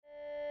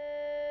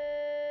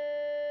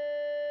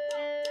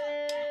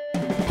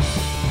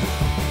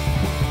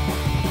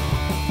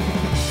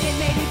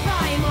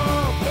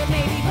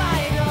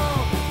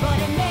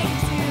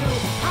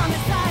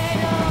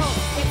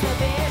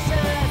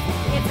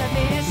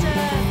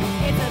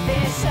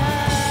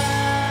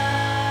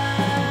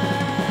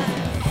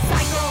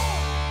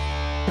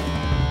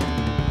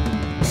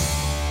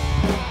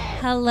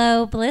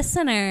Hello,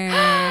 listeners.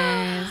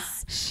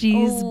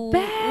 She's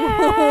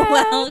back.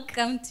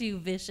 Welcome to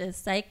Vicious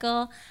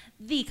Cycle,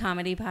 the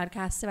comedy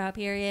podcast about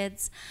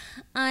periods.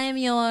 I'm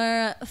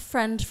your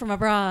friend from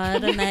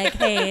abroad, Meg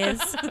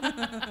Hayes.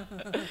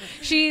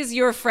 She's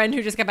your friend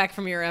who just got back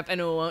from Europe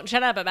and won't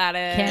shut up about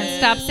it. Can't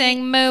stop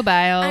saying mobile.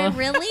 I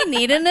really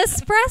need an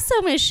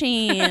espresso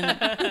machine.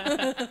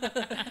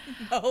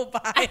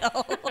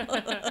 Mobile.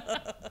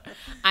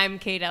 I'm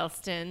Kate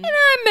Elston. And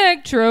I'm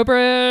Meg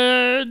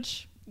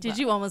Trowbridge. Did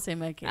you almost say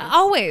Meg Hayes?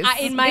 Always.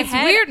 In my it's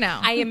head, weird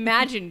now. I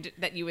imagined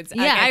that you would say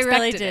Yeah, I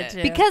really expected did it.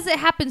 too. because it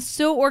happened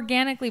so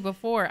organically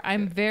before.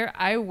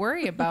 I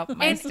worry about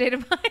my state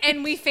of mind.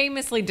 And we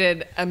famously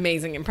did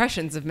amazing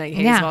impressions of Meg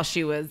Hayes Yeah. while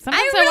she was...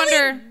 Sometimes I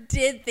really wonder.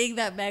 did think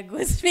that Meg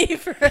was me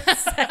for a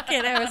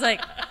second. I was like,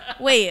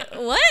 wait,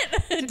 what?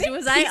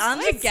 Was I on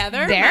this?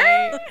 together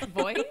there? my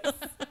voice?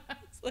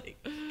 It's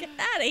like, get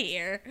out of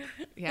here.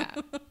 Yeah.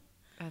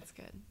 That's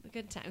good.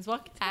 Good times.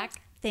 Welcome back.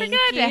 Thank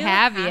glad to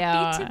have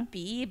Happy you. to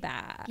be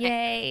back.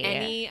 Yay.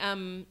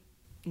 Any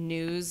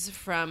news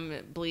from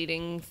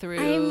bleeding through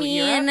I mean,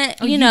 Europe?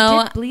 Oh, you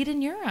know, did bleed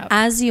in Europe.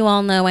 as you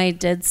all know, I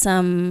did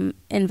some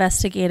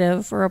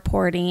investigative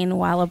reporting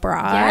while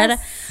abroad.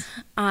 Yes.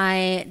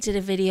 I did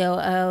a video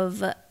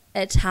of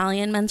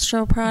Italian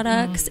menstrual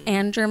products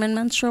and German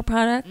menstrual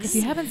products. If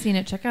you haven't seen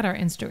it, check out our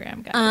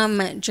Instagram,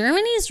 guys.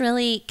 Germany's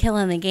really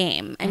killing the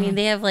game. I mean,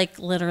 they have like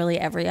literally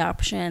every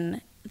option.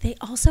 They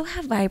also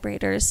have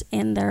vibrators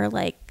in their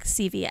like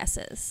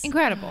CVS's.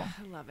 Incredible.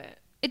 I love it.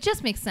 It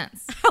just makes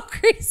sense. How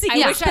crazy!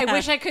 I is that?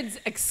 wish I could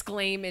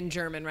exclaim in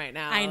German right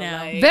now. I know.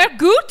 Like, Very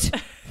good.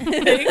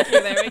 thank you.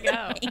 There we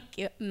go. Thank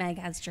you. Meg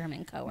has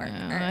German coworkers.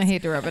 I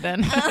hate to rub it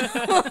in.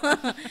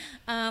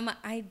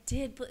 I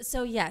did.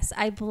 So yes,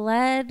 I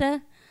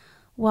bled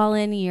while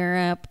in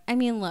Europe. I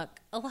mean, look,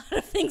 a lot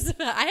of things.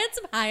 I had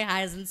some high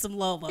highs and some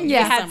low lows.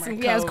 Yeah, this had summer.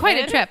 some yeah, it was quite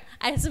a COVID? trip.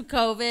 I had some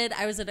COVID.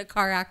 I was in a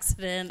car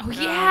accident. Oh,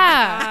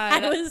 yeah.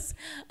 I was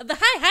the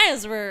high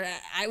highs were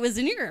I was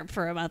in Europe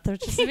for a month,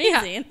 which is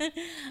amazing.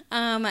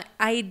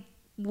 I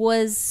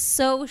was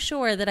so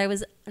sure that I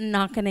was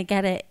not going to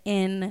get it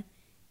in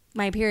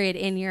my period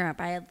in Europe.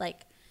 I had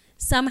like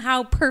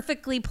somehow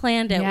perfectly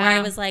planned it where I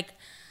Yeah. was like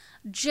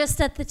just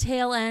at the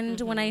tail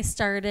end when I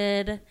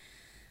started,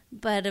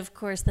 but of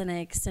course then I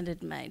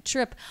extended my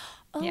trip.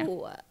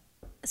 Oh,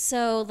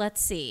 so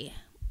let's see.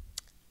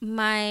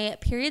 My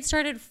period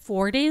started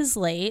 4 days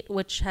late,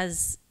 which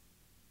has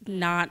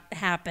not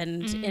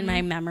happened in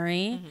my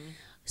memory.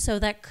 So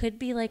that could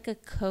be like a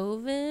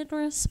COVID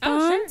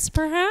response,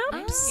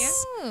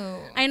 perhaps.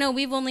 Oh. I know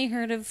we've only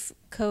heard of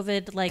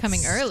COVID like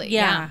Coming early,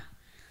 Yeah. yeah.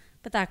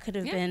 But that could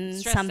have been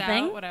Stressed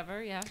something. out,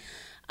 whatever, yeah.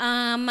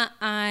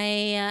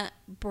 I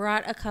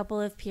brought a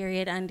couple of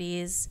period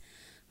undies,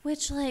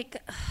 which like,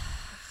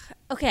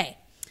 okay.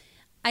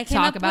 I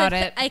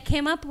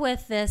came up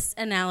with this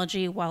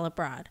analogy while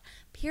abroad.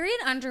 Period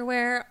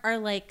underwear are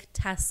like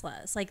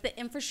Teslas. Like the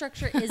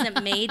infrastructure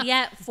isn't made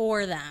yet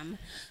for them.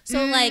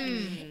 So like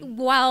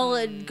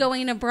while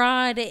going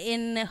abroad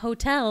in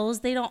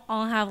hotels, they don't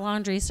all have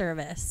laundry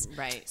service.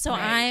 Right. So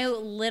right. I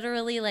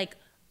literally like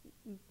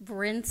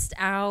rinsed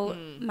out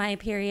my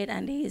period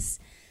undies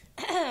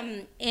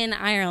in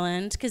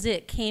Ireland because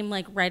it came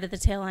like right at the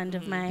tail end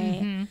of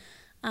my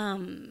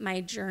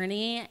my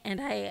journey,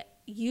 and I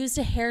used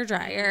a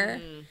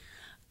hairdryer.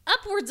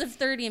 Upwards of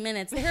 30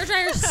 minutes. The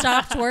hairdryer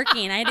stopped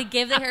working. I had to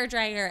give the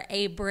hairdryer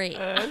a break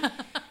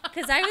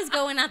because I was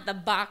going at the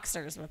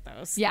boxers with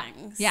those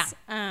things. Yeah.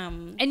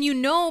 And you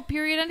know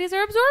period undies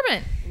are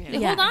absorbent.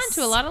 They hold on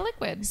to a lot of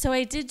liquid. So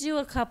I did do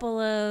a couple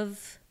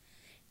of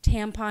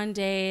tampon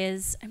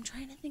days. I'm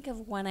trying to think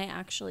of when I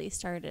actually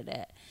started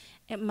it.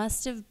 It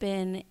must have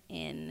been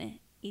in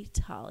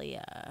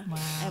Italia,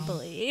 I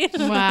believe.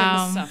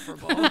 Wow.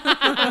 Insufferable.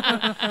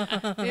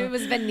 It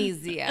was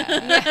Venezia.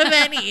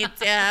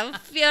 Venezia,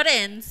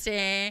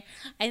 Firenze.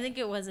 I think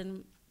it was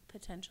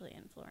potentially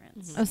in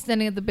Florence. I was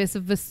standing at the base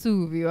of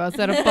Vesuvio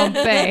outside of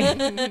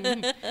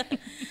Pompeii.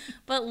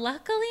 But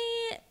luckily,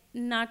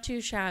 not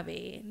too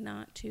shabby.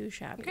 Not too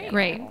shabby. Okay, at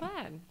Great. all. I'm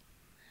glad.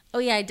 Oh,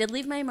 yeah, I did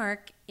leave my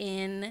mark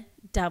in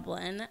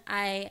Dublin.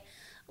 I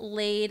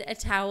laid a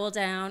towel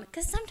down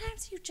because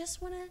sometimes you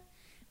just want to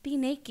be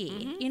naked.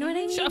 You know what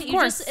I mean? Of You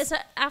course. it's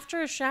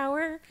after a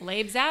shower.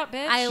 Labes out,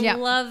 bitch. I Yeah.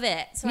 love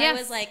it. So I Yes.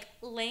 was like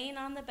laying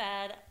on the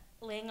bed,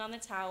 laying on the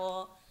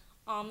towel,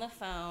 on the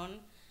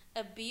phone,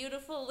 a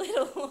beautiful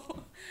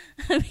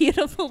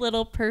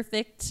little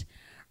perfect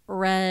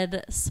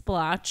red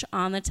splotch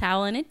on the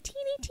towel and a teeny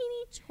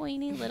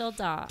tiny little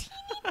dot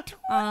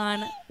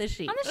on the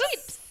sheet. On the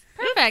sheets.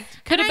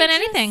 Perfect. Could have I been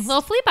anything. just-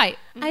 Little flea bite.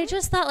 I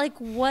just thought like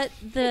what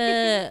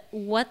the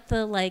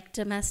like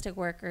domestic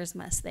workers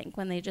must think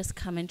when they just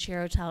come into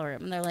your hotel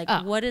room and they're like,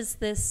 Oh. what is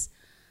this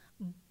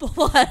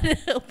blood?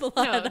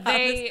 No,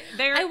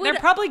 they're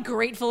probably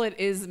grateful it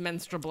is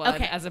menstrual blood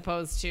Okay. as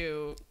opposed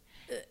to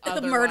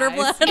the murder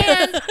otherwise. blood.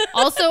 And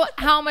also,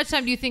 how much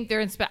time do you think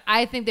they're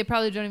I think they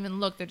probably don't even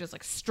look. They're just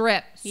like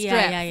strip,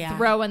 Yeah.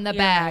 throw in the You're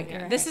bag. right,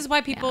 you're right. This is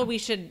why people, we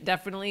should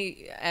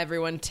definitely,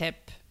 everyone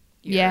tip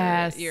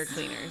your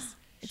cleaners.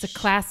 It's a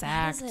class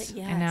That is act.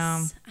 it, I know.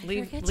 yes. I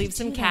forget to Leave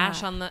some do cash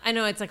that. on the. I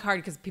know it's like hard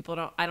because people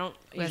don't. I don't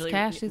Who has usually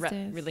cash these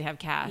days? really have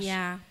cash.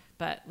 Yeah.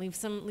 But leave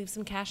some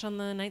cash on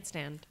the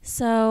nightstand.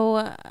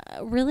 So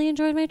really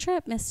enjoyed my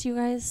trip. Missed you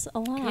guys a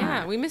lot.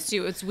 Yeah, we missed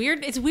you. It's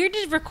weird. It's weird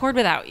to record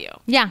without you.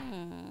 Yeah.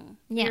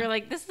 We were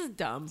like, this is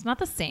dumb. It's not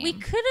the same. We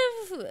could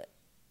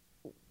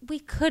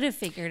have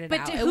figured it But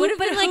out. who- It would have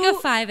been but like who-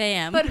 a 5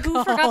 a.m. But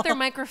who forgot their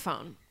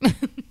microphone?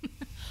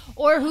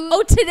 or who?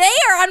 Oh, today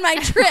or on my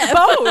trip?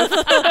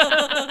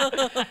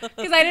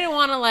 Because I didn't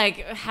want to like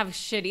have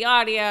shitty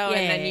audio,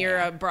 and then yeah, you're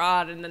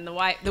abroad, and then the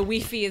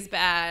Wi-Fi is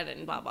bad,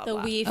 and blah blah The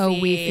blah. Wi-Fi. Oh,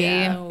 Wi-Fi.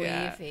 Yeah,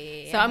 Yeah.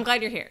 Wi-Fi. So I'm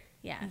glad you're here.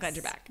 Yes. I'm glad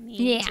you're back. Me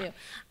Yeah. too.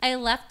 I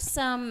left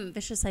some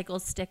Vicious Cycle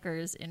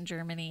stickers in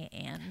Germany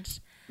and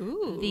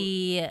Ooh.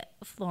 the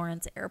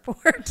Florence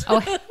airport. Oh,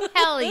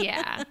 hell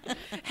yeah.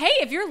 Hey,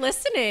 if you're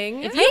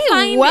listening, If Hey, you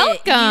find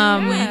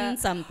welcome. it, you win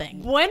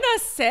something. buena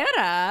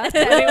sera. To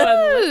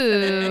anyone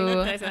listening. Ooh.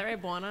 Did I say that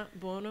right? Buona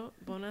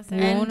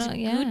sera. And Buona-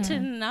 yeah.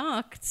 guten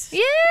Nacht.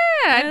 Yeah,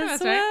 I think As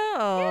that's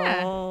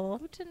right. well.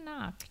 Gute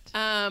Nacht.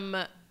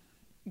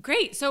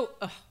 Great. So,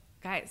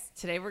 guys,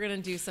 today we're gonna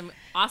do some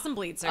awesome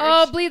bleed search.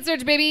 Oh, bleed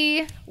search,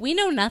 baby. We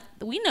know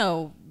nothing. We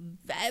know.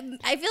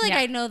 I feel like Yeah.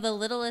 I know the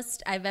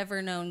littlest I've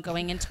ever known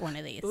going into one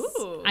of these.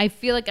 Ooh. I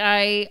feel like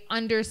I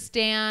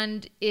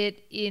understand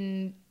it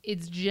in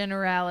its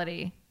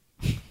generality.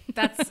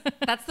 That's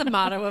the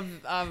motto of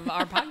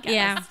our podcast.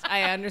 Yeah.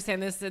 I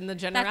understand this in the That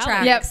generality.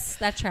 tracks. Yep.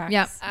 That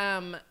tracks.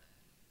 Yep.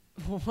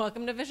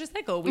 Welcome to Vicious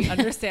Cycle. We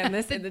understand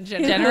this in the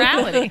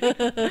generality.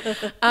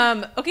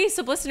 Okay,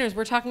 so listeners,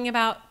 we're talking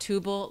about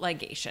tubal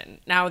ligation.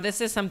 Now,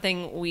 this is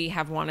something we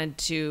have wanted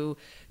to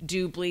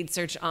do bleed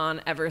search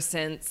on ever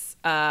since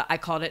I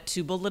called it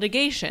tubal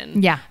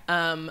litigation. Yeah.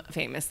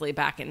 Famously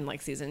back in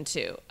like season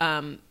 2.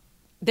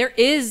 There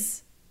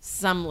is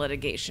some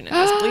litigation in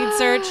this bleed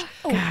search.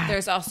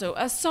 There's also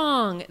a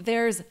song.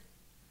 There's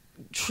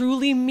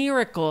truly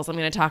miracles I'm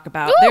going to talk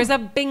about. There's a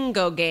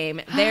bingo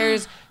game.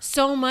 There's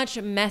so much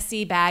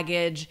messy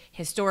baggage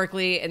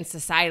historically and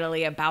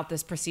societally about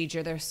this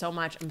procedure. There's so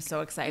much. I'm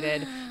so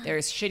excited.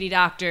 There's shitty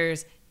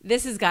doctors.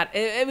 This has got,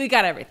 we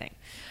got everything.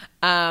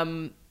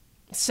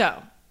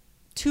 So,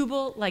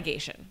 tubal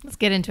ligation. Let's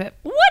get into it.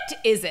 What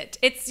is it?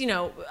 It's,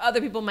 other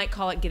people might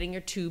call it getting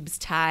your tubes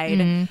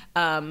tied,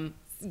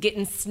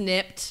 getting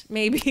snipped,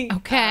 maybe.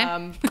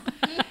 Okay.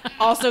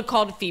 Also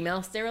called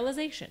female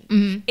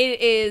sterilization. It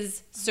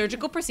is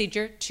surgical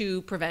procedure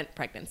to prevent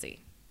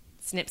pregnancy.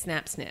 Snip,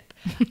 snap, snip.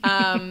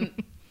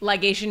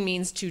 Ligation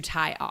means to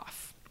tie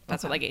off.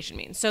 That's what ligation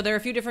means. So there are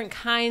a few different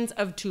kinds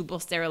of tubal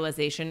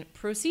sterilization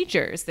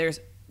procedures. There's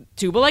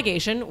tubal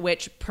ligation,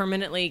 which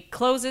permanently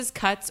closes,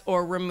 cuts,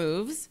 or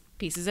removes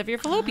pieces of your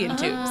fallopian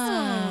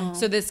tubes.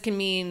 So this can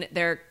mean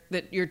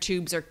that your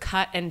tubes are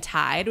cut and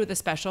tied with a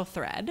special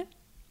thread.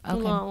 A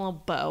little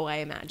bow, I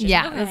imagine.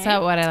 Yeah, that's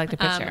what I like to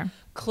picture.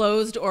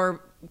 Closed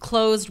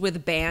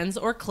with bands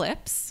or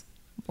clips,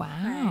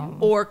 Wow.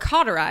 or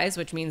cauterized,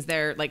 which means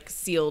they're like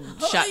sealed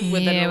shut with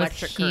an Yeah,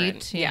 with electric heat,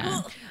 current.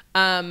 yeah.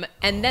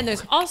 And then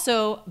there's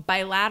also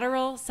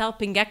bilateral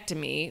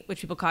salpingectomy, which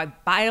people call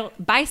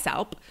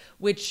bisalp,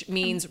 which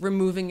means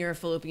removing your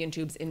fallopian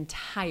tubes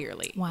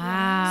entirely.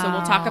 Wow. So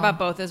we'll talk about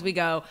both as we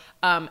go.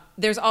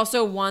 There's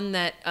also one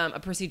that a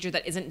procedure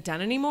that isn't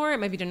done anymore. It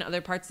might be done in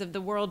other parts of the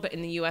world, but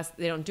in the U.S.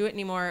 they don't do it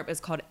anymore. It's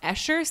called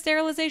Escher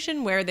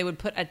sterilization, where they would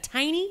put a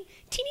teeny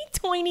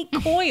tiny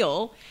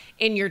coil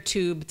in your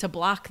tube to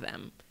block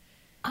them,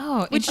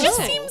 Oh, which just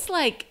interesting. seems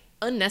like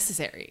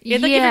unnecessary.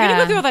 It's like if you're gonna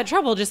go through all that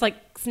trouble, just like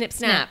snip,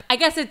 snap. I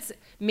guess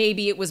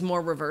maybe it was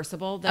more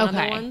reversible than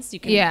other ones. You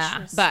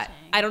can, but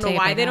I don't know Taper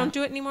why they that. don't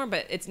do it anymore.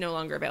 But it's no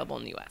longer available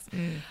in the U.S.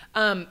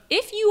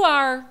 If you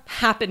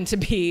happen to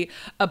be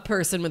a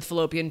person with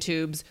fallopian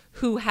tubes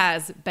who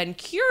has been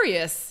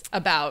curious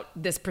about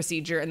this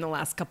procedure in the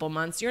last couple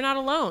months, you're not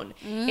alone.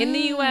 In the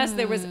U.S.,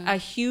 there was a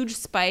huge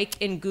spike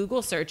in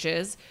Google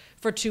searches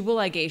for tubal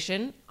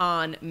ligation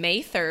on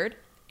May 3rd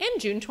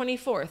and June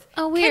 24th.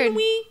 Oh, weird. Can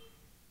we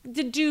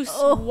deduce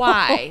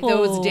why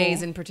those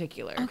days in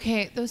particular?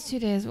 Okay, those 2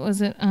 days, what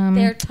was it?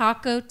 They're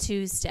Taco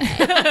Tuesday.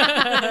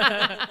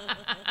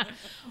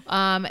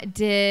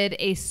 Did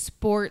a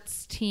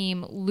sports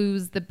team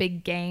lose the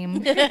big game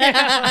on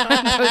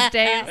those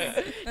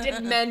days?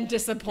 Did men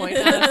disappoint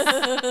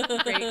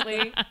us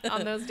greatly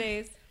on those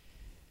days?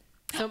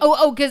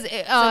 Because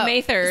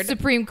May 3rd.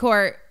 Supreme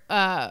Court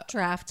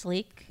Draft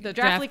leak. The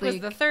draft leak was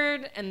leak. the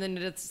 3rd, and then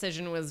the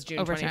decision was June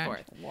Overturned.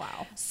 24th.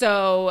 Wow.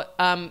 So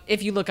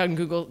if you look on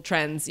Google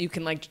Trends, you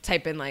can like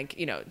type in like,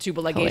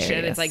 tubal ligation,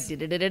 and it's like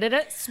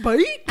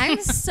spike.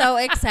 I'm so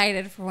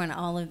excited for when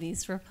all of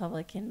these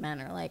Republican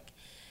men are like,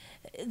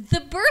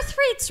 the birth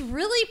rate's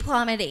really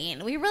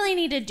plummeting. We really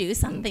need to do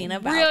something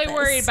about really this.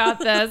 worried about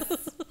this.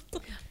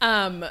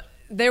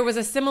 there was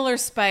a similar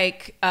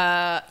spike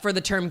for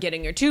the term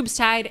getting your tubes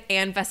tied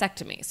and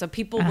vasectomy. So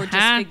people were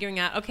just figuring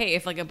out, okay,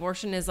 if like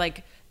abortion is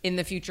like in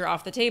the future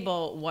off the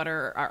table, what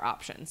are our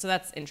options? So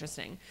that's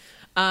interesting.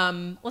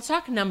 Let's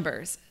talk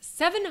numbers.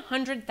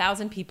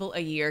 700,000 people a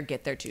year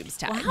get their tubes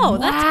tied. Wow,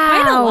 that's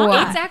quite a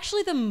lot. It's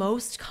actually the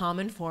most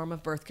common form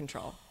of birth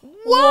control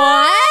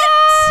What?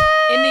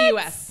 in the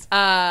U.S.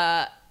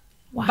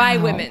 By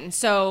women.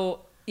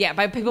 So yeah,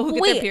 by people who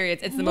get their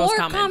periods, it's the most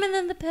common. More common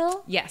than the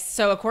pill? Yes.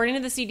 So according to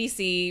the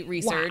CDC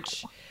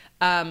research,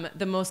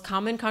 the most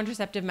common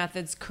contraceptive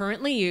methods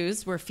currently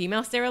used were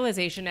female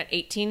sterilization at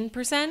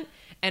 18%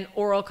 and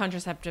oral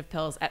contraceptive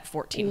pills at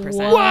 14%.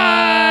 What?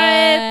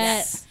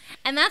 Yes.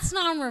 And that's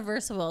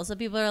non-reversible. So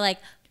people are like,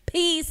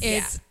 peace.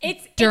 It's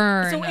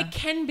Darn. so it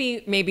can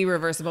be maybe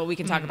reversible. We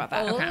can talk about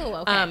that. Oh,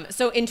 okay.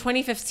 So in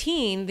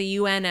 2015, the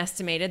UN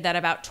estimated that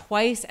about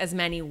twice as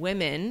many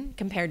women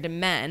compared to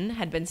men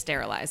had been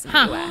sterilized in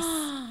the U.S.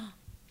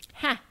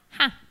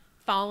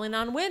 Falling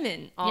on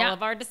women. All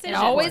of our decisions.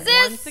 It always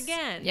is. Once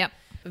again. Yep.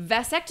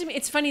 Vasectomy.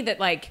 It's funny that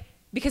like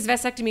because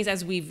vasectomies,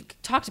 as we've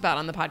talked about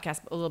on the podcast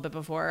a little bit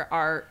before,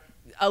 are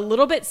a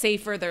little bit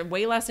safer. They're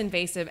way less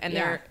invasive, and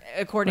they're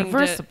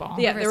reversible.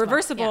 They're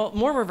reversible,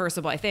 more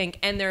reversible, I think,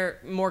 and they're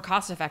more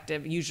cost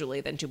effective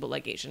usually than tubal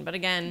ligation. But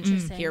again,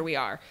 here we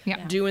are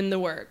doing the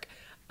work.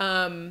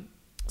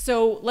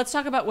 So let's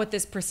talk about what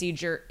this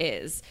procedure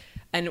is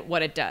and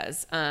what it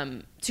does.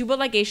 Tubal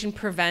ligation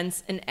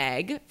prevents an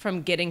egg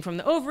from getting from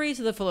the ovary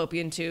to the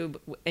fallopian tube,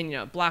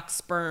 and blocks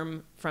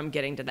sperm from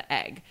getting to the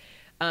egg.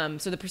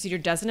 So the procedure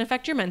doesn't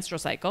affect your menstrual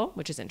cycle,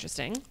 which is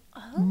interesting.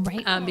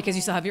 Right. Because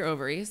you still have your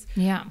ovaries.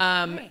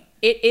 Yeah.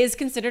 It is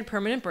considered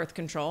permanent birth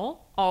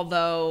control,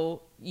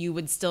 although you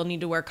would still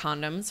need to wear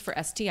condoms for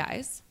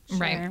STIs.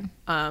 Right.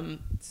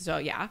 So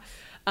yeah.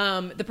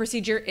 The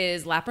procedure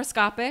is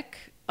laparoscopic,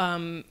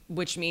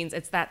 which means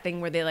it's that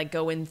thing where they like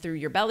go in through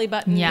your belly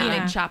button,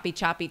 like choppy,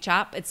 choppy,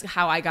 chop. It's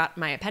how I got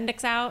my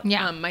appendix out.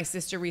 Yeah. My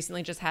sister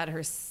recently just had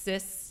her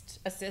cyst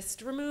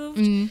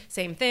removed.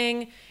 Same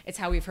thing. It's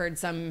how we've heard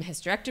some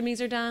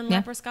hysterectomies are done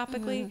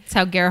laparoscopically. It's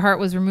how Gerhardt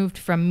was removed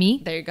from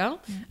me. There you go.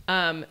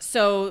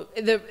 So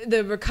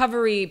the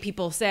recovery,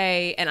 people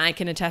say, and I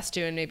can attest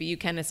to, and maybe you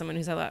can as someone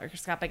who's had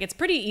laparoscopic, it's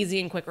pretty easy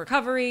and quick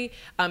recovery.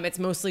 It's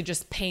mostly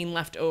just pain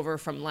left over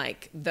from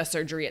like the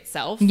surgery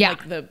itself. Yeah.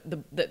 Like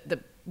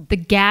The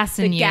gas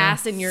in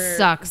your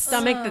sucks.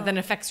 stomach that then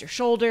affects your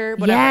shoulder.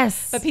 Whatever.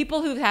 Yes. But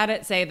people who've had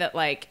it say that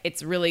like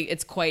it's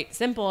quite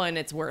simple and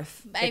it's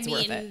worth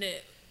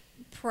it.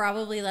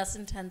 Probably less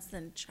intense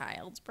than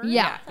childbirth.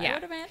 Yeah. I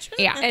would imagine.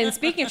 Yeah. And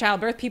speaking of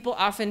childbirth, people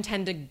often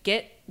tend to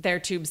get their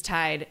tubes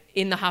tied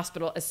in the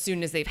hospital as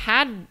soon as they've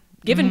had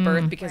given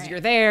birth because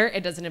you're there.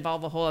 It doesn't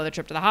involve a whole other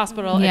trip to the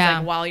hospital. Yeah. It's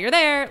like, while you're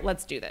there,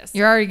 let's do this.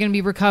 You're already going to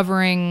be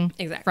recovering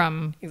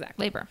from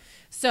Exactly. labor.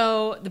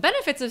 So the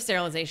benefits of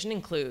sterilization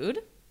include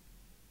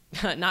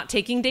not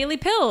taking daily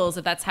pills,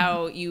 if that's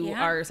how you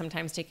are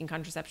sometimes taking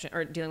contraception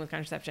or dealing with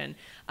contraception,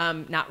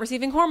 not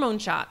receiving hormone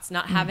shots,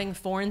 not having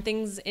foreign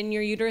things in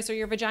your uterus or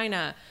your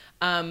vagina,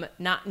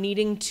 not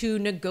needing to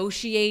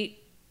negotiate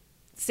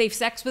safe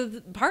sex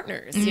with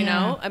partners,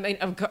 I mean,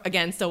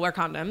 again, still wear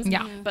condoms.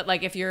 Yeah. But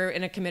like if you're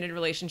in a committed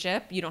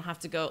relationship, you don't have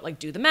to go like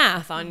do the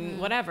math on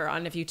whatever,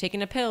 on if you've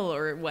taken a pill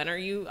or when are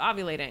you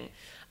ovulating.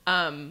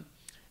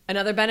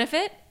 Another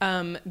benefit,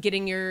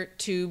 getting your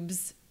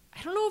tubes,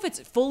 I don't know if it's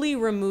fully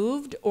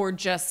removed or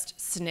just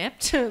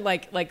snipped,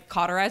 like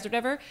cauterized or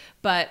whatever,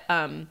 but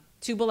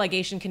tubal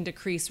ligation can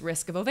decrease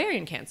risk of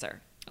ovarian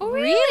cancer. Oh,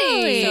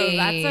 really? So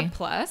that's a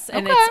plus,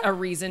 and it's a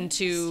reason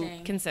to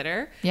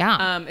consider.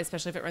 Yeah.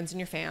 Especially if it runs in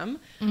your fam.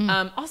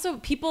 Also,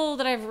 people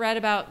that I've read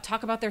about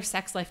talk about their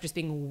sex life just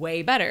being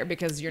way better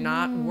because you're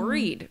not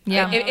worried.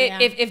 Yeah.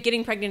 If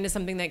getting pregnant is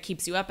something that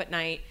keeps you up at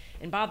night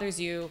and bothers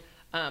you,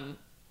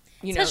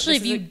 especially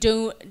if you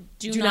do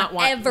not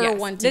want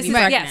to be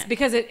pregnant. Yes,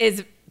 because it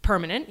is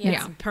permanent.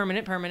 Yeah. It's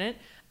permanent.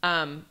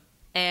 And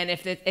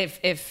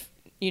if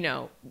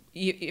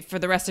for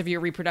the rest of your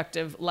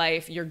reproductive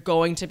life, you're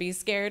going to be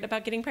scared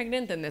about getting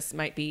pregnant, then this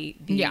might be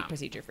the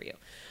procedure for you.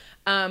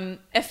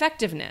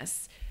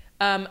 Effectiveness.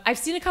 I've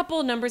seen a couple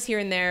of numbers here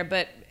and there,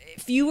 but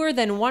fewer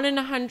than 1 in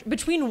 100,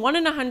 between 1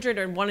 in 100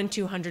 or 1 in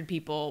 200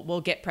 people will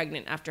get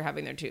pregnant after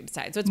having their tubes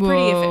tied. So it's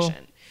pretty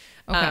efficient.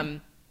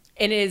 Okay.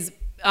 It is,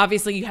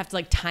 obviously you have to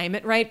like time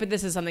it right, but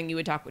this is something you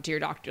would talk to your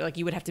doctor. Like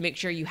you would have to make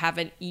sure you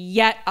haven't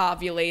yet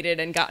ovulated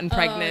and gotten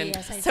pregnant.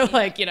 Yes, I so see.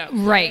 like,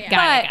 Right.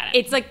 Got it.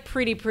 It's like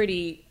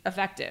pretty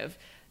effective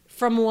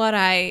from what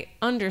I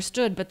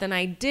understood. But then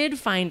I did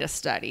find a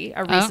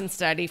recent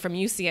study from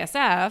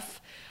UCSF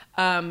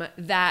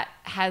that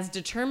has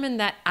determined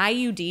that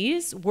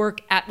IUDs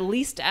work at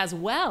least as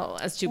well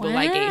as tubal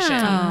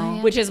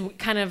ligation, which is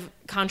kind of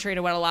contrary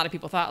to what a lot of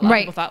people thought. A lot of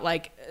people thought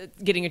like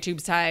getting your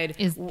tubes tied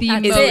is the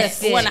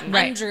most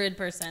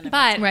 100%.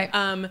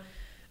 But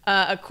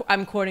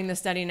I'm quoting the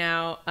study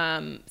now.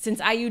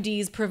 Since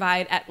IUDs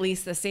provide at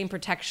least the same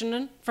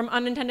protection from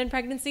unintended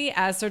pregnancy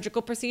as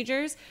surgical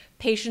procedures,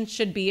 patients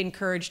should be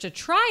encouraged to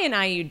try an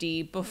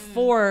IUD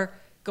before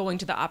going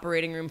to the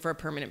operating room for a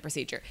permanent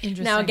procedure.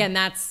 Interesting. Now, again,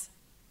 that's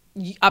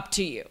up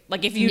to you.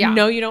 Like if you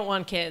know you don't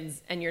want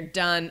kids and you're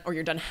done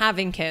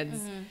having kids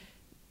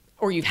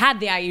or you've had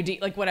the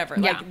IUD, like whatever,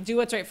 like do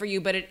what's right for you.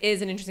 But it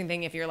is an interesting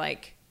thing if you're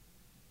like,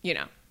 you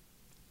know.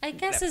 I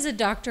guess as a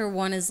doctor,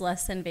 one is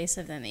less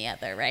invasive than the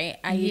other, right?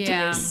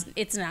 IUD is,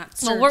 it's not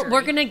surgery. Well,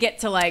 we're going to get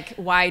to like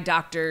why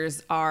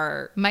doctors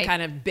are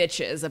kind of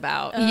bitches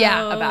about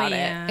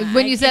it.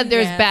 When you said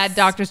there's bad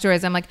doctor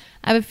stories, I'm like,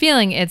 I have a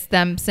feeling it's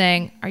them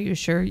saying, are you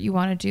sure you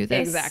want to do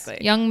this? Exactly.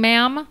 Young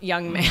ma'am.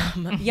 Young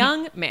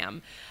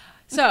ma'am.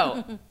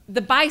 So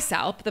the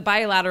BiSalp, the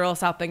bilateral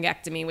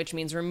salpingectomy, which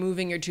means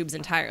removing your tubes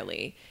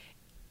entirely,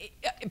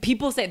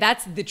 people say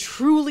that's the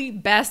truly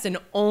best and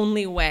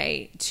only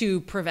way to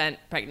prevent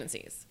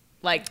pregnancies.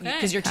 Like,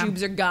 because your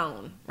tubes are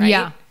gone, right?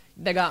 Yeah.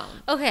 They're gone.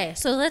 Okay,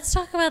 so let's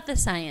talk about the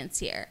science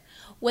here.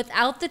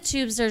 Without the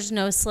tubes, there's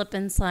no slip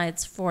and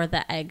slides for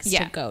the eggs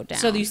to go down.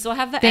 So you still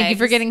have the eggs. Thank you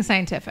for getting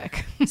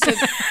scientific.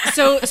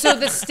 So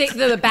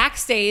the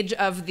backstage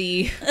of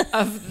the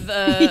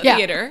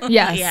theater,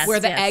 where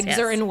the eggs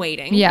are in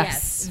waiting.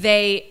 Yes.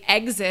 They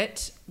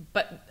exit,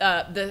 but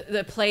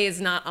the play is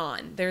not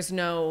on. There's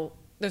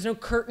no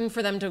curtain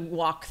for them to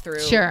walk through.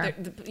 Sure.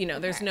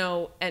 There's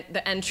no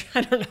the entry.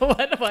 I don't know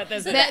what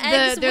this is.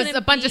 There's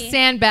a bunch of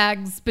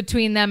sandbags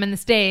between them and the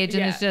stage,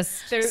 and it's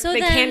just they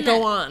can't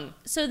go on.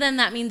 So then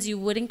that means you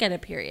wouldn't get a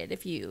period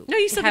if you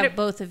still have get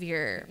both of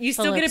your. You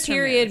still get a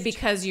period removed.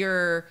 because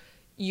your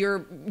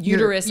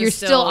uterus you're is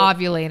still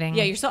ovulating.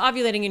 Yeah, you're still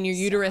ovulating, and your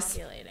uterus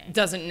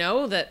doesn't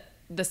know that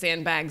the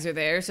sandbags are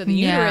there. So the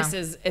uterus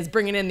is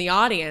bringing in the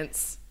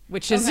audience,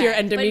 which is your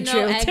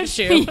endometrial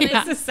tissue.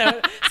 This is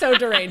so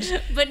deranged.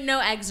 But no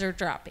eggs are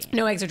dropping.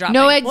 No eggs are dropping.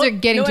 No eggs are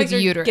getting to the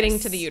uterus. Getting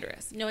to the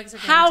uterus. No eggs are.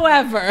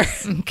 However,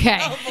 okay.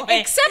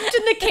 Except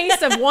in the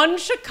case of one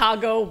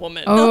Chicago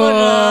woman.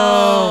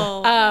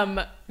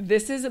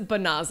 This is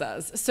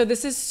bananas. So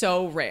this is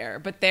so rare.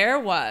 But there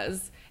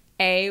was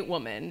a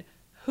woman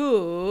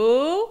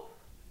who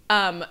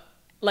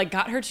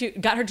got her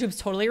tubes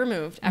totally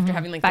removed after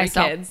having like 3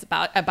 kids,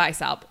 about a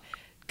BiSalp.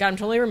 Got them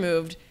totally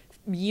removed.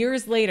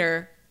 Years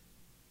later,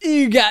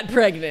 you got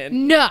pregnant.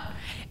 No.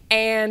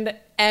 And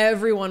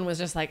everyone was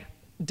just like,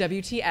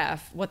 WTF,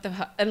 what the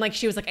hell? And like,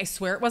 she was like, I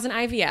swear it wasn't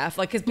IVF.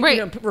 Like, because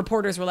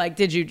reporters were like,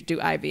 did you do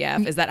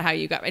IVF? Is that how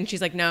you got? And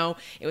she's like, no,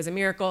 it was a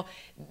miracle.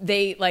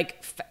 They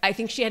like, I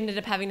think she ended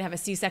up having to have a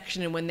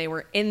C-section. And when they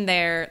were in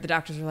there, the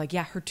doctors were like,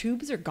 yeah, her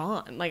tubes are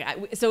gone.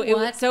 Like, So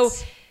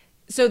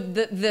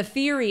the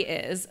theory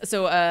is,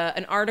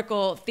 an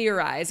article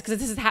theorized,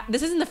 because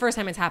this isn't the first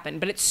time it's happened,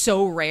 but it's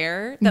so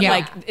rare that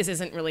like this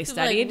isn't really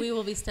studied. Like, we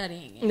will be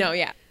studying it. No,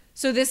 yeah.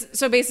 So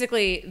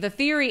basically the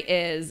theory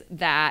is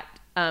that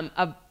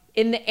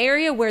in the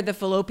area where the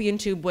fallopian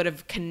tube would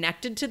have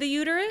connected to the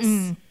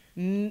uterus,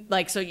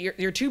 so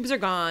your tubes are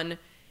gone,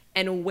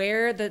 and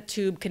where the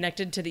tube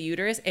connected to the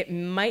uterus, it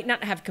might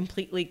not have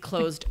completely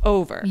closed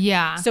over.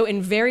 Yeah. So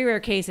in very rare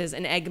cases,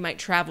 an egg might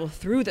travel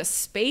through the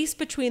space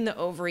between the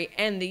ovary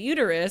and the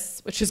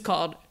uterus, which is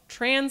called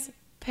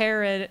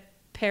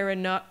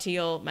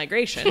transperinatal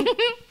migration.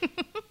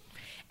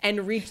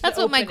 And reach That's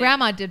the what my opening.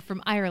 grandma did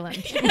from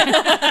Ireland.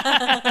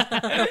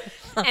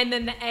 And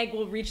then the egg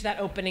will reach that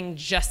opening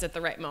just at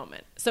the right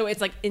moment. So it's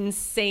like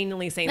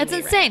insanely That's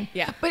insane. rare.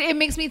 Yeah. But it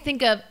makes me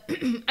think of,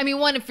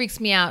 one, it freaks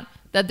me out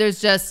that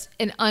there's just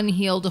an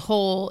unhealed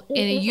hole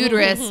in a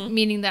uterus,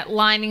 meaning that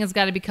lining has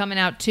got to be coming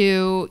out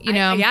too,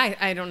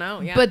 I don't know.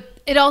 Yeah.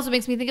 But it also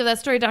makes me think of that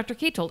story Dr.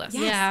 Kate told us.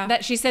 Yes. Yeah.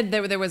 That she said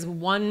there was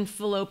one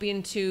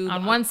fallopian tube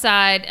On one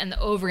side and the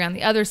ovary on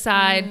the other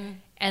side.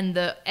 And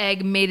the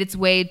egg made its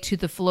way to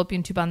the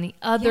fallopian tube on the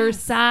other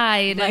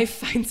side. Life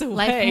finds a way.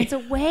 Life finds a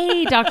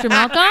way, Dr.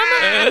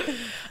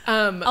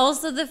 Malcolm.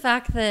 Also, the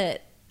fact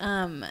that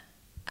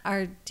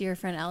our dear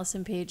friend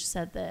Allison Page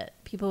said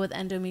that people with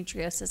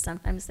endometriosis,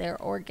 sometimes their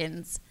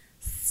organs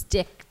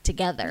stick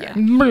together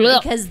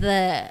because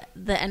the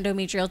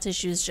endometrial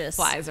tissue is just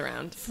flies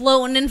around,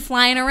 floating and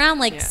flying around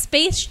like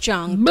space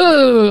junk.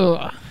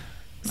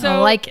 So, I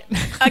like it.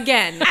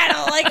 Again, I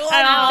don't like it.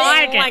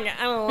 I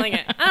don't like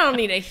it. I don't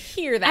need to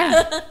hear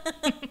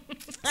that.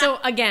 So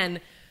again,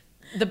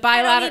 the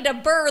bilateral. I don't need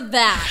to bird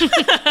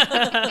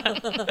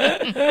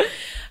that.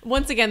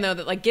 Once again, though,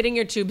 that like getting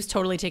your tubes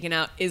totally taken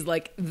out is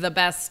like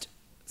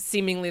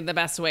seemingly the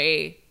best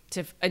way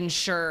to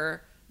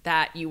ensure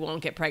that you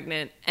won't get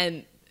pregnant.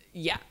 And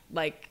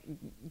like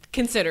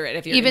consider it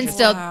if you're even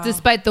interested. still,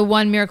 despite the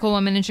one miracle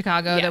woman in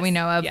Chicago that we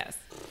know of. Yes.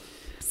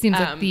 Seems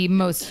like the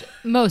most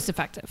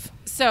effective.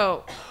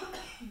 So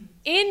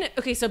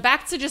so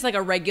back to just like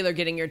a regular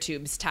getting your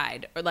tubes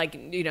tied or like,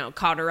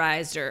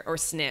 cauterized or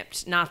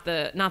snipped, not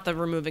the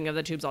removing of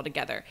the tubes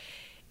altogether.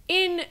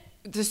 In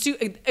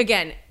the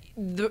again,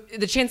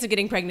 the chance of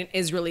getting pregnant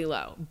is really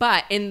low.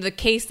 But in the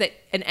case that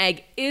an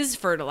egg is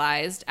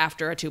fertilized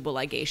after a tubal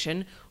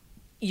ligation,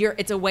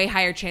 it's a way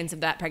higher chance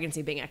of that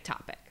pregnancy being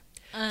ectopic.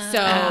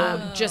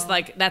 So just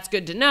like, that's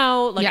good to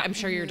know. Like, Yeah. I'm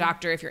sure your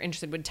doctor, if you're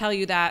interested, would tell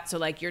you that. So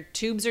like your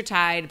tubes are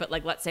tied, but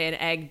like, let's say an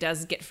egg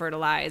does get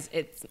fertilized,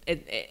 it's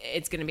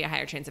going to be a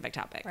higher chance of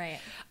ectopic. Right.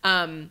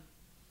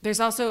 There's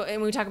also,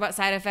 and when we talk about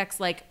side effects,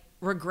 like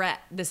regret.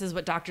 This is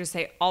what doctors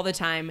say all the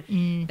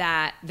time,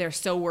 that they're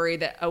so worried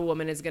that a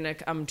woman is going to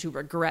come to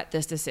regret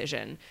this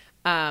decision.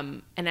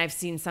 And I've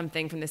seen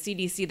something from the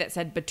CDC that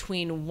said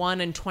between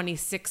 1 and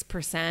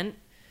 26%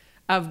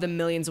 of the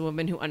millions of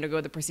women who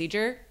undergo the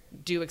procedure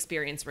do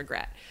experience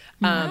regret.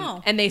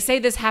 Wow. And they say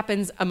this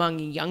happens among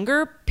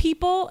younger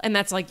people. And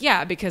that's like,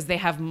 yeah, because they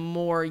have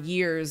more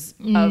years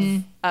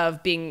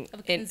of being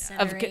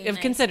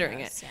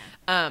considering it.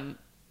 Yeah.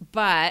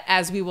 But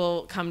as we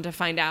will come to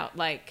find out,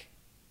 like,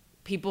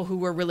 people who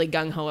were really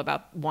gung-ho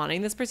about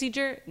wanting this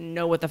procedure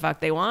know what the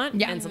fuck they want.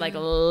 Yeah. And so, like,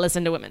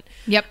 listen to women.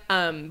 Yep.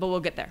 But we'll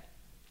get there.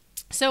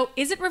 So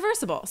is it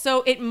reversible?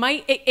 So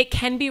it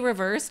can be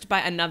reversed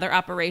by another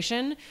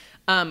operation.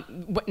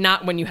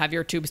 Not when you have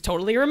your tubes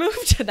totally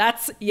removed.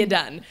 That's you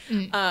done.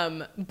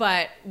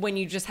 But when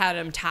you just had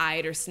them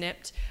tied or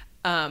snipped,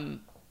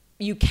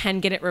 you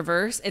can get it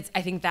reversed.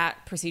 I think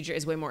that procedure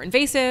is way more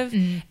invasive,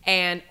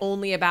 and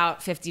only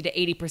about 50 to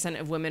 80%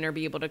 of women are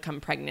be able to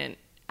come pregnant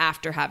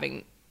after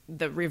having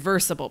the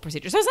reversible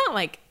procedure. So it's not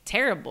like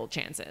terrible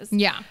chances.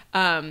 Yeah.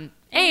 And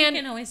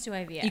you can always do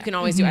IVF. You can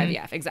always do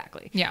IVF,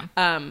 exactly. Yeah.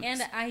 And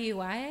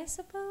IUI, I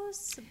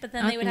suppose. But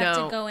then they would have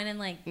no. to go in and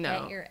like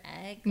No. get your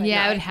egg. Like,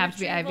 Yeah, it egg would have to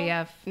be retrieval.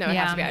 IVF. No, it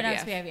yeah. has to be It IVF. has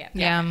to be IVF.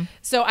 Yeah.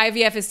 So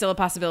IVF is still a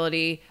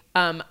possibility.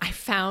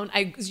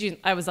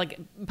 I was like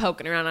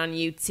poking around on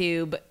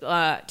YouTube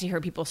to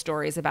hear people's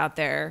stories about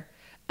their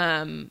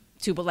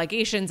tubal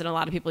ligations, and a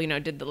lot of people,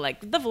 did the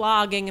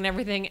vlogging and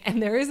everything.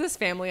 And there is this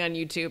family on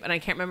YouTube, and I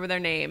can't remember their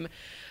name,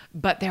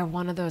 but they're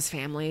one of those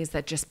families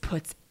that just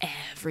puts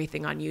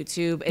everything on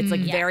YouTube. It's like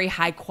very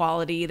high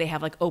quality. They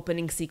have like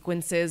opening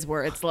sequences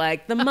where it's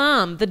like the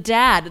mom, the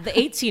dad, the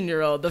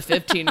 18-year-old, the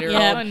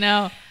 15-year-old. Oh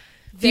no.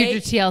 Future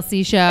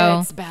TLC show.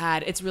 It's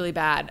bad. It's really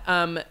bad.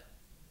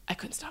 I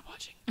couldn't stop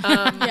watching.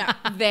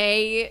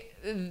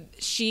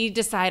 She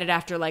decided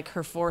after like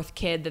her fourth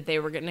kid that they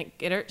were going to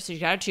get her. So she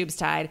got her tubes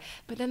tied,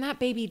 but then that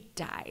baby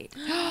died.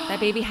 That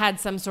baby had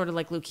some sort of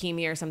like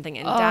leukemia or something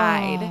and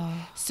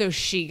died. So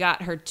she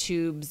got her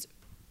tubes,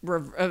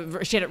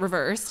 she had it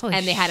reversed, Holy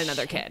and they had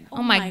another kid.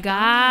 Oh my my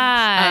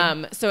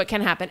God. So it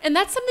can happen. And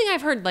that's something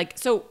I've heard, like,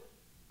 so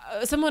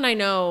someone I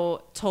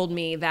know told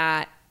me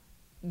that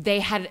they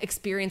had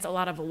experienced a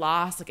lot of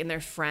loss like in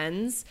their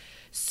friends.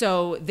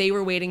 So they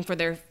were waiting for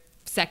their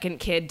second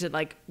kid to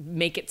like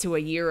make it to a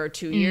year or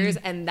 2 years.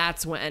 And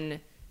that's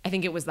when I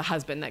think it was the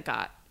husband that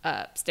got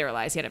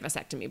sterilized. He had a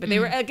vasectomy, but they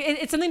were,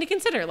 it's something to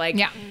consider. Like,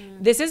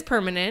 this is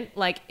permanent.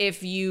 Like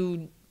if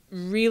you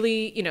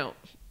really,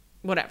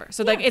 whatever.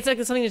 So like, it's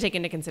like something to take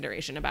into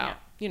consideration about,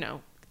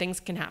 things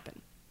can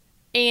happen.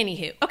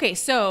 Anywho. Okay.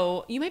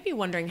 So you might be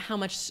wondering how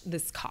much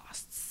this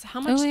costs.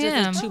 How much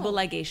does a tubal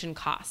ligation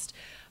cost?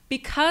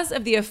 Because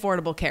of the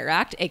Affordable Care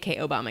Act, aka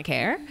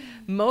Obamacare,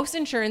 most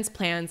insurance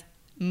plans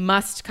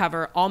must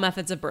cover all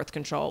methods of birth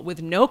control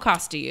with no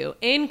cost to you,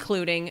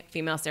 including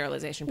female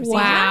sterilization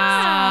procedures.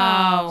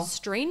 Wow.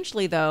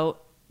 Strangely, though,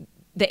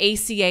 the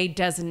ACA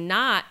does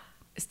not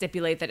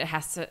stipulate that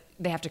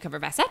they have to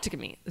cover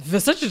vasectomies.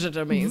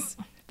 Vasectomies.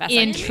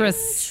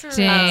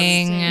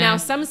 Interesting. Now,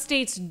 some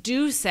states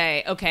do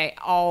say, okay,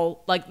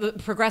 all like the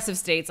progressive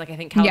states, like I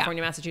think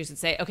California, Massachusetts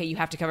say, okay, you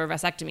have to cover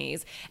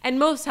vasectomies. And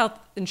most health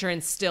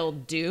insurance still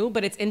do,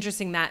 but it's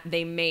interesting that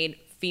they made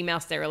female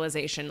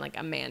sterilization like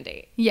a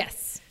mandate.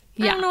 Yes.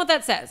 I don't know what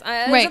that says.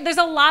 Right. There's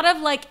a lot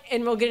of like,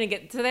 and we're going to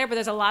get to there, but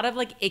there's a lot of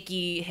like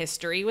icky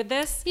history with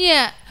this.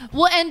 Yeah.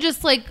 Well, and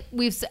just like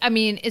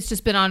it's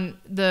just been on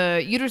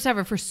the uterus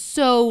ever for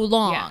so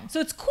long. Yeah.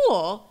 So it's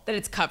cool that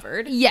it's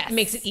covered. Yes. It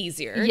makes it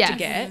easier Yes. to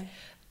get.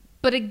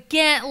 But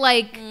again,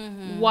 like,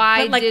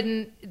 why But, like-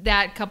 didn't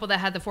that couple that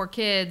had the 4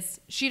 kids,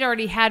 she'd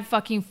already had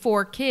fucking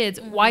 4 kids.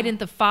 Why didn't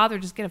the father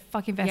just get a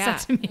fucking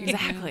vasectomy?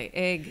 Exactly.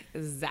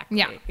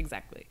 Yeah.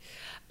 Exactly.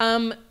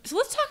 So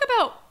let's talk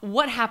about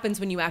what happens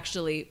when you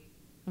actually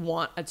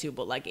want a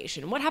tubal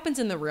ligation. What happens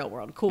in the real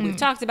world? Cool. We've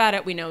talked about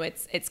it. We know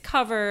it's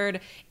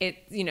covered.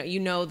 You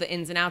know the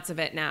ins and outs of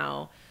it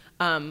now.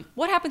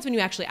 What happens when you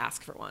actually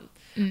ask for one?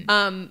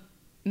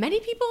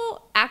 Many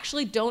people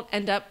actually don't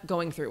end up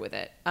going through with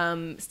it.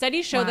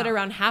 Studies show that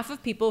around half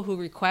of people who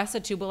request a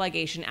tubal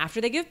ligation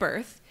after they give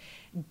birth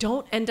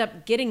don't end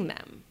up getting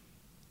them.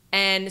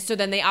 And so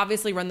then they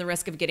obviously run the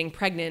risk of getting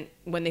pregnant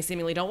when they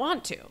seemingly don't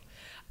want to.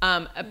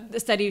 The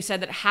study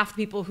said that half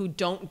the people who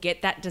don't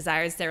get that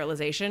desired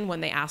sterilization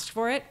when they asked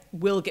for it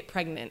will get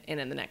pregnant in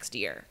the next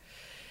year.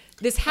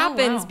 This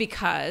happens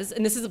because,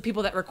 and this is the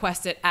people that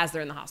request it as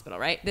they're in the hospital,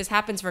 right? This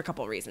happens for a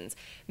couple of reasons.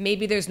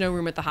 Maybe there's no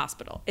room at the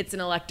hospital. It's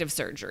an elective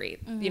surgery.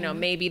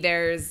 Maybe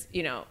there's,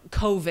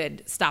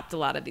 COVID stopped a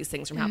lot of these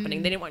things from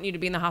happening. They didn't want you to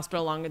be in the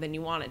hospital longer than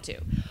you wanted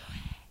to.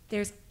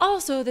 There's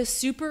also the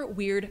super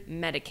weird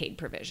Medicaid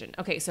provision.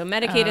 Okay, so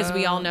Medicaid, as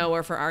we all know,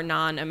 or for our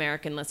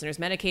non-American listeners,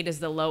 Medicaid is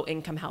the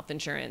low-income health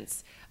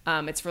insurance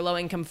It's for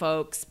low-income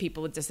folks,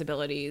 people with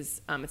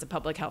disabilities. It's a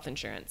public health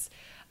insurance.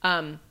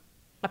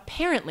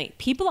 Apparently,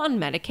 people on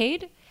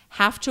Medicaid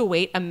have to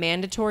wait a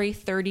mandatory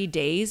 30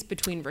 days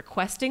between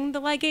requesting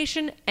the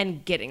ligation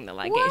and getting the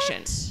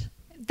ligation.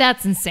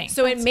 That's insane.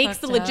 So it makes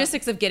the fucked up.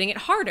 logistics of getting it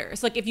harder.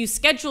 So like if you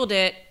scheduled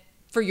it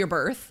for your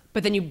birth,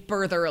 but then you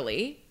birth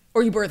early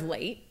or you birth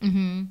late,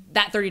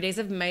 that 30 days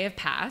may have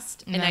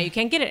passed and now you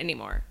can't get it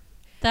anymore.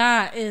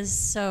 That is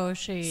so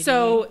shady.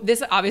 So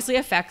this obviously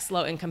affects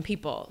low-income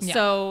people. Yeah.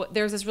 So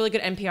there's this really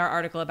good NPR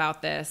article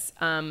about this.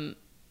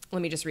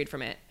 Let me just read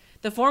from it.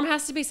 The form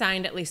has to be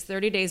signed at least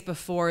 30 days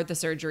before the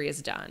surgery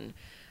is done.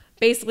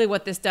 Basically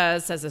what this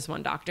does, says this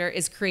one doctor,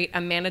 is create a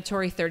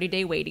mandatory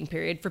 30-day waiting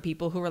period for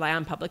people who rely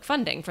on public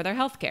funding for their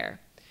health care.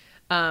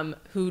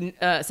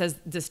 Says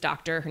this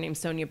doctor, her name's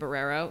Sonia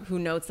Barrero, who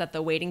notes that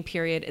the waiting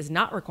period is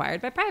not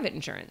required by private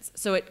insurance.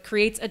 So it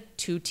creates a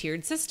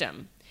two-tiered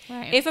system.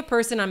 Right. If a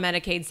person on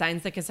Medicaid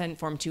signs the consent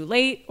form too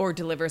late or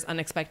delivers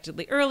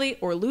unexpectedly early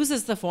or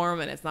loses the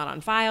form and it's not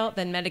on file,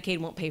 then Medicaid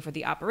won't pay for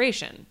the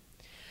operation.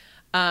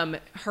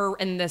 Her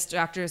and this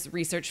doctor's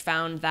research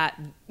found that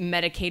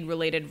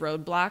Medicaid-related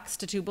roadblocks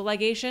to tubal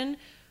ligation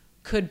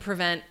could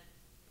prevent.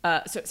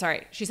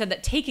 She said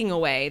that taking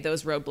away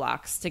those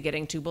roadblocks to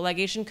getting tubal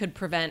ligation could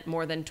prevent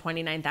more than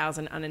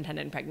 29,000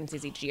 unintended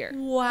pregnancies each year.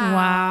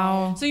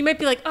 Wow. So you might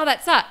be like, oh,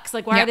 that sucks.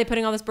 Like, why Yeah. are they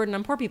putting all this burden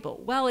on poor people?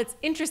 Well, it's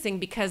interesting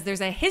because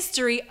there's a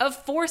history of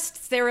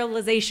forced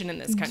sterilization in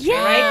this country,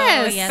 right?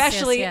 Yes. Oh, yes,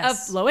 Especially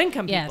yes. of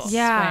low-income Yes. people.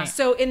 Yeah. Right.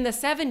 So in the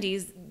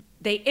 70s,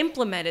 they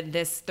implemented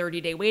this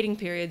 30-day waiting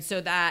period so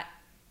that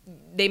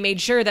they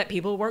made sure that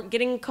people weren't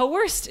getting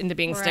coerced into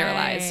being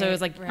sterilized. So it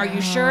was like, are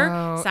you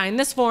sure? Sign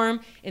this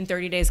form. In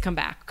 30 days, come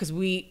back. Because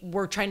we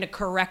were trying to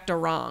correct a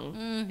wrong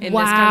in this country.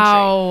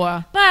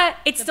 Wow. But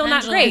it's still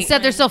not pendulum great.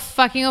 Instead, they're still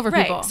fucking over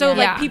Right. people. So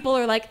Yeah. like people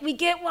are like, we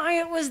get why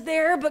it was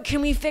there, but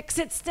can we fix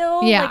it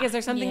still? Yeah. Like, is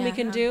there something we Yeah.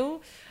 can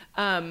do?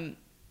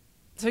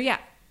 So yeah.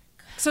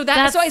 So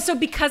that That's- so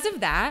because of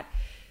that,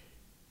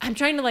 I'm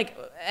trying to like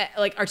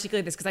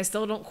articulate this because I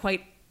still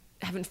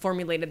haven't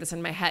formulated this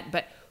in my head.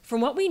 But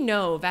from what we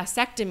know,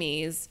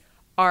 vasectomies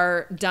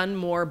are done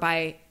more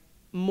by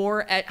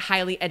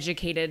highly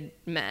educated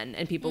men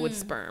and people with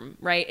sperm,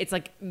 right? It's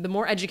like the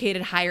more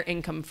educated, higher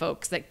income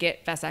folks that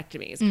get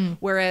vasectomies,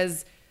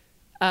 whereas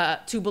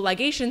tubal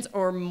ligations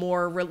are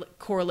more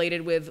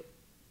correlated with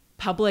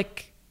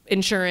public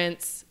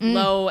insurance,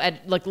 low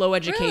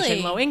education,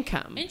 Really? low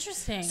income.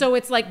 Interesting. So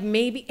it's like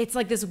maybe it's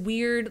like this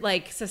weird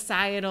like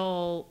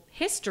societal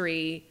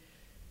history.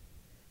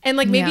 And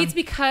like maybe Yeah. it's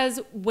because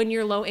when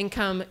you're low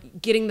income,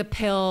 getting the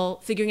pill,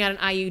 figuring out an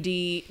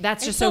IUD,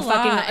 that's just It's so a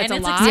fucking lot, and a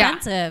it's lot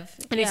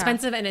expensive. and Yeah.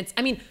 expensive. And it's,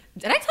 I mean,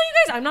 did I tell you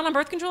guys I'm not on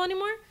birth control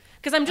anymore?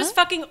 Because I'm just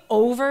fucking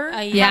over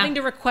Yeah. having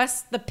to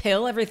request the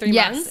pill every 3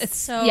 Yes, months. it's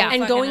So yeah.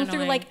 And fucking going through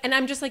annoying. like, and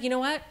I'm just like, you know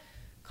what?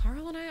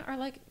 Carl and I are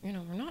like, we're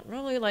not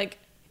really like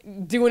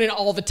doing it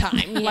all the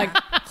time. Like,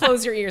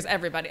 close your ears,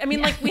 everybody. I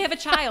mean, like, we have a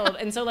child.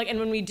 And so, like, and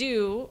when we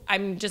do,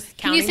 I'm just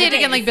Can counting you say it the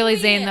again like days. Billy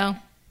Zane, though?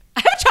 I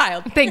have a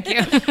child. Thank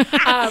you.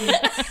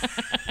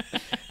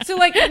 So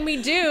like when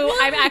we do,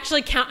 I'm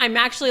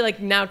actually like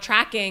now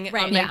tracking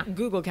on my Yeah.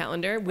 Google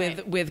Calendar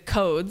with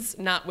codes,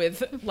 not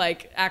with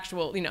like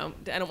actual, I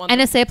don't want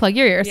NSA, plug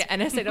your ears. yeah,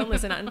 NSA don't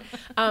listen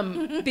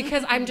on.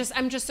 Because I'm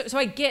just so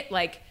I get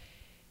like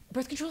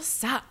birth control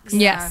sucks.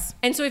 Yes.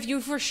 And so if you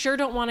for sure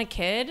don't want a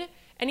kid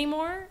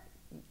anymore,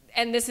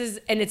 and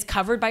it's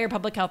covered by your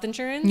public health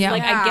insurance, Yeah.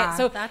 like I get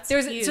so that's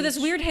there's huge. this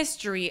weird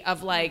history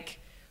of like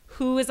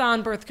who is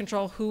on birth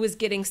control, who is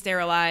getting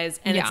sterilized,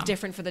 and it's Yeah.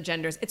 different for the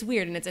genders. It's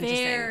weird and it's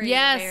interesting. Very,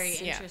 Yes. very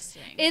Yeah.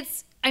 interesting.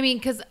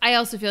 Because I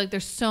also feel like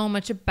there's so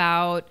much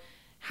about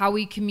how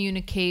we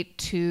communicate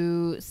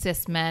to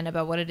cis men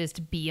about what it is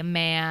to be a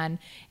man.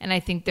 And I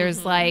think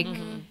there's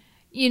anything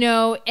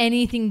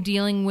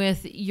dealing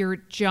with your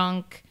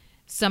junk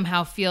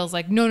somehow feels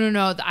like,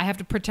 no, I have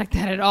to protect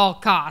that at all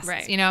costs.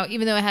 Right.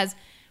 Even though it has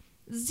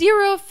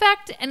zero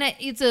effect and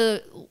it's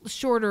a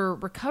shorter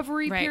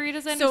recovery period,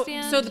 as I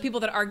understand. So the people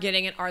that are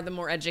getting it are the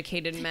more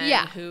educated men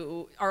Yeah.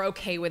 who are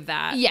okay with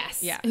that.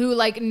 Yes. Yeah. Who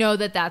know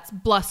that that's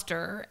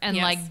bluster and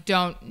Yes.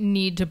 don't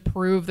need to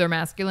prove their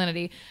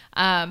masculinity.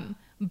 But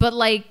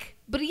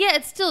yeah,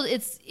 it's still,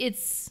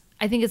 it's,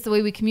 I think it's the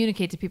way we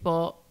communicate to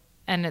people,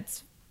 and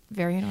it's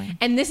very annoying.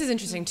 And this is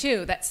interesting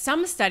too, that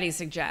some studies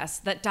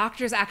suggest that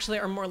doctors actually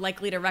are more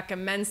likely to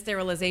recommend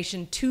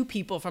sterilization to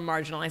people from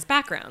marginalized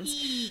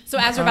backgrounds. So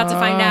as we're about to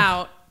find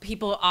out,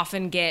 people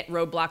often get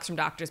roadblocks from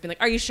doctors being like,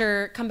 are you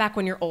sure? Come back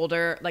when you're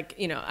older. Like,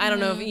 I don't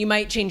know, if you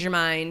might change your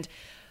mind.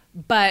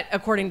 But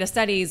according to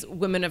studies,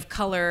 women of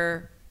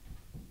color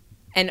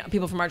and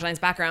people from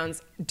marginalized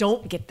backgrounds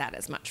don't get that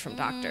as much from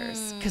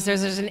doctors. Because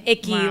there's an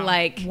icky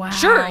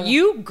sure,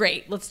 you,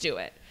 great, let's do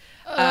it.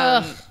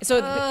 So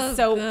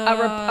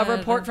a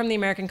report from the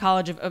American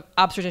College of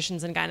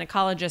Obstetricians and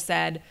Gynecologists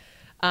said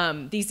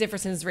these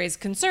differences raise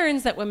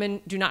concerns that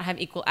women do not have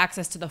equal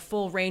access to the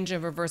full range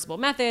of reversible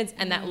methods,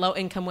 and that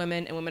low-income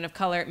women and women of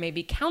color may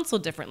be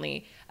counseled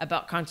differently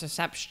about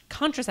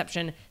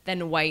contraception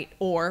than white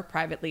or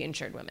privately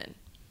insured women.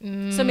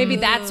 So maybe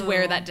that's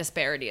where that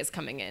disparity is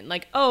coming in.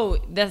 Like, oh,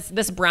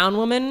 this brown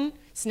woman,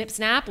 snip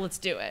snap, let's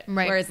do it.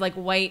 Right. Whereas like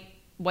white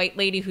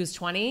lady who's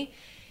 20,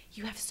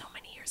 you have so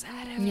many years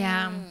ahead of you.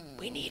 Yeah.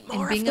 We need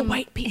more of the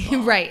white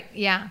people. Right.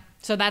 Yeah.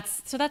 So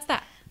that's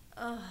that.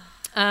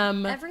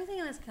 Everything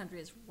in this country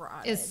is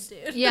rotted,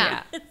 dude.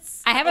 Yeah.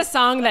 I have a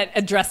song that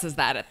addresses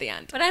that at the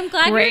end. But I'm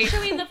glad Great. you're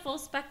showing the full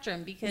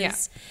spectrum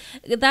because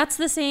that's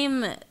the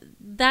same.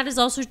 That is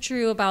also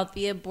true about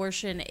the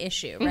abortion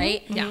issue,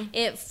 right? Yeah.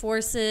 It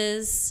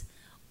forces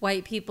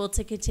white people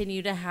to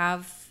continue to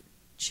have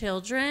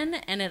children,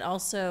 and it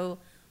also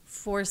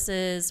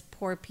forces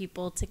poor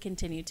people to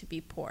continue to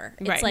be poor.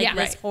 It's Right. like Yeah.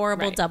 this Right.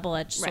 horrible Right.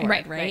 double-edged sword,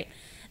 Right. right? Right.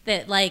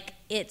 That like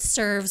it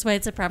serves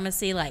white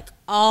supremacy like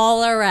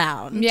all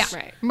around. Yeah.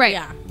 Right. Right.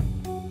 Yeah.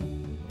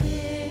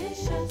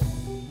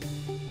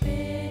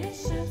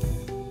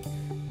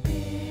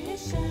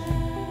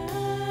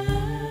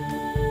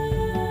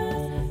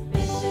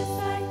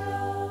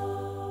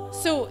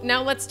 So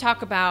now let's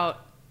talk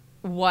about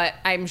what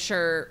I'm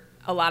sure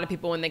a lot of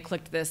people, when they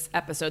clicked this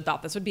episode,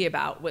 thought this would be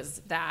about,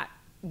 was that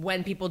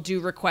when people do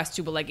request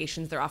tubal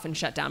ligations, they're often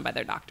shut down by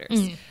their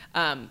doctors.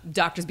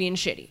 Doctors being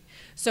shitty.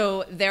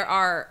 So there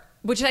are,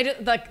 which I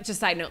just, like, just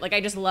side note, like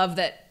I just love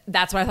that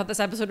that's what I thought this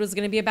episode was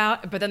going to be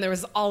about. But then there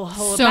was a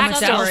whole So much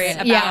backstory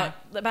else.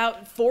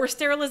 about forced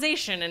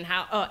sterilization and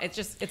how,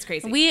 it's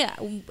crazy.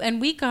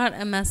 We got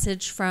a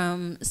message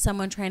from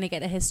someone trying to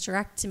get a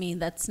hysterectomy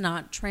that's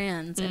not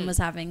trans and was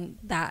having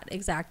that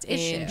exact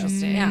issue.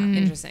 Interesting. Yeah.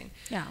 Interesting.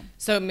 Yeah.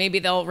 So maybe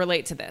they'll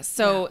relate to this.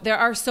 So there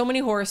are so many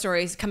horror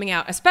stories coming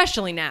out,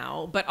 especially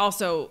now, but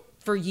also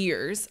for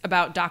years,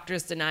 about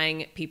doctors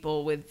denying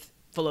people with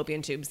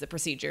fallopian tubes the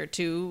procedure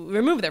to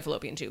remove their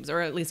fallopian tubes or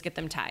at least get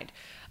them tied.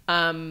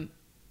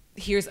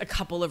 Here's a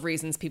couple of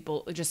reasons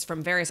people, just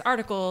from various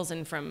articles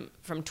and from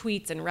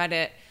tweets and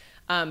Reddit,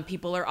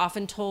 people are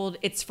often told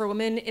it's for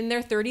women in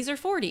their 30s or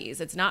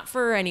 40s. It's not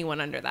for anyone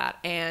under that.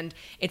 And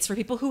it's for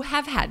people who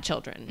have had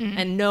children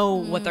and know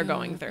what they're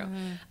going through.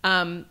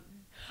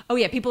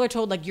 People are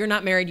told, like, you're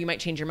not married, you might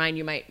change your mind,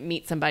 you might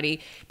meet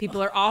somebody.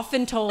 People are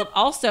often told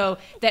also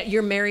that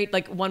you're married.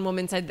 Like, one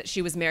woman said that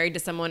she was married to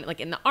someone like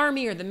in the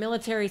army or the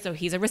military, so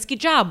he's a risky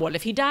job. What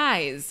if he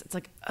dies? It's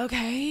like,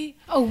 okay.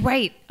 Oh,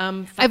 right.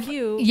 Fuck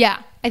you.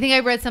 Yeah. I think I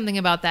read something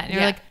about that. And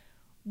you're Yeah. like,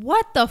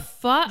 what the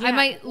fuck? Yeah. I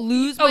might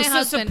lose my so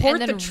husband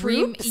support and then the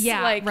troops?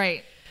 yeah, Like,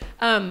 right.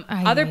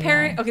 Other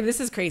parent. Okay,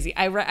 this is crazy.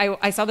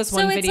 I saw this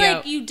one So it's video.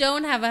 like you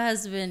don't have a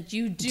husband,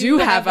 you do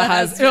have a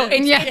husband. No,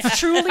 Yeah. it's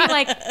truly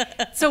like.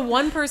 So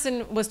one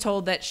person was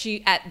told that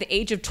she, at the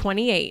age of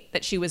 28,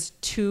 that she was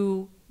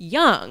too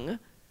young.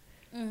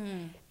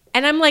 And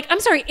I'm like, I'm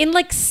sorry. In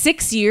like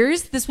 6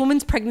 years, this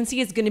woman's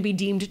pregnancy is going to be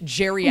deemed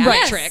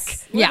geriatric.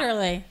 Yes, Yeah.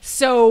 literally.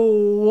 So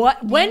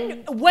what? When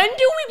do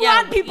we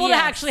want people to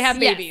yes, actually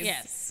have yes, babies?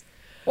 Yes.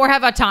 Or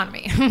have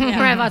autonomy. Or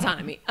have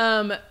autonomy.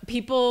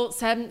 People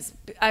said,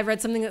 I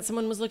read something that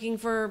someone was looking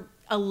for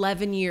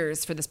 11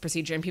 years for this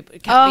procedure, and people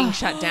kept being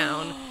shut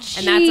down.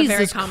 And that's a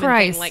very Jesus common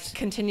Christ. thing, like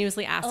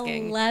continuously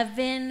asking.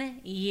 11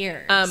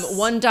 years.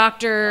 One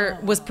doctor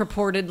was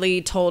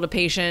purportedly told a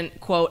patient,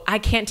 quote, "I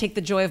can't take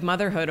the joy of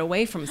motherhood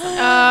away from someone."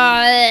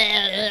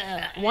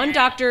 One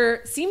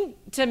doctor seemed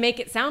to make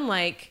it sound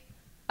like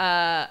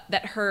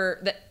that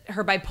her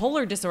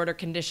bipolar disorder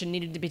condition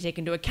needed to be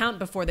taken into account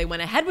before they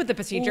went ahead with the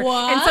procedure.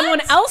 What? And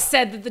someone else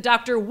said that the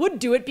doctor would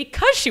do it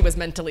because she was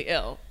mentally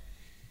ill.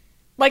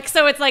 Like,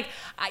 so it's like,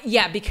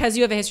 because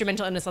you have a history of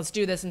mental illness, let's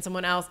do this. And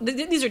someone else,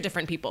 these are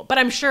different people. But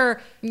I'm sure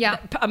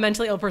a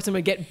mentally ill person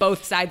would get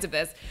both sides of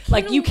this.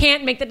 Like, you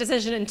can't make the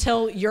decision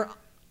until you're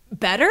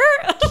better?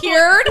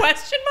 Cured?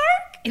 Question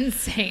mark?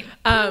 Insane.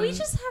 Can we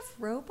just have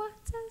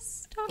robots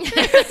as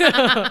doctors?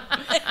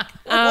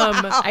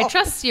 I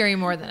trust Siri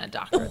more than a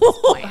doctor at this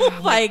point. Oh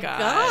my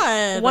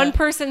God. One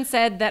person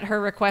said that her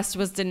request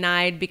was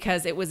denied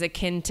because it was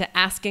akin to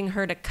asking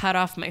her to cut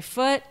off my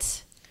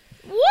foot.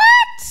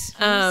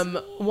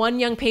 What? One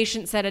young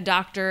patient said a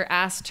doctor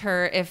asked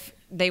her if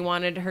she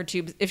wanted her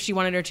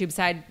tubes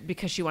tied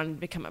because she wanted to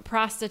become a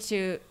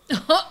prostitute.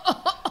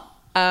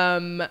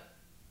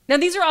 Now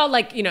these are all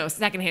like,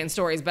 secondhand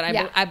stories, but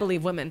I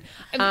believe women.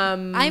 I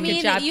mean,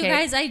 good job, you Kate.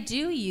 guys, I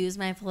do use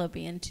my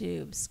fallopian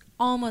tubes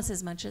almost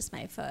as much as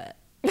my foot.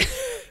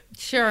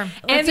 Sure.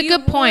 If That's a you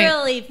good point.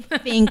 really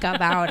think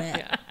about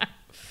it.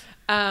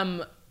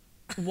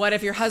 What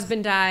if your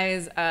husband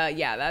dies?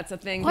 That's a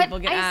thing people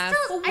get asked.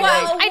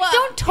 I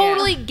don't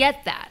totally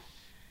get that.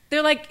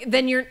 They're like,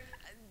 then you'll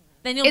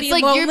Then you'll It's be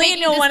like lonely you're and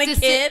making you'll this want a deci-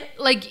 kid.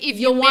 Like if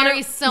You'll you marry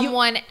marry-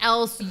 someone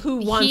else who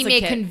wants he a may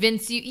kid.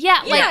 convince you. Yeah,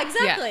 like Yeah,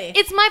 exactly.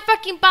 it's my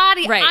fucking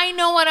body. Right. I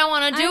know what I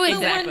want to do I'm with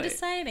the it. one Exactly.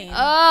 deciding.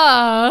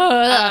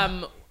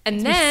 Oh, And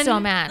I'm then so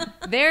mad.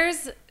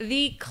 there's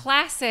the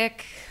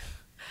classic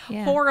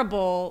Yeah.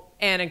 horrible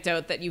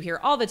anecdote that you hear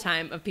all the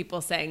time of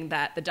people saying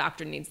that the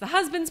doctor needs the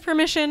husband's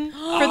permission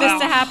for this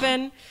to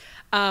happen.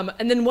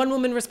 And then one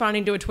woman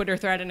responding to a Twitter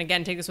thread, and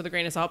again, take this with a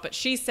grain of salt, but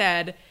she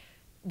said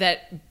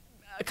that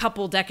a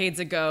couple decades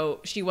ago,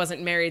 she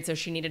wasn't married, so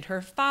she needed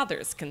her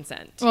father's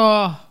consent.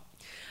 Oh,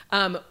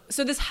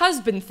 So this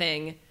husband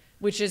thing,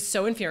 which is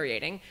so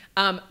infuriating,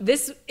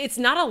 it's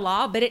not a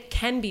law, but it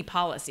can be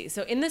policy.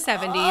 So in the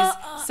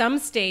 70s, some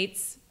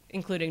states,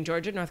 including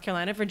Georgia, North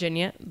Carolina,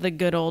 Virginia, the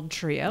good old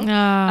trio,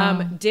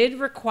 did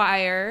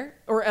require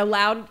or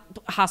allowed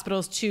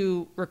hospitals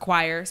to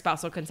require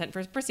spousal consent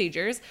for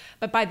procedures.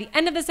 But by the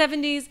end of the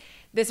 70s,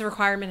 this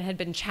requirement had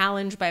been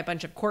challenged by a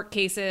bunch of court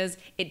cases.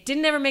 It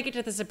didn't ever make it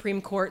to the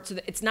Supreme Court, so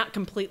that it's not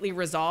completely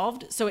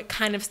resolved. So it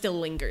kind of still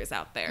lingers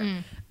out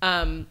there.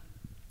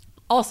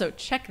 Also,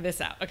 check this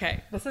out.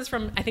 Okay, this is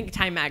from, I think,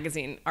 Time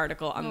Magazine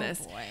article on this.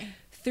 Boy.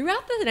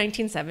 Throughout the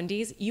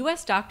 1970s,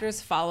 U.S.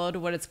 doctors followed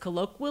what is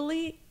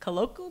colloquially, I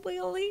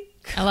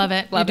love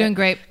it. You're doing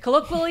great.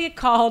 colloquially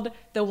called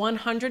the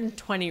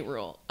 120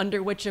 rule,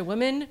 under which a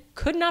woman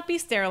could not be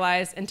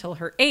sterilized until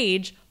her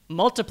age,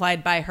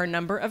 multiplied by her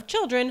number of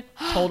children,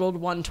 totaled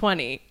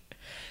 120.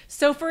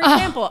 So, for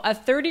example, a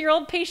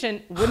 30-year-old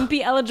patient wouldn't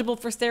be eligible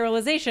for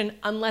sterilization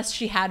unless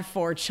she had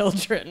 4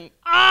 children.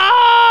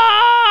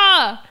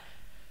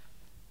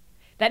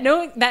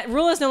 That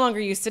rule is no longer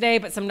used today,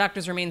 but some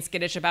doctors remain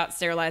skittish about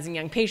sterilizing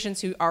young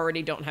patients who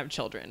already don't have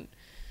children.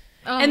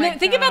 And then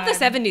think about the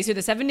 70s. So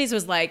the 70s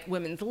was like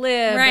women's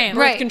lib,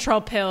 birth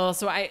control pills.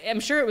 So I'm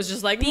sure it was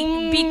just like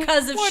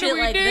because of shit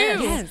like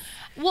this. Yes.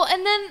 Well,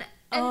 and then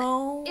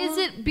is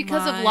it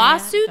because of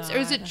lawsuits, or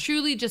is it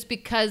truly just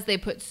because they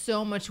put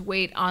so much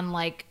weight on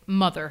like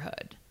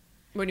motherhood?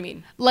 What do you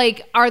mean?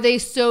 Like, are they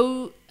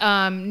so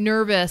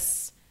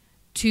nervous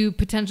to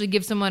potentially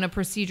give someone a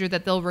procedure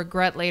that they'll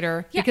regret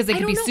later because they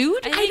could be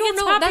sued? I don't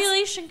know.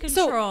 Population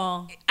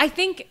control. So I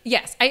think,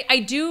 yes, I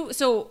do.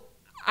 So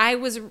I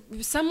was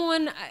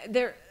someone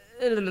there.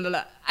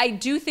 I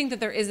do think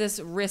that there is this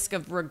risk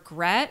of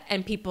regret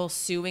and people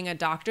suing a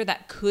doctor.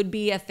 That could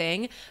be a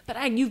thing.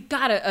 But you've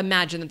got to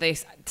imagine that they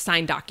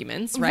sign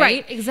documents, right?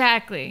 Right,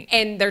 exactly.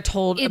 And they're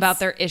told about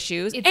their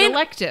issues. It's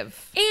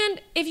elective.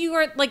 And if you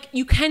are, like,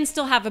 you can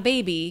still have a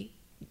baby.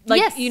 Like,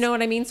 yes. You know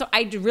what I mean? So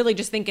I really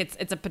just think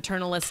it's a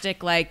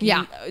paternalistic, like,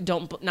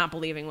 not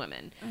believing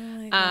women. Oh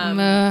my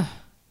God.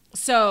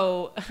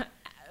 So,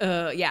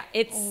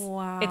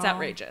 it's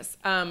outrageous.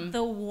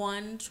 The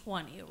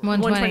 120 rule.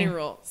 120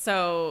 rule.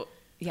 So,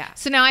 yeah.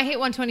 So now I hate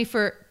 120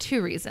 for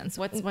 2 reasons.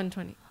 What's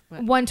 120? What?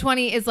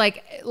 120 is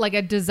like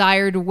a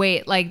desired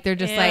weight. Like they're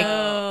just like,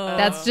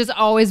 that's just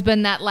always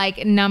been that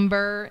like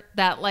number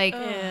that like,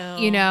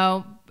 you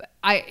know,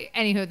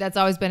 anywho, that's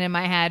always been in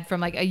my head from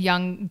like a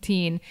young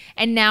teen.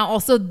 And now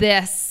also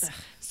this.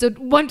 So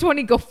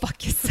 120, go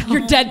fuck yourself.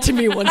 You're dead to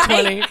me,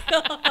 120.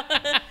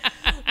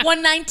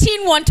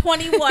 119,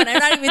 121. I'm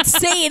not even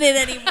saying it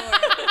anymore.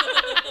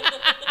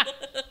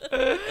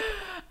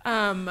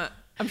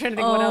 I'm trying to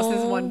think what else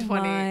is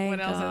 120. What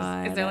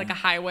else is there like a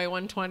highway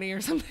 120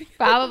 or something?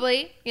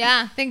 Probably.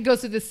 Yeah. I think it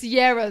goes through the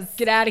Sierras.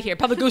 Get out of here.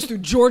 Probably goes through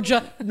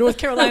Georgia, North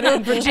Carolina,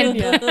 and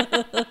Virginia.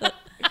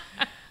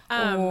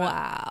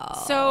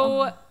 Wow.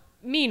 So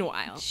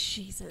meanwhile,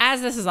 Jesus.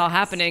 as this is all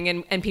happening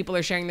and people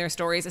are sharing their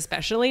stories,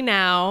 especially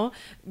now,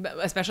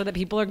 especially that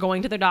people are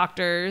going to their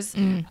doctors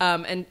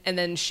and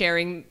then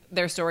sharing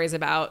their stories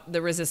about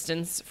the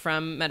resistance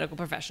from medical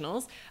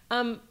professionals,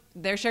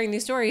 they're sharing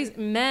these stories.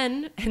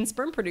 Men and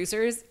sperm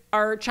producers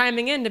are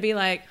chiming in to be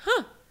like,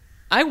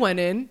 I went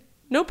in,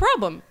 no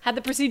problem. Had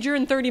the procedure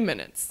in 30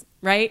 minutes,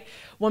 right?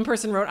 One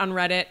person wrote on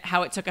Reddit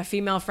how it took a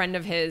female friend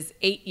of his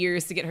 8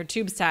 years to get her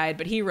tubes tied,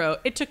 but he wrote,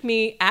 it took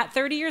me at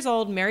 30 years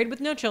old, married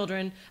with no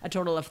children, a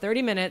total of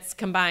 30 minutes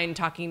combined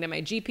talking to my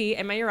GP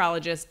and my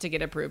urologist to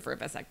get approved for a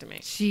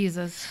vasectomy.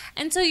 Jesus.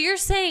 And so you're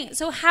saying,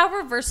 so how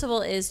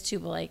reversible is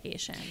tubal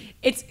ligation?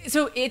 It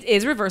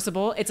is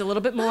reversible. It's a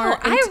little bit more.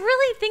 I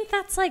really think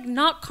that's like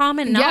not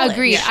common knowledge. Yeah,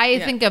 agreed. I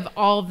think of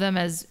all of them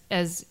as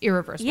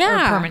irreversible or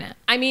permanent.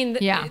 I mean,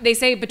 they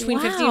say between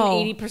 50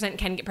 and 80%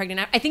 can get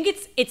pregnant. I think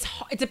it's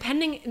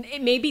depending.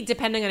 It may be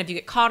depending on if you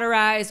get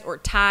cauterized or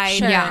tied.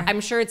 Sure. Yeah. I'm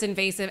sure it's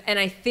invasive, and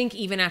I think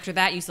even after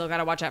that, you still got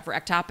to watch out for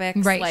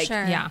ectopics. Right. Like,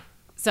 Sure. Yeah.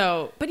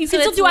 So, but you can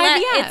still do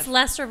IVF. It's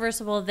less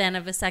reversible than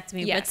a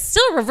vasectomy, Yes. but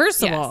still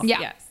reversible.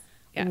 Yes.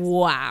 Yes.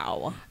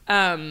 Wow.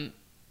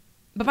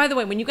 But by the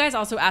way, when you guys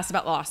also asked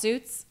about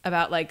lawsuits,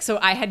 about like, so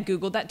I had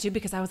Googled that too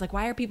because I was like,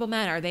 why are people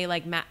mad? Are they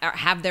like mad? Or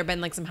have there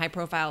been like some high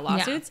profile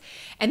lawsuits?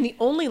 Yeah. And the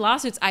only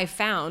lawsuits I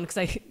found,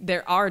 because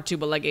there are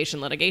tubal ligation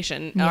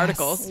litigation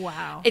articles.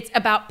 Wow. It's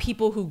about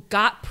people who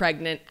got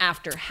pregnant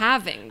after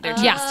having their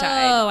tubes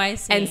tied. Oh, I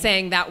see. And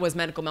saying that was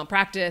medical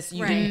malpractice.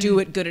 You didn't do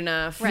it good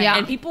enough. Right. Yeah.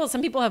 And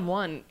some people have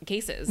won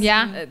cases.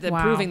 Yeah.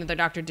 Proving that their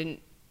doctor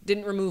didn't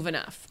remove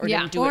enough or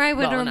didn't do it or I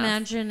would well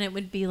imagine it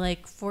would be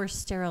like forced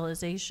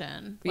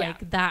sterilization.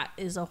 Like that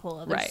is a whole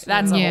other story.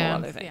 That's a whole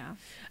other thing.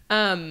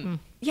 Yeah.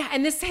 Yeah,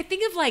 and this thing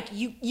of like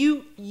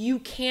you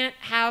can't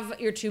have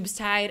your tubes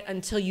tied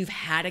until you've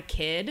had a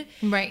kid.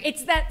 Right.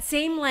 It's that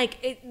same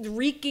like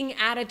reeking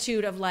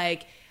attitude of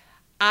like,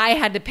 I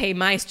had to pay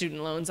my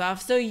student loans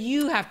off, so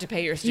you have to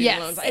pay your student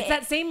loans off. It's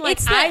that same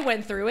like I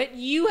went through it,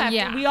 you have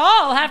to. We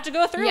all have to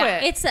go through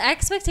it. It's the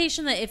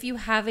expectation that if you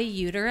have a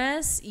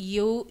uterus,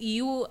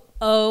 you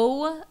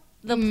owe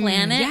the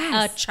planet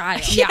yes. a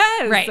child.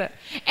 Yes. Right.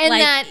 And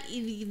like, that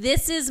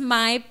this is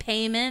my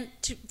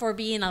payment for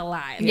being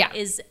alive. Yeah.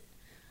 Is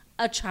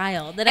a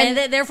child that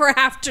I therefore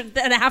have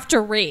to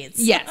raise.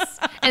 yes.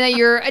 And that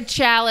you're a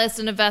chalice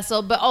and a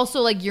vessel, but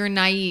also like you're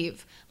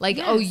naive. Like,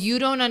 oh, you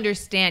don't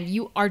understand.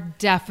 You are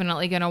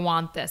definitely going to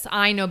want this.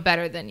 I know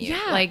better than you.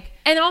 Yeah. Like,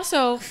 and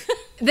also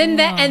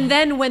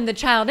then when the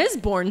child is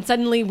born,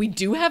 suddenly we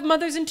do have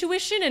mother's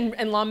intuition,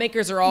 and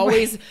lawmakers are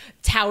always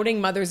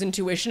touting mother's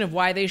intuition of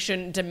why they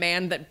shouldn't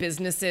demand that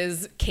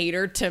businesses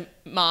cater to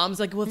moms.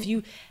 Like, well, if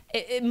you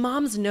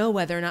moms know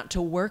whether or not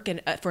to work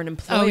for an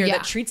employer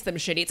that treats them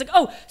shitty. It's like,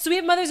 oh, so we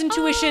have mother's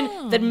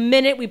intuition the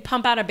minute we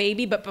pump out a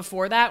baby, but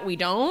before that we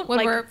don't. when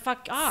like, we're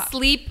fuck off.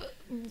 sleep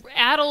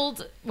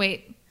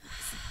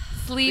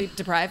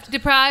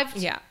deprived.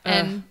 Yeah.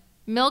 And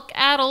milk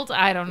addled.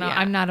 I don't know. Yeah.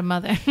 I'm not a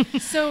mother.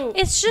 So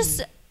It's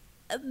just,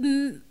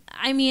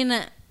 I mean,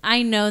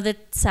 I know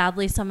that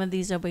sadly some of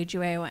these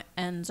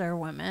OBGYNs are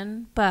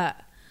women, but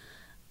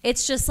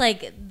it's just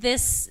like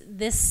this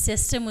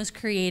system was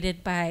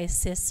created by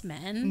cis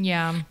men.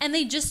 Yeah. And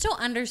they just don't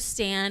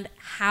understand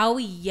how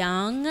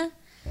young,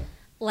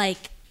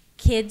 like,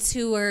 kids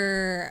who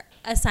were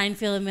assigned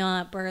female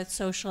at birth,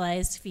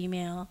 socialized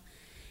female,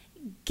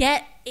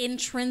 get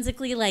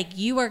intrinsically like,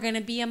 you are going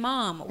to be a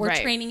mom. We're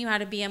training you how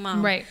to be a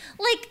mom. Right.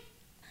 Like,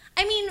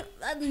 I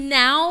mean,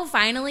 now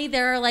finally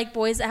there are like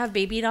boys that have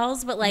baby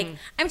dolls, but like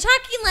I'm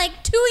talking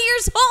like 2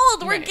 years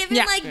old. We're giving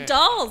like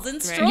dolls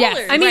and strollers.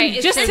 Yes. I mean,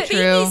 Right. just It's to,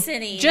 true.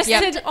 babysitting, Just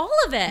to- all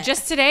of it.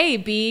 Just today,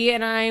 B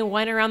and I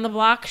went around the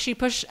block. She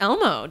pushed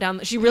Elmo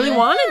down. She really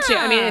wanted to.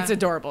 I mean, it's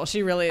adorable.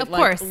 She really, Of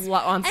like, course.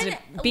 wants And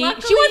to be.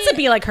 luckily- She wants to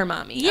be like her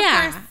mommy.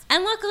 yeah,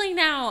 and luckily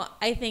now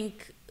I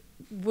think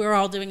we're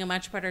all doing a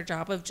much better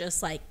job of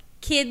just like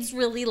kids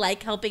really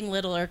like helping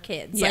littler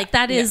kids. Yeah. Like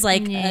that is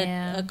like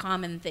Yeah. a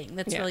common thing.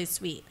 That's really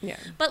sweet. Yeah.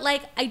 But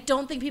like I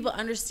don't think people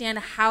understand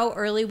how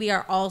early we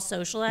are all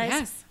socialized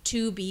Yes.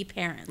 to be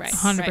parents. Right.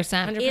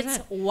 100%. It's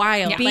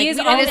wild. B Like, is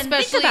we all- don't even think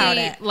especially about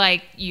it.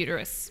 like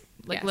uterus.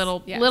 Like Yes.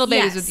 little Yes. babies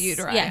Yes. with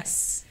uteri.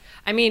 Yes.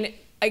 I mean,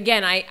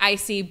 again, I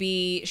see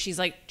B. She's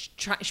like,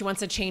 she wants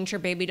to change her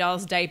baby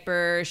doll's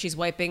diaper. She's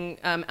wiping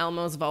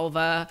Elmo's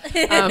vulva.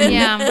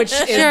 Yeah. which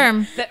is,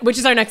 Sure. which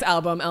is our next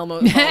album,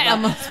 Elmo's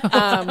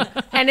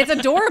vulva. And it's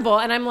adorable.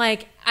 And I'm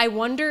like, I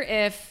wonder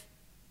if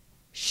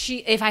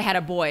I had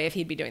a boy, if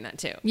he'd be doing that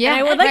too. Yeah. And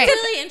I would That's like to.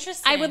 really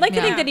interesting. I would like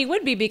to think Yeah. that he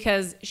would be,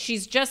 because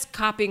she's just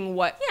copying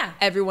what Yeah.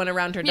 everyone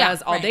around her Yeah,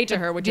 does all right. day to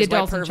her, which The is wipe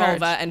adults her in charge.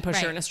 vulva and push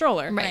her Right. in a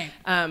stroller. Right.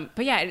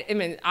 But yeah, I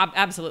mean,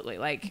 absolutely.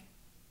 Like,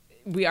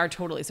 we are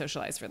totally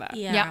socialized for that.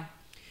 Yeah. Yeah.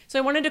 So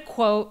I wanted to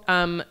quote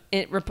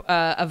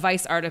a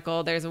Vice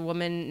article. There's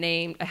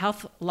a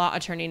health law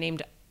attorney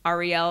named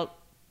Ariel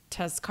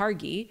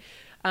Tazkargi.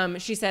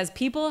 She says,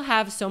 people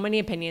have so many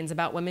opinions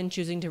about women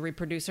choosing to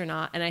reproduce or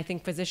not, and I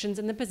think physicians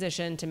in the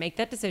position to make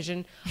that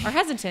decision are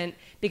hesitant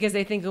because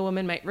they think a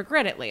woman might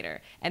regret it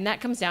later. And that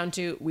comes down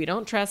to, we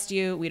don't trust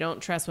you. We don't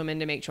trust women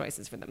to make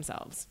choices for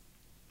themselves,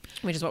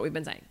 which is what we've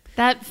been saying.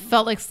 That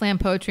felt like slam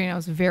poetry, and I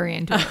was very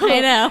into it. I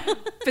know.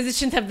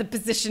 Physicians have the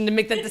position to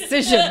make that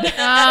decision.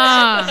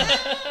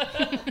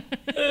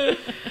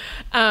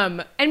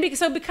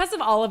 So because of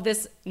all of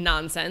this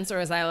nonsense, or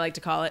as I like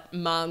to call it,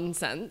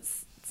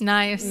 nonsense,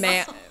 Nice.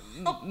 man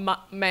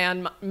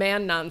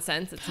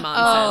nonsense. It's nonsense.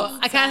 Oh,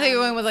 I kind of think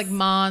you're going with like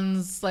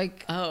Mons,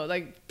 like Oh,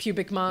 like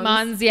pubic mons.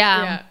 Mons,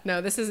 yeah.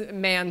 No, this is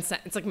man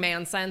sense. It's like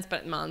man sense,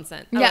 but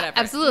nonsense. yeah, Whatever.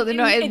 absolutely.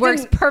 No, it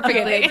works didn't-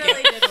 perfectly. It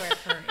really did work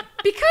for me.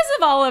 Because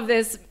of all of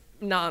this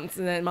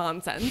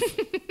nonsense,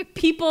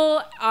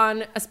 people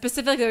on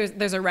specifically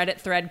there's a Reddit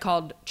thread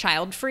called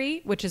Child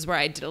Free, which is where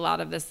I did a lot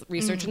of this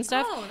research and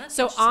stuff. Oh, that's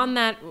so on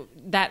that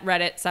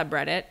Reddit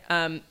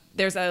subreddit,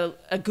 there's a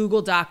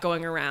Google Doc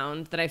going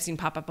around that I've seen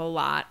pop up a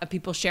lot of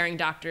people sharing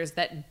doctors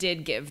that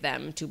did give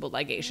them tubal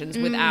ligations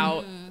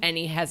without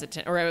any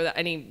hesitant or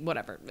any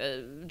whatever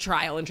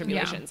trial and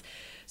tribulations.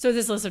 So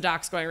this list of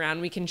docs going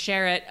around, we can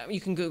share it, you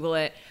can Google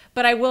it,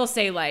 but I will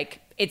say, like,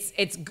 it's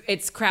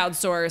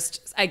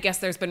crowdsourced. I guess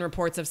there's been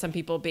reports of some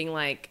people being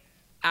like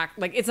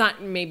it's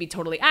not maybe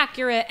totally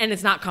accurate and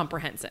it's not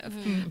comprehensive.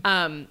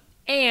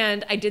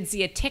 And I did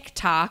see a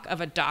TikTok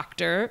of a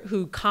doctor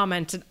who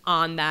commented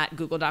on that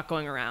Google Doc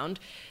going around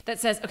that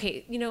says,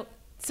 okay,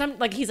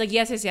 he's like,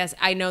 yes.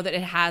 I know that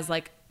it has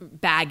like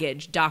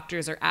baggage.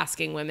 Doctors are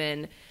asking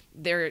women,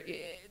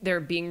 they're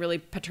being really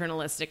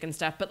paternalistic and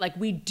stuff, but like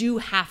we do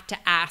have to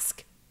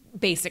ask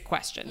basic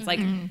questions. Like,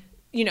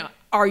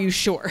 are you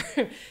sure?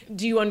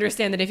 Do you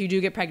understand that if you do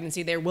get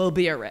pregnancy, there will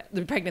be a risk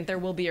of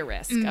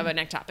an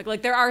ectopic?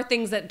 Like there are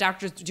things that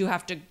doctors do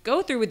have to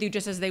go through with you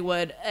just as they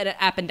would an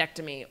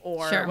appendectomy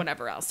or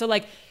whatever else. So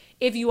like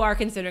if you are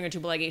considering a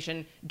tubal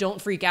ligation,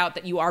 don't freak out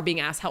that you are being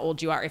asked how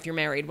old you are, if you're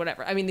married,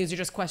 whatever. I mean, these are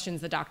just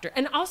questions the doctor,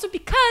 and also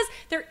because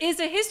there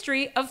is a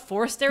history of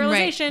forced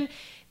sterilization,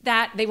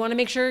 that they want to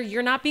make sure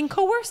you're not being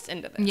coerced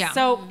into this. Yeah.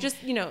 So just,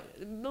 a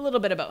little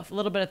bit of both, a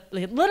little bit of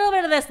this, a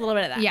little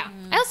bit of that. Yeah.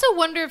 I also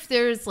wonder if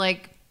there's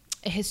like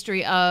a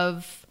history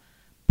of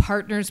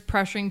partners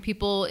pressuring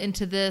people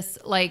into this.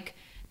 Like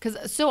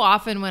because so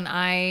often when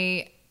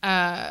I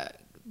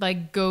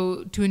like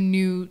go to a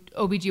new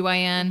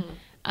OBGYN,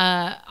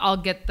 I'll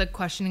get the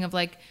questioning of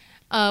like,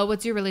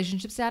 what's your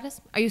relationship status?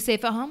 Are you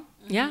safe at home?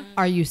 Yeah.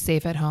 Are you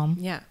safe at home?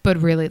 Yeah.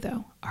 But really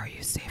though, are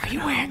you safe? Are you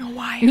wearing a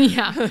wire?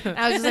 Yeah.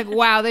 I was just like,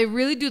 wow, they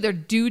really do their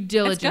due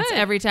diligence good.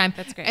 every time.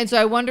 That's great. And so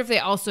I wonder if they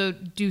also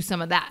do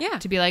some of that. Yeah.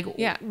 To be like,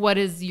 Yeah. what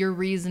is your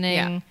reasoning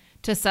Yeah.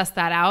 to suss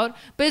that out?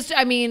 But it's,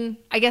 I mean,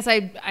 I guess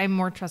I'm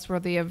more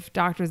trustworthy of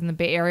doctors in the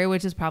Bay Area,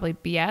 which is probably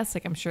BS.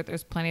 Like I'm sure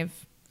there's plenty of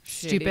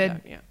stupid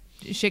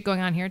shit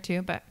going on here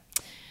too. But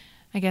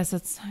I guess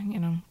it's,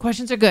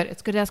 questions are good.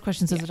 It's good to ask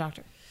questions as a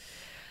doctor.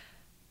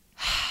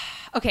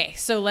 Okay,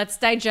 so let's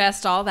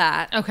digest all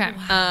that. Okay.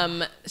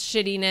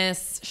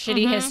 Shittiness,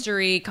 shitty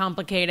history,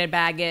 complicated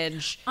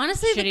baggage.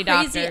 Honestly, shitty the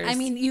crazy. doctors. I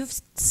mean, you've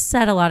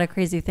said a lot of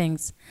crazy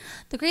things.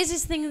 The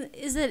craziest thing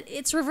is that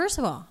it's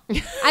reversible.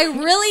 I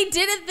really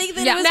didn't think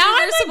that it was now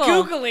reversible. I'm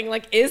like Googling,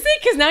 like, is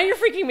it? Because now you're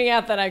freaking me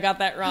out that I got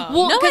that wrong.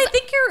 Well, No, 'cause I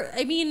think you're.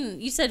 I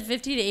mean, you said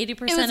 50 to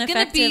 80% gonna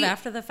effective be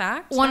after the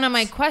fact. One of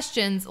my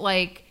questions,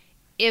 like,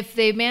 if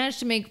they managed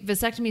to make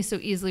vasectomy so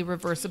easily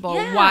reversible,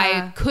 Yeah.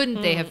 why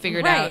couldn't they have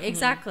figured out? Right,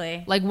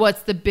 exactly. Like,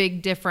 what's the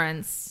big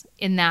difference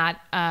in that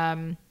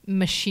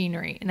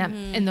machinery, in that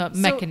in the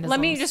mechanism? Let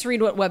me just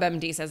read what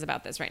WebMD says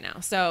about this right now.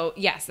 So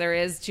yes, there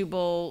is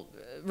tubal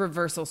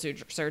reversal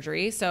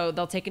surgery. So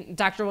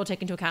doctor will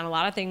take into account a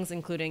lot of things,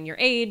 including your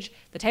age,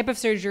 the type of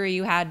surgery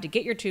you had to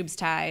get your tubes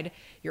tied,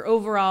 your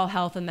overall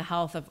health, and the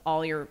health of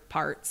all your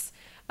parts.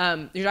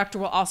 Your doctor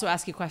will also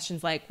ask you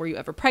questions like, were you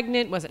ever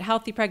pregnant? Was it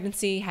healthy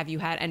pregnancy? Have you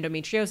had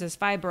endometriosis,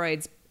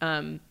 fibroids,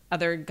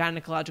 other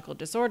gynecological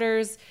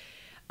disorders?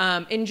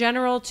 In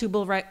general,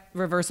 tubal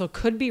reversal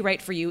could be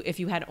right for you if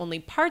you had only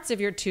parts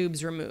of your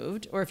tubes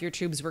removed or if your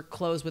tubes were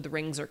closed with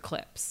rings or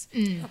clips.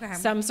 Okay.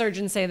 Some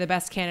surgeons say the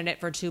best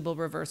candidate for tubal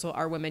reversal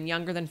are women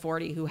younger than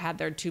 40 who had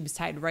their tubes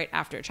tied right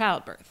after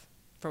childbirth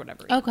for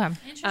whatever reason. Okay.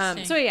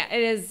 Interesting. So yeah,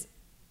 it is.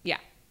 Yeah.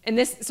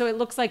 And so it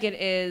looks like it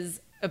is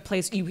a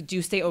place you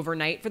do stay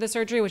overnight for the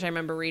surgery, which I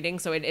remember reading.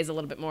 So it is a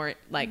little bit more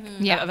like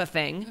of a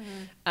thing.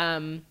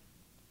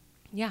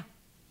 Yeah.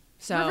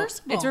 So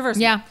Reversible. it's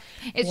reversible. Yeah.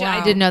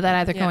 I didn't know that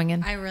either going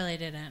in. I really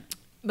didn't.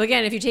 But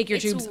again, if you take your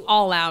tubes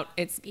all out,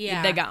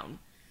 they're gone.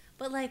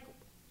 But like,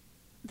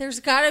 there's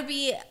got to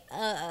be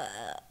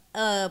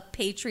a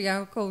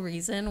patriarchal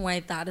reason why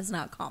that is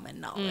not common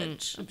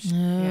knowledge.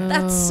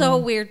 That's so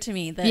weird to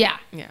me. That Yeah.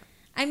 Yeah.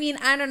 I mean,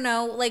 I don't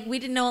know. Like, we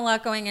didn't know a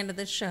lot going into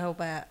this show,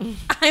 but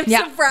I'm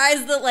Yeah.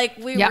 surprised that like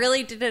we Yeah.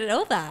 really didn't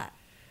know that.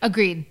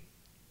 Agreed.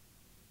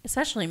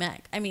 Especially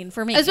Meg. I mean,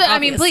 for me. I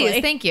mean, please,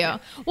 obviously. thank you.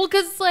 Well,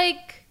 because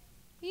like,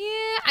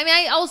 yeah, I mean,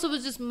 I also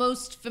was just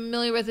most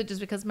familiar with it just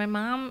because my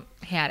mom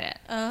had it.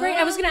 Great.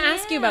 I was going to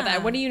ask you about yeah.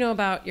 that. What do you know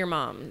about your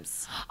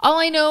moms? All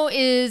I know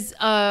is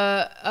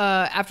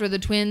after the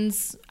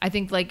twins, I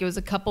think like it was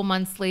a couple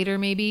months later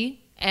maybe.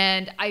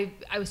 And I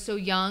was so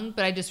young,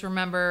 but I just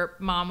remember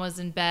mom was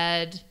in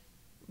bed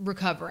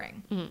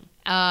recovering.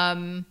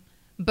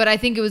 But I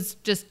think it was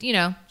just,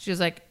 she was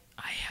like,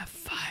 I have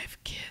 5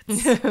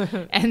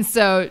 kids. And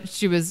so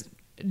she was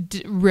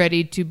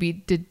ready to be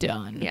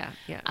done. Yeah.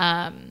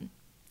 Yeah.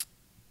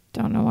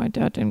 Don't know why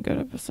Dad didn't go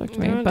to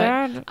vasectomy, but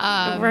Dad,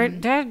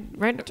 Dad,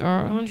 why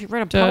don't you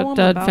write a poem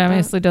Dad about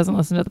famously doesn't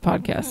listen to the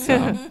podcast,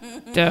 so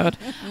Dad.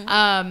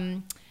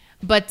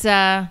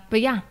 But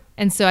yeah,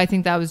 and so I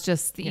think that was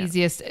just the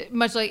easiest.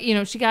 Much like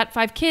she got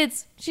 5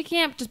 kids, she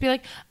can't just be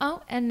like,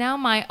 oh, and now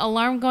my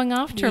alarm going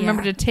off to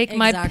remember to take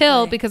my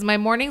pill because my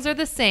mornings are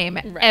the same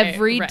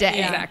every day.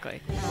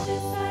 Exactly.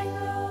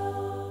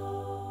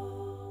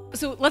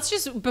 So let's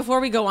just,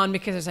 before we go on,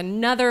 because there's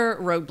another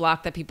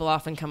roadblock that people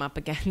often come up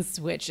against,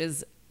 which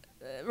is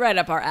right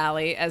up our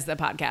alley as the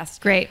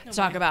podcast. Great. To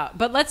talk about.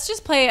 But let's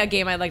just play a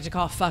game I'd like to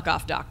call Fuck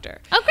Off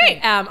Doctor. Oh, great.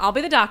 I'll be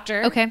the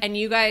doctor. Okay. And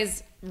you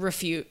guys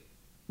refute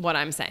what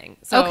I'm saying.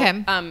 So, okay.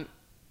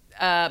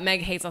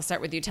 Meg Hayes, I'll start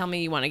with you. Tell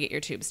me you want to get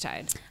your tubes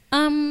tied.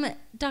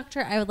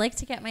 Doctor, I would like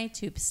to get my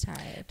tubes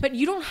tied. But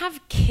you don't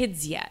have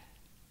kids yet.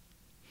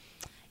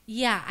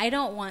 Yeah, I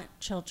don't want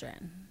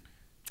children.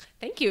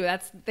 Thank you.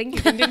 Thank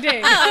you. Ding, ding,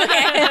 ding. Oh,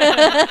 okay.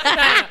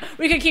 No.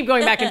 We could keep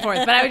going back and forth,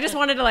 but I just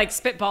wanted to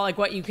spitball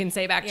what you can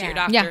say back to your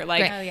doctor. Yeah,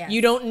 great.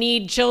 You don't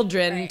need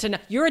children to know.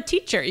 You're a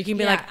teacher. You can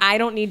be like, I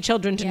don't need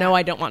children to know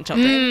I don't want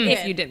children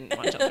if you didn't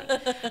want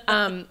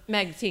children.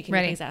 Meg T, can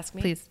you please ask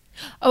me? Please.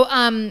 Oh,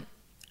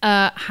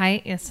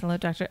 hi. Yes, hello,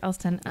 Dr.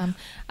 Elston.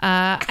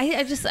 I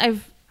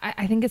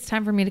think it's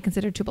time for me to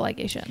consider tubal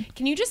ligation.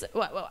 Can you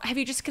have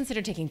you just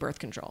considered taking birth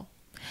control?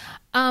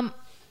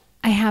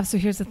 I have. So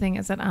here's the thing: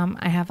 is that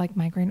I have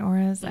migraine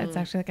auras. It's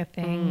actually a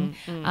thing.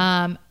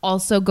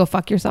 Also, go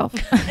fuck yourself.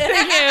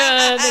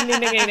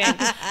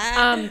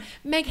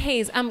 Meg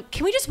Hayes,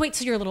 can we just wait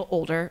till you're a little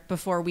older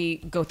before we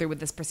go through with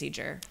this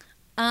procedure?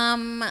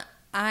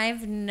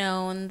 I've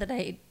known that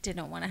I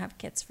didn't want to have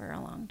kids for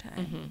a long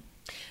time.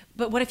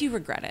 But what if you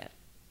regret it?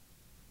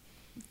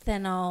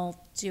 Then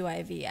I'll do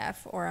IVF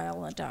or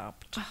I'll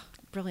adopt. Oh,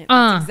 brilliant.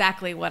 That's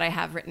exactly what I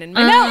have written in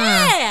my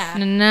notes. Yeah.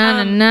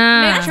 No.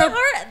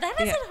 That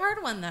is a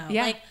hard one though.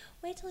 Yeah.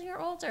 wait till you're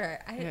older.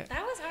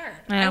 That was hard.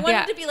 Yeah. I wanted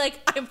Yeah. to be like,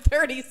 I'm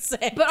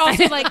 36. But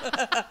also like,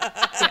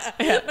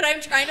 But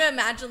I'm trying to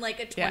imagine like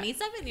a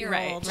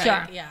 27-year-old. Right. Like,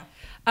 Sure. Yeah.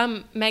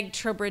 Meg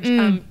Trowbridge,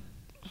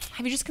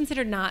 have you just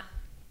considered not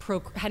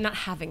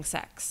having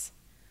sex?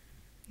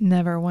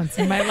 Never once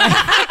in my life.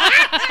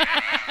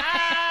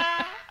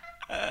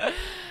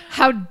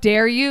 How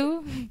dare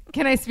you?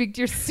 Can I speak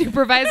to your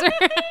supervisor?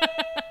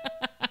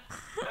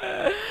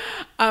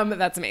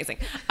 That's amazing.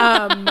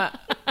 Can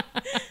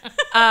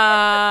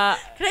I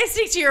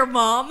speak to your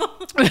mom?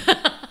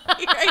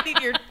 I need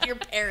your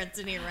parents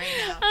in here right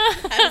now.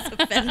 That is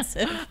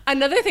offensive.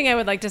 Another thing I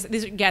would like to say,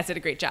 these guys did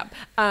a great job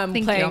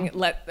playing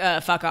you.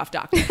 fuck off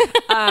doctor.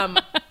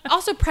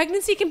 Also,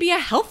 pregnancy can be a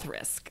health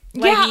risk.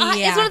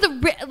 It's one of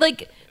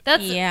the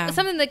that's Yeah.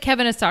 something that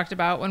Kevin has talked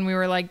about when we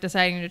were like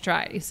deciding to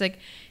try it. He's like,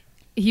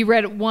 he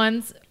read it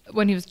once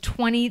when he was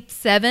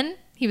 27.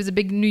 He was a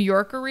big New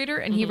Yorker reader,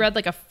 and he read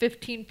like a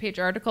 15-page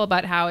article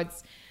about how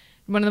it's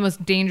one of the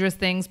most dangerous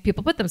things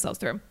people put themselves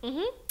through.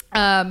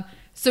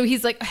 So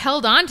he's like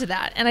held on to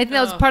that, and I think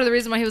that was part of the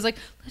reason why he was like,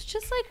 let's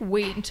just like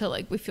wait until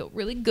like we feel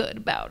really good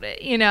about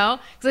it, you know?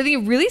 Because I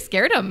think it really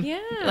scared him. Yeah.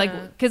 like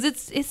because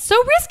it's so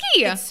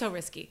risky. It's so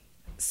risky.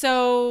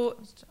 So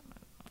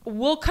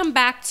we'll come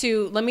back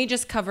to, let me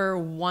just cover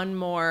one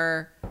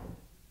more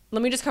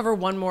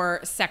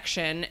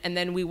section, and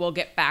then we will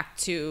get back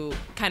to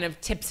kind of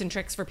tips and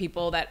tricks for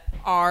people that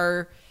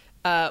are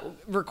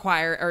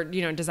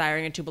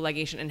desiring a tubal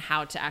ligation, and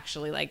how to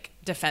actually like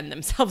defend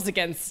themselves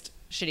against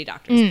shitty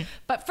doctors.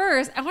 But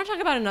first, I want to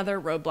talk about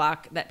another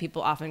roadblock that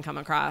people often come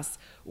across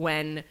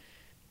when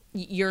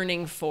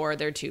yearning for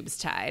their tubes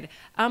tied.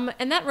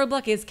 And that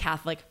roadblock is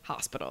Catholic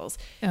hospitals.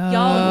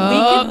 Y'all,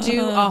 we could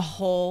do a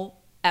whole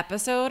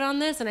episode on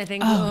this, and I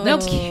think no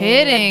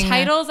kidding. the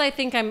titles I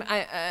think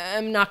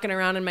I'm knocking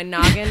around in my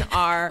noggin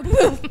are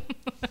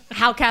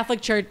how Catholic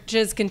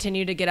churches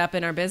continue to get up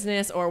in our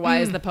business, or why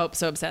is the Pope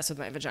so obsessed with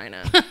my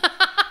vagina?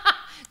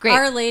 Great.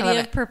 Our I Lady love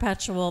of it.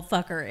 Perpetual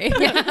Fuckery.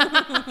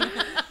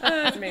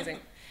 That's amazing.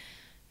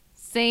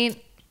 Saint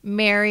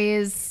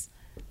Mary's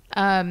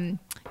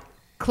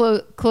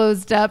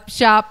closed up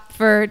shop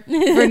for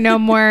no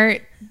more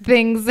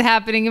things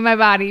happening in my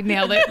body.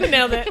 Nailed it.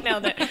 Nailed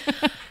it.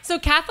 So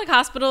Catholic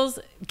hospitals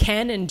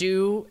can and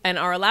do and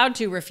are allowed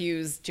to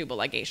refuse tubal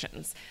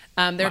ligations.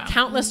 There are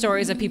countless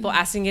stories of people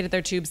asking to get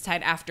their tubes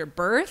tied after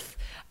birth,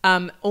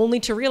 only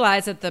to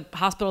realize that the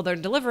hospital they're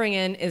delivering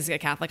in is a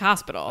Catholic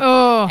hospital.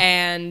 Oh.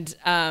 And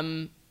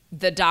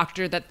the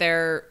doctor that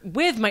they're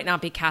with might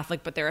not be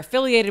Catholic, but they're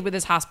affiliated with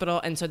this hospital,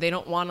 and so they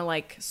don't want to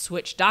like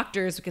switch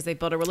doctors because they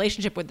built a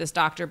relationship with this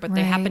doctor, but they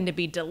Right. happen to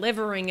be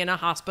delivering in a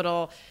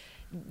hospital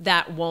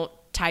that won't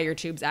tie your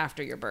tubes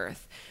after your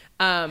birth.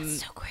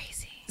 So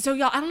crazy. So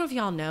y'all, I don't know if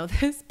y'all know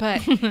this,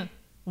 but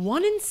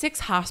 1 in 6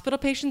 hospital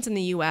patients in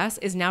the U.S.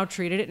 is now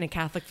treated in a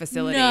Catholic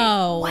facility.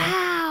 No.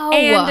 Wow.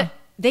 And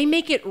they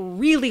make it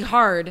really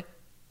hard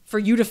for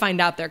you to find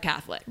out they're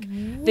Catholic.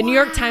 The New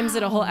York Times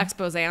did a whole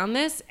expose on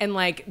this, and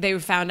like they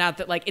found out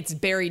that like it's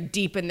buried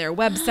deep in their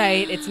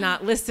website. It's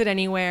not listed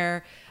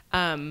anywhere.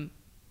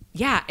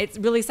 Yeah, it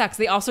really sucks.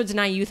 They also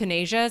deny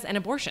euthanasias and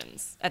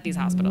abortions at these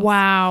hospitals.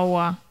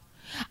 Wow.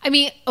 I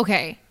mean,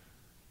 okay.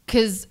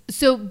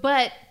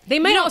 But They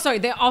might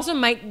they also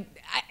might,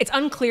 it's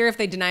unclear if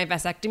they deny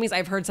vasectomies.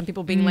 I've heard some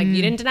people being like,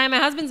 you didn't deny my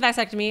husband's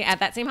vasectomy at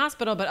that same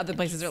hospital, but other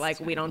places are like,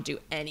 we don't do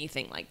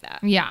anything like that.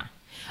 yeah.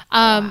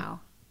 Wow.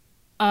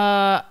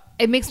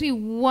 It makes me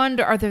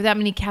wonder, are there that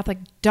many Catholic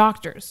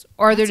doctors?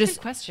 Or are there That's a just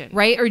good question.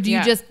 right? Or do you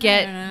Yeah. just I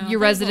get don't know. your There's a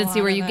residency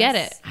lot where of you get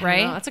us. it, I don't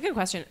right? know. That's a good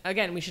question.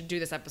 Again, we should do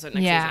this episode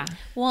next Yeah. season.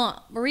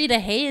 Well, Rita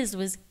Hayes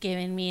was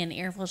giving me an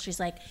earful. She's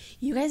like,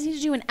 you guys need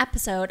to do an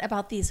episode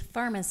about these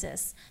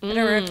pharmacists that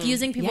are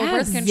refusing people Yes.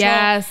 birth control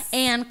Yes.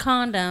 and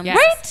condoms. Yes.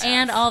 Right?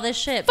 And all this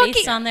shit Fucking-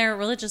 based on their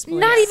religious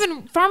beliefs. Not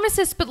even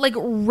pharmacists, but like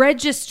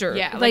register.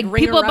 Yeah, like like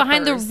people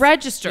behind the ringer-uppers.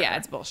 register. Yeah,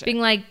 it's bullshit. Being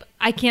like,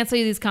 I can't sell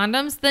you these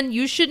condoms, then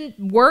you shouldn't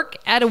work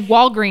at a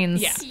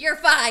Walgreens. Yeah. You're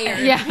fired.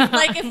 Yeah.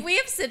 Like, if we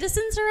have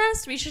citizens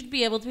arrest, we should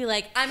be able to be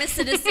like, I'm a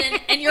citizen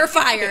and you're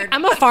fired.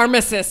 I'm a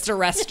pharmacist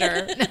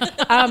arrester.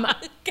 Get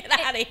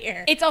out of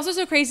here. It's also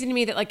so crazy to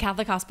me that like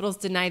Catholic hospitals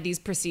deny these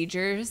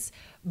procedures,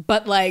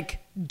 but like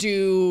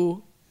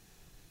do,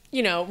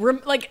 you know,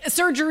 like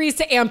surgeries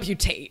to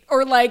amputate,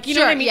 or like, you know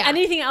Sure, what I mean? yeah.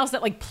 Anything else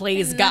that like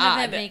plays None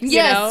God. of it makes you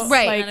Yes, know?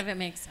 right. Like, None of it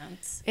makes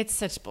sense. it's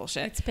such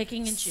bullshit. It's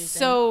picking and choosing.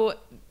 So,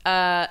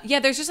 yeah,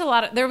 there's just a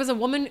lot of, there was a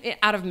woman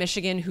out of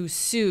Michigan who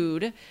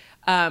sued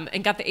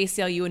and got the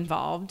ACLU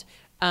involved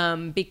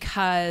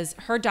because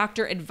her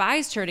doctor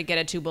advised her to get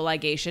a tubal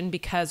ligation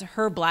because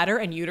her bladder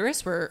and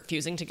uterus were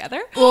fusing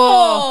together.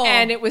 Whoa.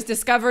 And it was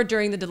discovered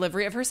during the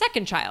delivery of her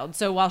second child.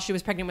 So while she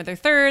was pregnant with her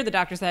third, the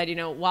doctor said, you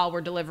know, while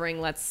we're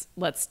delivering, let's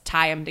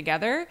tie them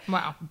together.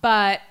 Wow.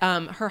 But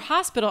her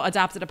hospital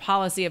adopted a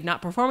policy of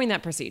not performing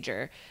that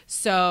procedure.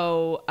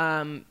 So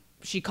the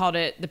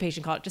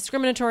patient called it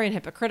discriminatory and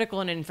hypocritical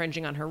and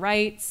infringing on her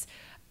rights.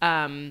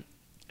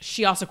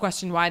 she also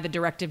questioned why the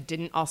directive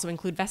didn't also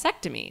include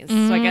vasectomies.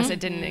 So I guess it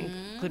didn't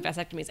include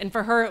vasectomies. And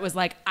for her, it was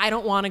like, I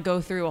don't want to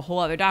go through a whole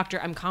other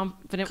doctor. I'm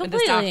confident with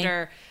this Completely.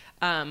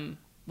 doctor.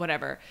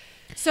 Whatever.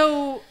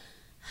 So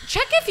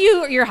check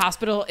if your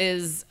hospital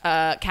is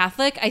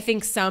Catholic. I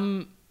think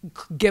some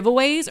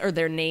giveaways are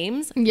their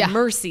names. Yeah.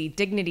 Mercy,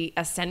 Dignity,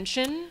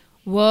 Ascension.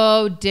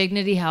 Whoa,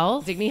 Dignity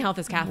Health. Dignity Health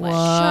is Catholic. Shut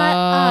up!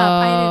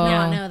 I did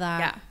not know that.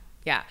 Yeah.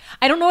 Yeah.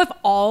 I don't know if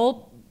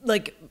all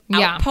like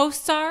Yeah.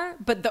 outposts are,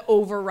 but the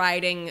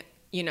overriding,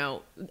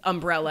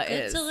 umbrella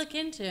Good is to look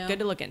into. good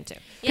to look into.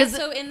 Yeah.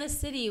 So in the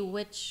city,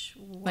 which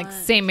one? Like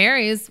St.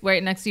 Mary's,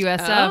 right next to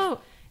USF. Oh.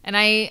 And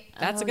I,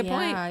 That's a good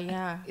point.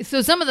 Yeah.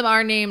 so some of them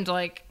are named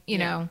like, you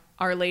know,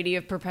 Our Lady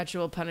of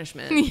Perpetual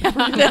Punishment.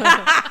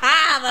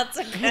 That's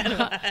a good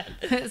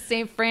one.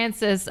 St.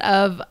 Francis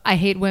of I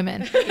hate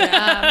women.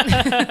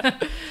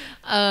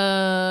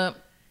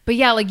 But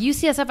yeah, like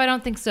UCSF, I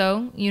don't think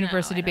so.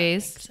 University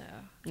based. So.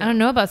 I don't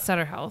know about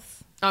Sutter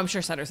Health. Oh, I'm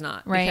sure Sutter's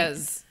not. Right.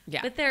 Because,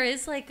 yeah. But there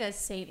is like a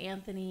St.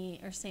 Anthony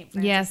or St.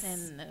 Francis Yes.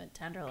 in the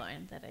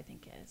Tenderloin that I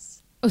think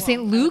is. Oh, St.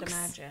 I would Luke's.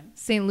 imagine.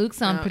 St.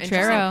 Luke's on Oh,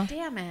 Potrero.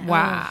 Damn it.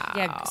 Wow.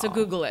 Yeah, so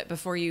Google it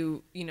before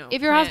you,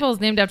 If your hospital is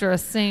named after a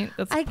saint,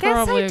 that's I guess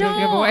probably I a good don't.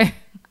 giveaway.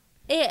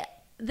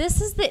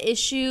 This is the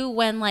issue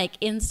when like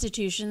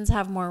institutions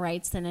have more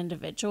rights than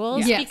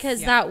individuals Yes.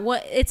 because Yeah.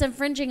 it's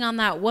infringing on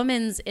that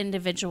woman's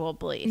individual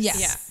beliefs.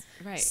 Yes.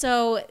 Yeah, right.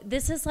 So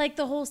this is like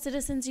the whole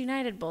Citizens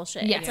United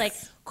bullshit. Yes. It's like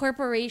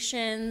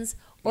corporations,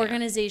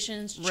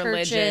 organizations,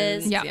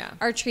 Religions, churches yeah.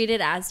 are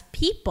treated as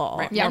people,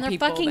 Right, and more they're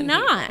people fucking than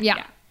not. people.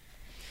 Yeah.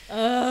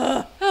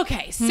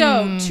 Okay,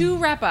 so to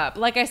wrap up,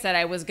 like I said,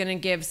 I was going to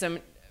give some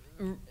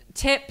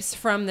tips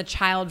from the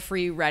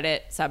child-free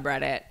Reddit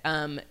subreddit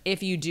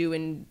if you do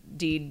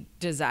indeed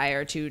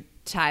desire to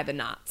tie the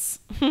knots.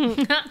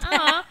 Make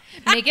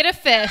it a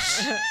fish.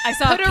 I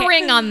saw Put a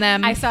ring on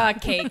them. I saw a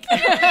cake.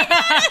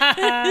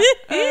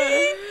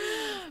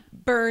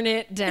 Burn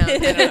it down.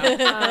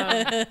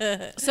 I don't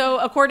know. So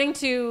according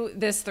to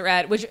this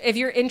thread, which if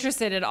you're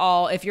interested at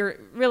all, if you're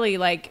really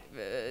like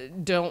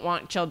don't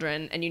want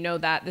children and you know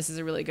that, this is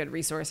a really good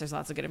resource. There's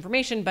lots of good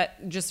information,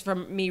 but just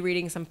from me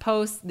reading some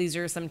posts, these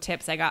are some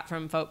tips I got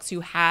from folks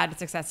who had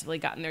successfully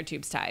gotten their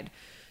tubes tied.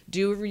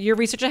 Do your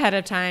research ahead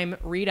of time,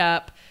 read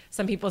up.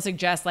 Some people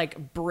suggest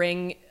like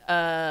bring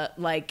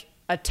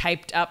a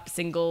typed up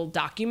single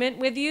document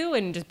with you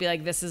and just be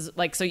like, this is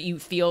like, so you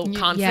feel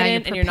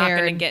confident and you're not going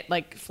to prepared. get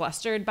like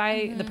flustered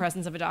by the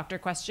presence of a doctor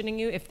questioning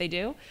you if they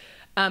do.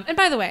 And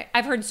by the way,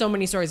 I've heard so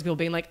many stories of people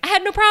being like, I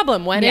had no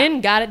problem, went in,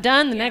 got it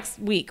done the next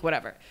week,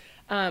 whatever.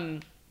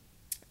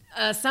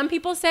 Some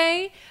people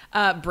say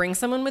bring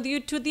someone with you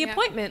to the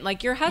appointment,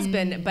 like your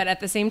husband. But at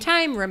the same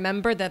time,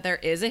 remember that there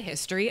is a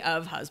history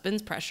of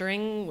husbands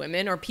pressuring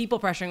women or people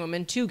pressuring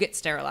women to get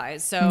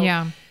sterilized. So,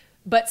 Yeah.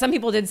 But some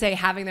people did say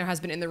having their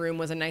husband in the room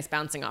was a nice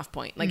bouncing off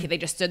point. Like they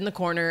just stood in the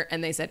corner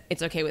and they said,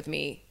 it's okay with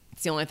me.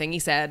 It's the only thing he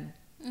said.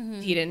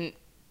 He didn't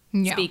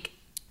speak.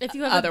 If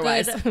you have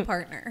Otherwise. a good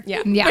partner,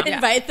 Yeah. Yeah.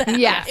 invite them.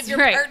 Yes, if your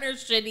right.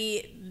 partner's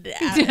shitty,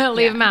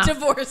 Leave them out.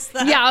 divorce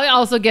them. Yeah, I'll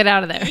also get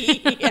out of there.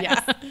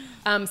 Yes.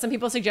 Some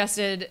people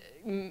suggested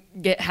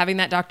having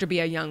that doctor be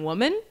a young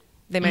woman.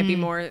 They might be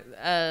more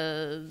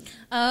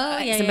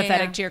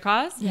sympathetic to your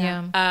cause.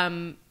 Yeah.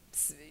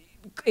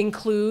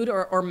 Include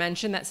or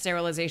mention that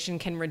sterilization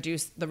can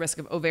reduce the risk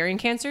of ovarian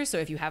cancer. So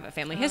if you have a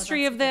family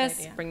history of that's a good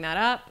this, idea. bring that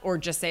up, or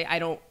just say, I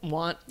don't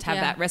want to have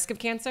Yeah. that risk of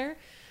cancer.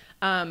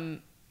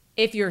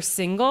 If you're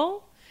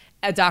single,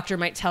 a doctor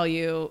might tell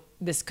you,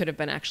 this could have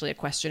been actually a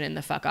question in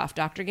the fuck off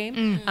doctor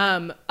game.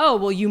 Oh,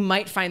 well, you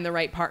might find the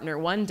right partner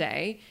one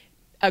day.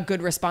 A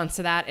good response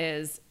to that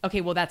is,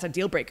 okay, well, that's a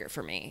deal breaker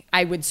for me.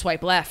 I would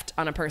swipe left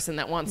on a person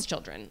that wants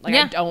children. Like,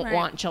 Yeah. I don't Right.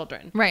 want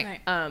children. Right.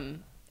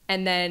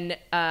 And then,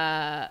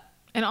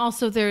 And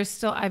also there's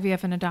still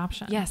IVF and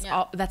adoption. yes,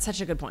 Yeah. that's such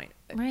a good point.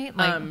 Right?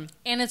 Like,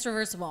 And it's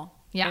reversible.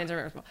 yeah. And it's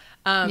reversible.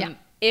 Yeah.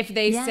 If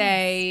they Yes.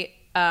 say,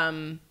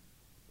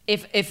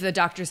 if the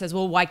doctor says,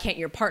 well, why can't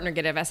your partner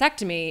get a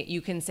vasectomy? You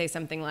can say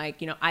something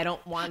like, I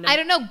don't want to. I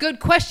don't know. Good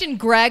question,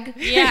 Greg.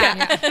 Yeah.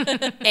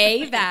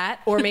 That,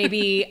 or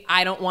maybe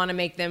I don't want to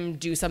make them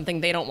do something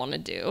they don't want to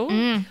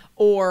do,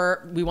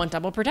 or we want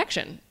double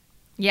protection.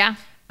 Yeah.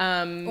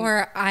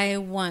 Or I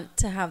want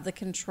to have the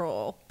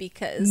control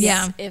because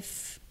Yeah.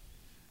 if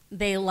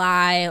they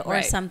lie or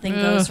Right. something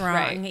goes wrong,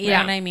 right. you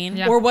Yeah. know what I mean?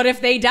 Yeah. Or what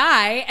if they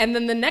die and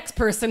then the next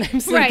person I'm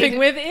sleeping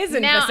with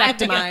isn't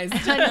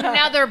vasectomized?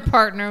 now their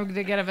partner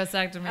to get a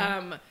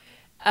vasectomy.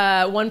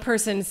 One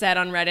person said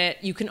on Reddit,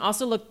 you can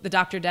also look the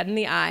doctor dead in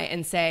the eye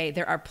and say,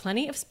 there are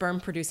plenty of sperm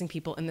producing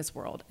people in this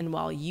world. And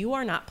while I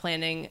am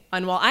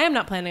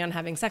not planning on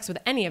having sex with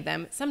any of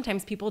them,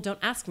 sometimes people don't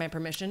ask my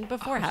permission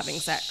before having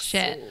sex.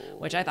 shit.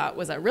 Which I thought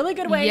was a really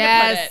good way to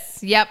Yes.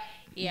 put it. Yep.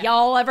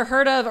 Y'all ever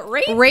heard of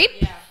rape?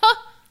 Rape?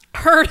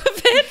 Heard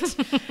of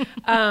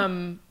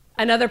it?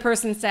 Another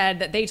person said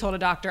that they told a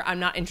doctor, I'm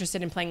not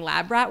interested in playing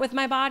lab rat with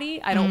my body.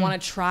 I don't want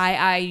to try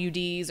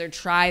IUDs or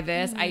try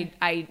this.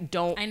 I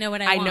know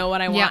what I want, I know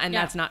what I want. and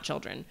Yeah. that's not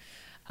children.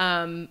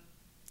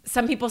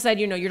 some people said,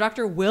 your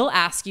doctor will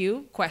ask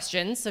you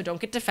questions, so don't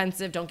get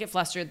defensive, don't get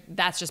flustered.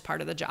 That's just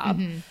part of the job.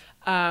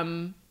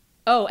 And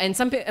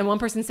one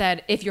person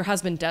said, if your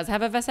husband does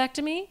have a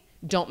vasectomy,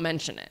 don't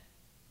mention it.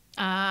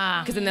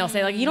 Because then they'll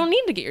say, like, you don't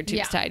need to get your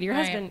tubes tied. Your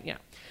husband,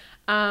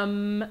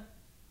 And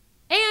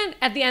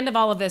at the end of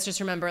all of this, just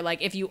remember,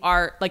 like, if you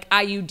are, like,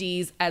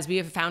 IUDs, as we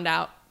have found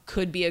out,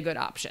 could be a good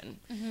option.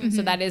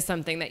 So that is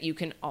something that you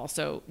can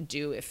also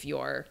do if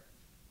you're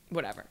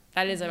whatever.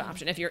 That is an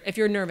option if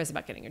you're nervous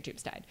about getting your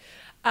tubes tied.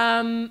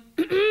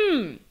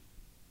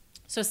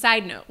 So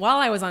side note, while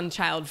I was on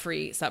Child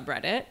Free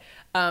subreddit,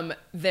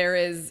 there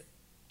is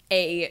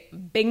a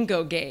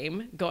bingo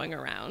game going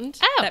around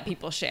that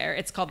people share.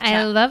 It's called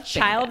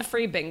Child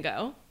Free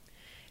Bingo.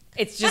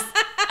 It's just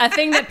a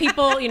thing that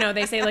people,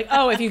 they say like,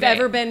 oh, if you've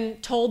ever been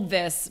told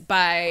this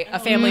by a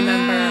family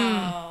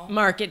member,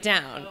 mark it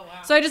down. Oh,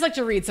 wow. So I just like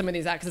to read some of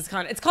these out because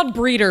it's called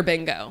Breeder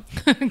Bingo.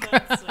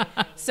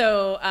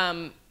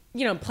 So,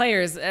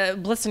 players,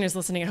 listeners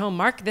listening at home,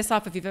 mark this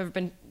off if you've ever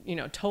been,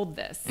 told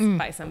this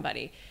by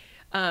somebody.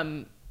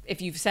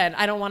 If you've said,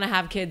 I don't want to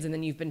have kids, and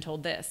then you've been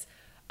told this.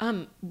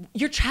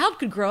 Your child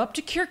could grow up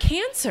to cure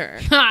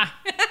cancer.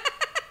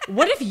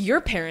 What if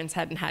your parents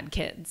hadn't had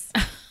kids?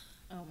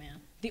 Oh, man.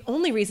 The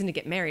only reason to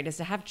get married is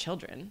to have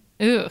children.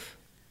 Oof.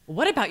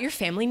 What about your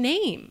family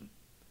name?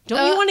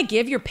 Don't you want to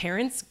give your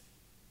parents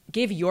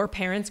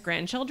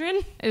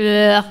grandchildren?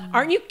 Ugh.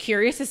 Aren't you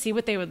curious to see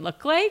what they would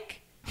look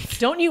like?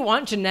 Don't you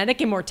want genetic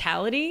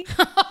immortality?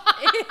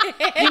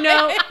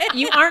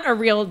 You aren't a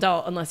real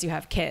adult unless you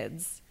have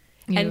kids.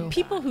 And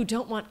people who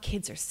don't want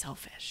kids are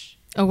selfish.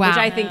 Oh, wow. Which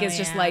I think is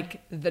just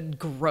like the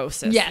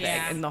grossest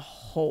thing in the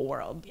whole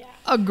world. Yeah.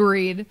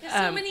 Agreed. There's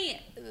so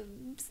many,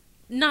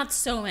 not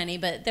so many,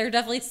 but there are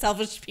definitely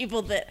selfish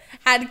people that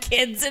had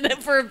kids in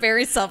it for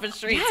very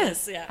selfish reasons.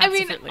 Yes. Yeah. I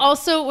mean,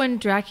 also when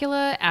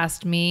Dracula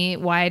asked me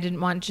why I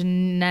didn't want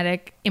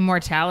genetic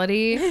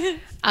immortality,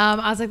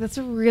 I was like, that's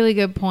a really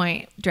good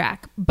point,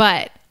 Drac.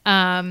 But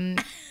I'm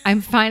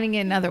finding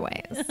it in other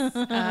ways.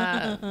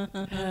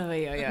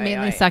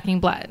 Mainly sucking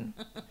blood.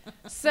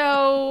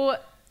 So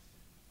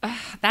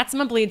that's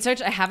my bleed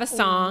search. I have a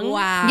song.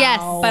 Wow. Yes.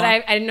 But I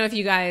didn't know if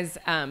you guys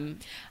had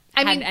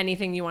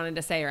anything you wanted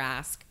to say or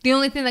ask. The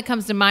only thing that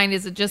comes to mind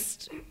is it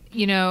just,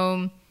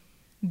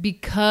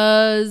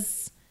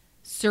 because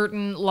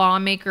certain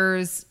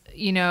lawmakers,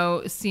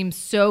 seem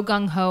so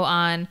gung-ho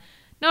on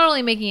not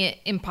only making it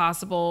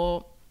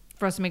impossible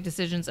for us to make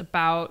decisions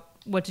about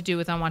what to do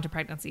with unwanted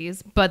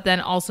pregnancies, but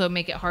then also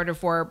make it harder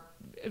for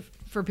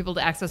people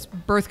to access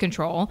birth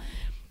control.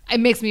 It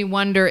makes me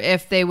wonder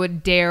if they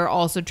would dare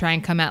also try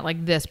and come at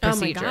like this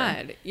procedure. Oh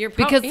my God.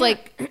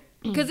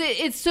 Because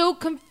it's so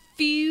confusing.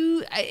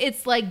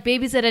 It's like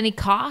babies at any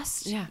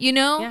cost, Yeah.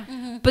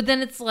 Mm-hmm. But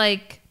then it's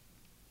like,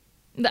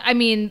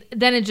 then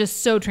it's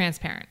just so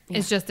transparent. Yeah.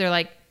 It's just, they're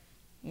like,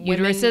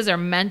 uteruses are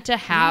meant to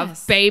have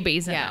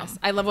babies in them.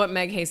 I love what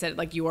Meg Hay said,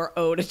 like, you are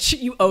owed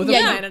you owe the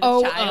planet a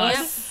child.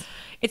 Us.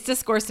 It's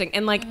disgusting.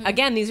 And like,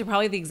 again, these are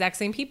probably the exact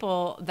same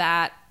people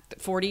that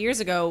 40 years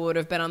ago would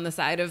have been on the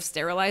side of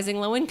sterilizing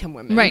low-income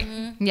women. Right.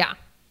 Mm-hmm. Yeah.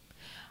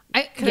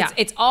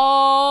 It's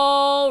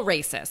all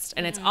racist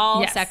and it's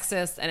all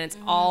sexist and it's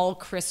all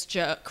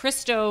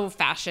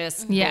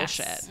Christo-fascist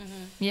bullshit.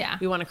 Mm-hmm. Yeah.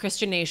 We want a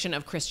Christian nation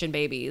of Christian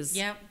babies.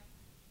 Yep.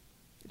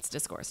 It's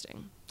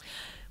disgusting.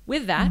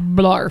 With that,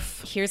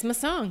 Blarf. here's my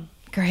song.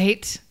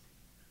 Great.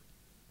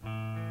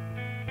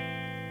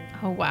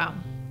 Oh, wow.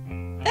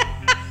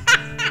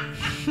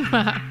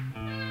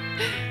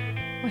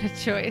 What a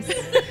choice.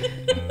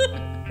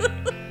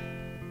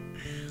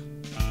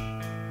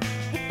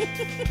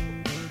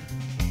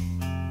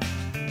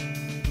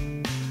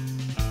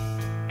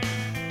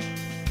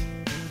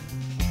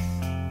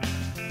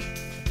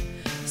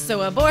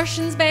 So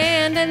abortion's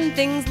banned and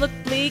things look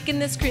bleak in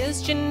this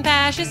Christian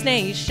fascist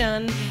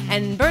nation.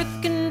 And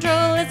birth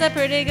control is a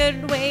pretty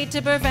good way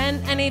to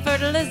prevent any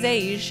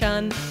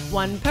fertilization.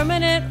 One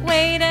permanent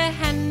way to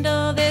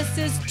handle this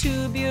is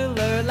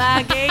tubular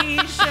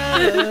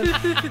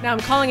ligation. Now I'm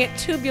calling it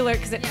tubular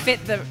because it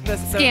fit the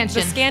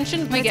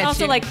scansion. But it's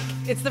also like,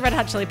 it's the Red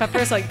Hot Chili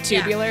Peppers, so like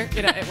tubular.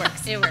 It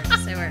works. It works.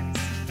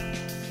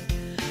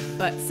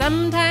 But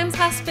sometimes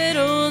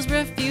hospitals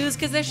refuse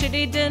because they're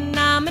shitty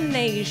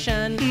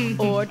denomination.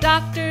 Or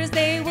doctors,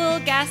 they will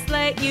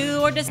gaslight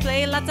you or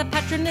display lots of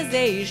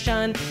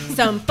patronization.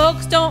 Some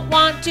folks don't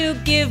want to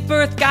give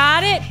birth,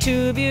 got it?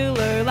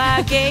 Tubular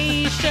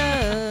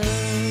ligation.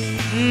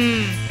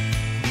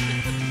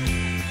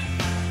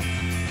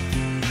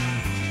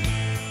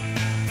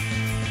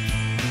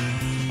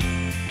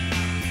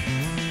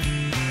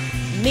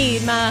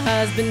 Need my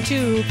husband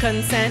to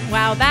consent.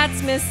 Wow,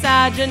 that's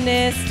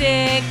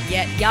misogynistic.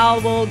 Yet y'all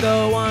will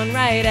go on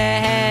right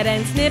ahead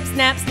and snip,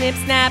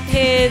 snap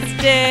his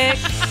dick.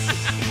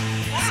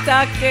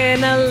 Stuck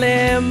in a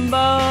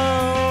limbo.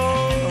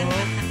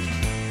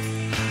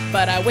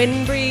 But I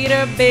win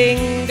breeder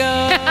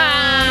bingo.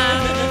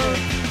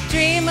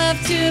 Dream of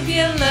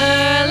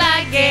tubular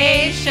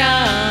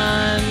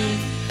ligation.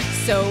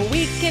 So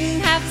we can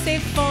have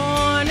safe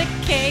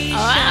fornication.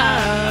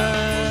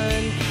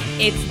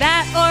 It's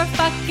that or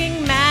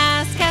fucking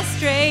mass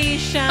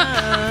castration.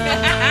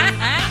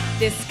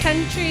 This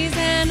country's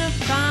an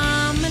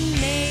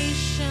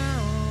abomination.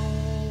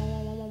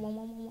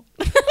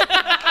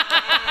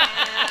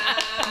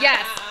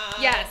 Yes.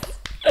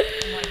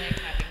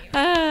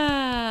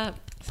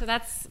 So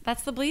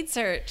that's the bleed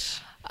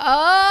search.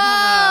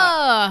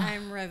 Oh.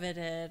 I'm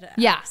riveted.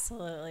 Yeah.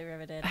 Absolutely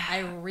riveted. I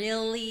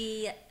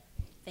really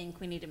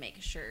think we need to make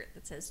a shirt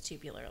that says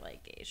tubular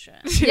ligation.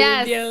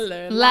 Yes.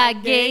 Tubular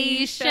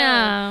Ligation.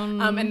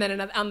 And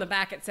then on the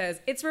back it says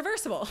it's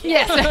reversible.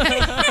 Yes.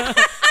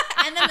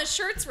 And then the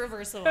shirt's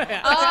reversible.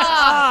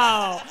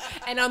 Oh.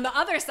 And on the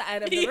other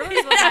side of the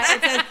reversible side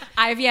it says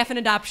IVF and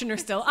adoption are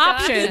still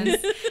options.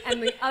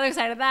 And the other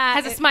side of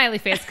that Has a smiley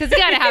face because you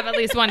got to have at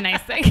least one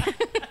nice thing.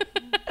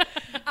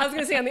 I was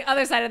gonna say on the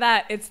other side of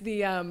that, it's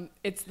the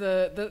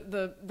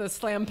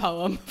slam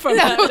poem from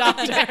that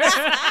doctor.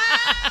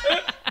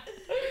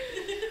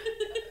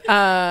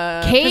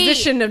 Kate.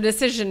 Position of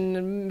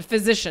decision,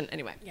 physician.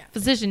 Anyway, yeah.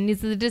 Physician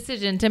needs the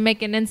decision to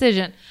make an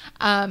incision.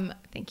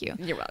 Thank you.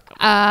 You're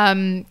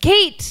welcome.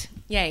 Kate,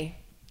 Yay.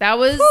 that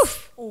was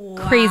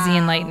crazy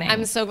enlightening.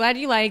 I'm so glad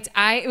you liked.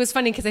 It was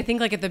funny because I think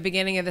like at the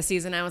beginning of the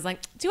season, I was like,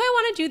 do I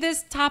want to do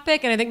this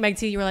topic? And I think Meg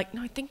T, you were like,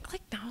 no, I think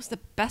like now's the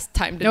best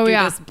time to do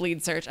this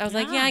bleed search. I was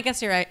like, yeah, I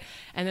guess you're right.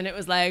 And then it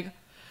was like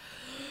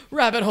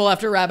rabbit hole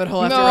after rabbit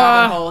hole after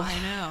rabbit hole. I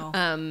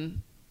know.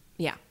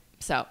 Yeah.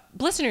 So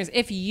listeners,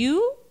 if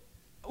you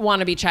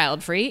want to be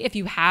child free, if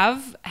you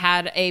have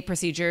had a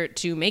procedure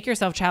to make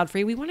yourself child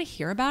free, we want to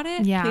hear about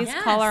it. Yeah. Please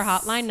Yes. call our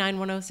hotline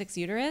 9106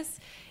 uterus.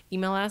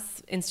 Email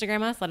us,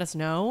 Instagram us, let us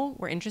know.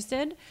 We're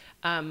interested.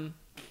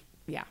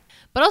 Yeah.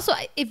 But also,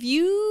 if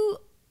you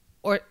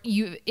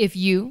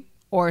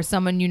or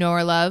someone you know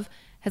or love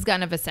has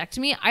gotten a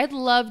vasectomy, I'd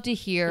love to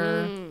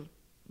hear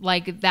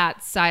like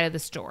that side of the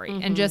story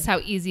and just how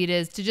easy it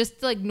is to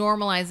just like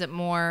normalize it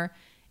more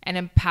and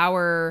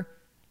empower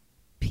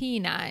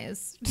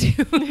penises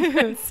to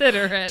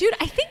consider it. Dude,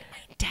 I think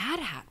my dad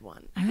had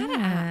one. I gotta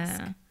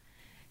ask.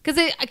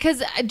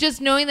 Because just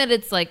knowing that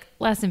it's like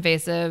less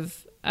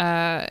invasive,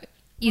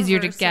 easier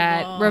to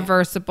get,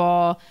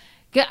 reversible.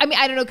 I mean,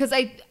 I don't know, because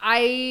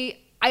I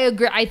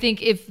agree. I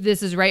think if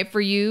this is right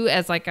for you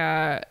as like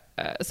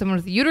someone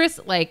with a uterus,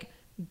 like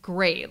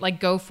great, like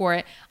go for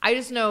it. I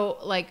just know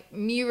like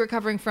me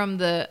recovering from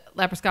the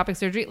laparoscopic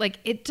surgery, like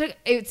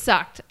it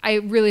sucked. I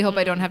really hope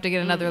I don't have to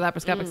get another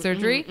laparoscopic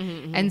surgery.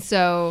 And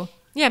so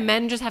Yeah,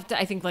 men just have to,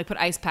 I think, like put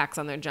ice packs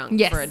on their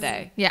junk for a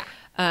day. Yeah.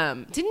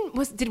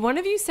 Did one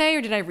of you say,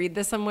 or did I read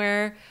this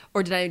somewhere,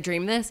 or did I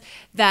dream this,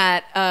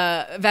 that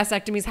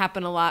vasectomies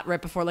happen a lot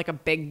right before like a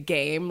big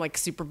game, like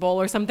Super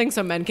Bowl or something,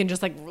 so men can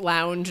just like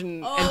lounge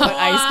and put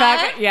ice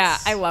pack? Yeah,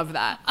 I love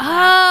that.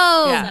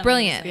 Oh, Yeah.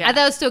 brilliant. Yeah. I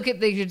thought it was still good.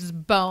 They could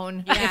just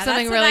bone Yeah, if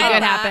something that's really what I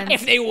good thought.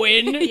 happens. If they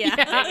win,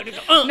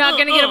 Not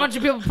going to get a bunch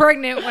of people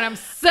pregnant when I'm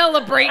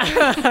celebrating.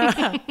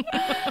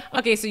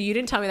 Okay, so you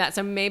didn't tell me that,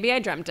 so maybe I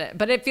dreamt it,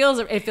 but it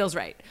feels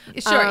right.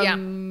 Sure, yeah.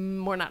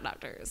 We're not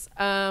doctors.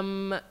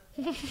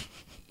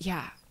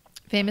 Yeah.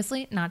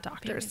 Famously, not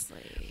doctors.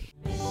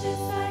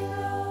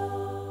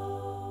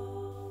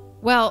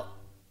 Well,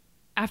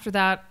 after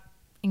that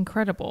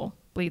incredible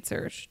bleed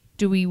search,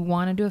 do we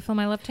want to do a Fill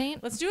My Love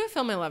Taint? Let's do a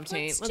Fill My Love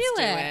Taint. Let's do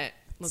it.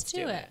 Let's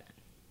do it.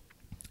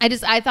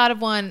 I thought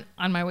of one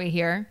on my way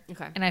here.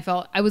 Okay. And I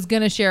felt I was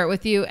going to share it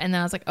with you. And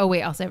then I was like, oh,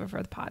 wait, I'll save it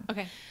for the pod.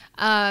 Okay.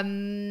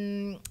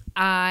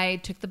 I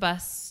took the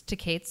bus to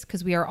Kate's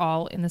because we are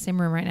all in the same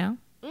room right now.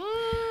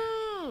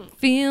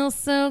 Feels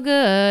so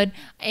good.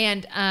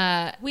 And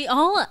We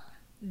all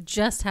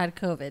just had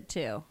COVID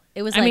too.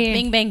 It was I like mean-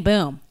 bing bang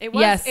boom. It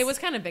was. Yes. It was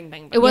kind of bing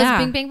bang. it was Yeah.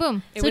 bing, bang,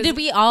 boom. It So was- did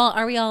we all?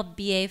 Are we all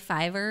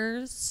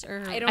BA5ers?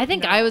 Or I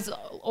think know. I was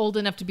old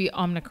enough to be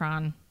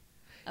Omicron.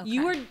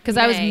 You were 'Cause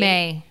I was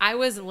May. I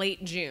was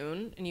late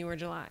June, and you were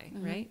July,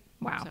 right?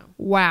 Wow. So.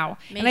 Wow.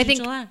 May, and I June,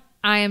 think July.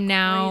 I am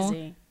now,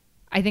 Crazy.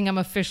 I think I'm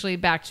officially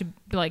back to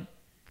like,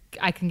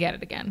 I can get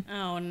it again.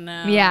 Oh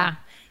no. Yeah.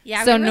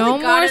 Yeah. So we really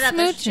no got more it at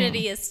the smooching.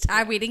 shittiest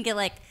time. We didn't get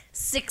like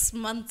 6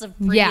 months of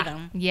Yeah.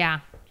 freedom. Yeah.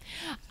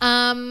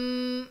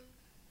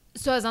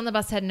 So I was on the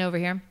bus heading over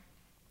here.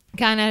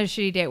 Kind of had a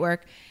shitty day at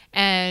work,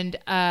 and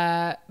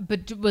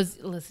but was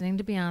listening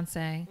to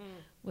Beyonce.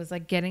 Was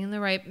like getting in the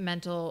right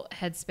mental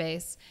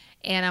headspace,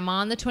 and I'm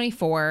on the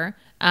 24,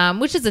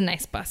 which is a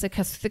nice bus. It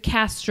cuts through the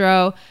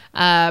Castro,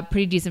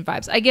 pretty decent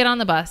vibes. I get on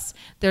the bus.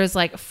 There's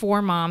like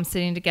 4 moms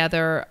sitting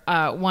together.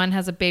 One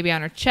has a baby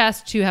on her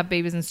chest. 2 have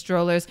babies in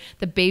strollers.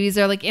 The babies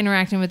are like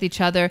interacting with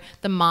each other.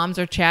 The moms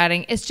are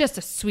chatting. It's just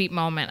a sweet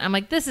moment. I'm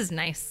like, this is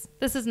nice.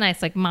 This is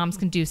nice. Like moms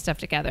can do stuff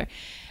together.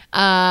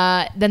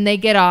 Then they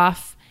get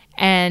off.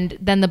 And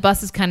then the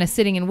bus is kind of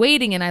sitting and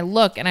waiting, and I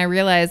look and I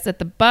realize that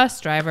the bus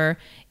driver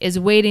is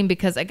waiting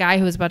because a guy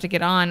who was about to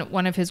get on,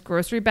 one of his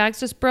grocery bags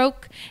just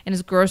broke and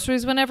his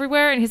groceries went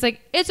everywhere, and he's like,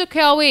 it's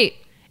okay, I'll wait.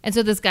 And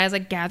so this guy's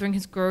like gathering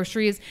his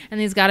groceries, and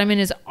he's got him in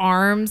his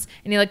arms,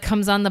 and he like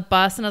comes on the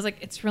bus, and I was like,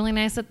 it's really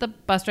nice that the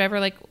bus driver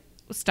like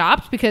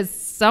stopped, because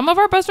some of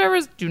our bus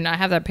drivers do not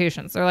have that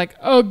patience. They're like,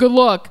 oh, good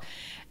luck.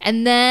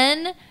 And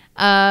then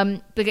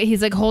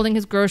He's like holding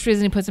his groceries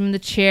and he puts them in the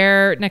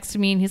chair next to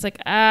me and he's like,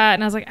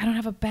 and I was like, I don't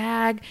have a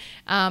bag.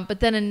 But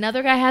then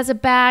another guy has a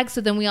bag.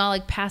 So then we all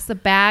like pass the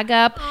bag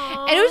up.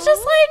 Aww. And it was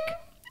just like,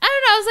 I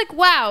don't know. I was like,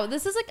 wow,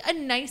 this is like a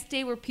nice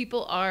day where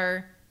people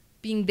are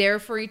being there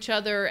for each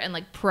other and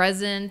like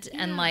present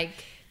and like.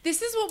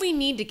 This is what we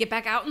need to get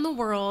back out in the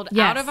world,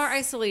 out of our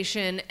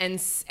isolation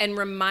and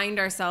remind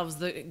ourselves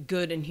the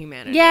good in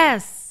humanity.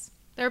 Yes.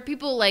 There are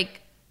people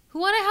like who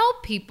want to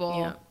help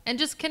people and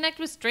just connect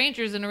with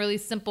strangers in a really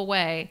simple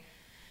way.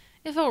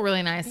 It felt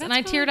really nice. And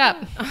I teared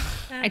up.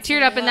 I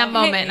teared up in that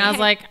moment. And I was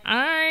like,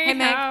 I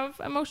have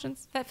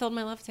emotions. That filled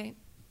my love tank.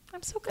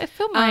 I'm so good. I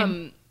filled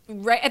mine.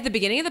 Right at the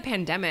beginning of the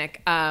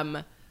pandemic,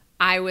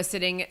 I was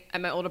sitting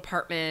at my old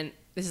apartment.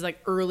 This is like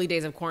early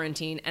days of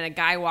quarantine, and a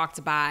guy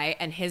walked by,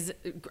 and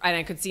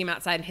I could see him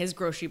outside, and his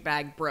grocery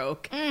bag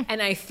broke,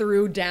 and I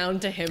threw down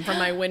to him from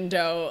my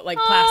window like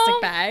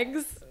plastic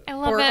bags. I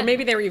love it. Or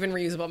maybe they were even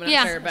reusable. I'm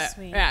not sure, but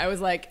I was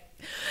like,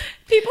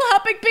 people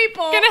helping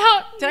people. Gonna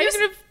help. You're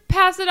gonna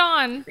pass it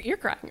on. You're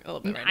crying a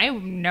little bit right now. I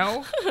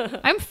know.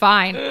 I'm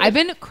fine. I've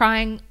been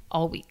crying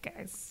all week,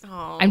 guys.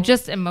 Aww. I'm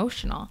just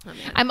emotional.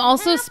 I'm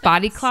also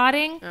spotty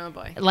clotting. Oh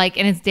boy. Like,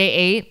 and it's day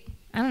 8.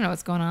 I don't know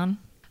what's going on.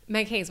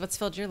 Meg Hayes, what's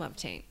filled your love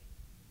taint?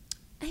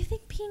 I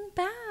think being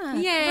back.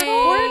 Yay.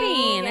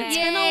 Recording. It's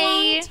been a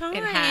long time.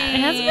 It has. It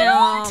has been a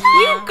long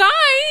time. You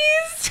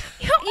guys.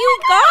 You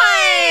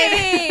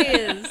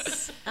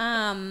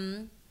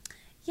guys.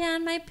 Yeah,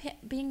 and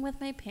being with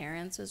my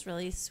parents was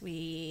really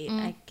sweet.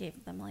 I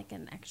gave them like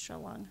an extra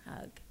long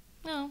hug.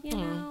 Oh. You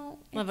know,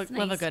 Love it's a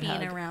nice good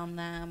being hug. around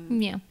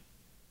them. Yeah.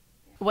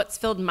 What's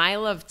filled my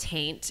love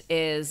taint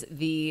is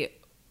the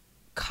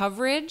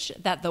coverage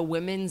that the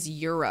women's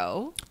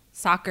Euro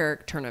soccer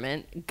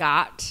tournament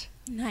got.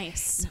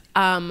 Nice. It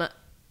was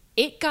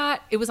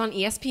on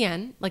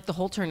ESPN, like the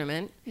whole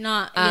tournament.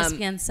 Not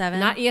ESPN 7.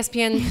 Not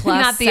ESPN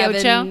plus Not the 7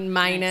 Ocho?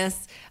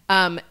 minus.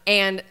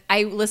 And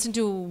I listened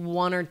to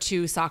 1 or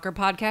 2 soccer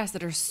podcasts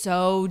that are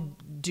so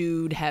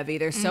dude heavy.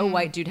 They're so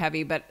white dude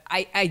heavy, but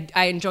I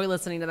enjoy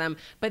listening to them.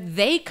 But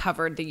they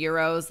covered the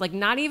Euros, like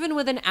not even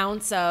with an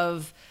ounce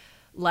of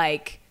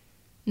like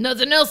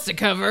Nothing else to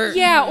cover.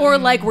 yeah, or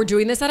like we're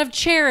doing this out of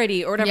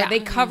charity or whatever. Yeah. They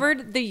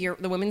covered the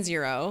women's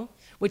Euro,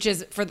 which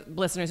is, for the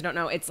listeners who don't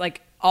know, it's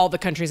like all the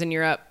countries in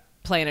Europe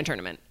play in a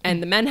tournament.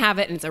 And the men have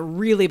it, and it's a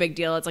really big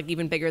deal. It's like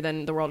even bigger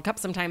than the World Cup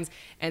sometimes.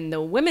 And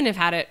the women have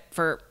had it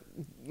for,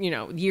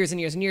 years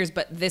and years and years,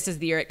 but this is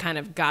the year it kind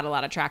of got a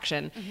lot of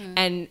traction.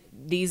 And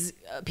these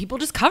people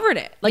just covered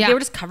it. Like they were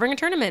just covering a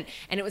tournament,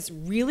 and it was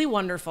really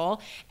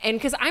wonderful. And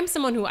because I'm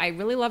someone who I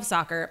really love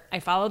soccer, I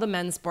follow the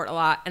men's sport a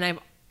lot,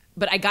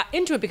 but I got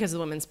into it because of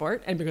the women's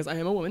sport and because I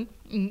am a woman.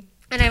 And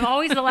I've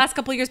always, the last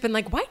couple of years, been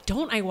like, why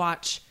don't I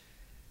watch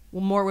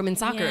more women's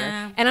soccer?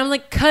 Yeah. And I'm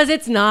like, because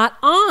it's not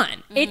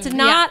on. It's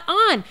not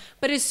on.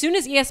 But as soon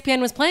as ESPN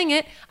was playing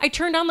it, I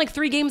turned on like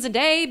 3 games a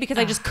day because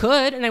I just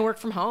could, and I work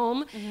from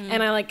home,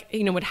 and I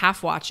would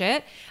half watch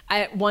it.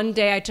 One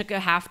day I took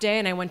a half day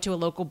and I went to a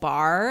local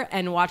bar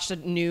and watched a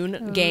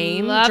noon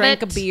game,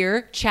 drank a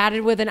beer,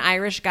 chatted with an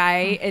Irish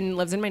guy and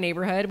lives in my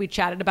neighborhood. We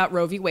chatted about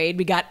Roe v. Wade.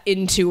 We got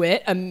into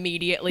it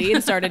immediately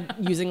and started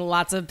using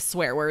lots of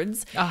swear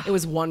words. It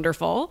was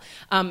wonderful.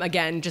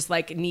 Again, just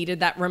like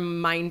needed that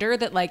reminder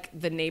that like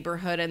the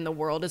neighborhood and the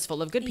world is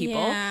full of good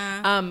people.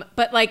 Yeah.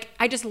 But like,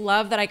 I just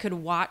love that I could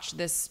watch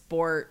this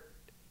sport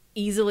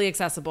easily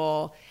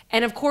accessible.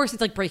 And of course,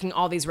 it's like breaking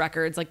all these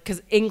records, like,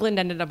 because England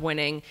ended up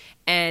winning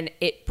and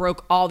it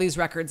broke all these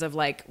records of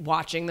like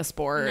watching the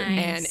sport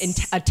and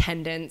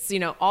attendance,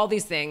 all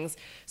these things.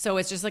 So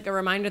it's just like a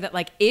reminder that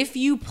like, if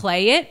you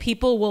play it,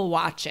 people will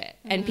watch it,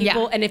 and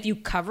and if you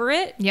cover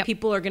it,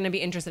 people are going to be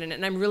interested in it.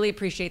 And I really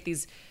appreciate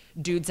these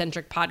dude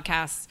centric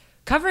podcasts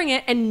covering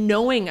it and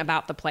knowing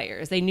about the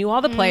players. They knew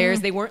all the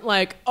players. They weren't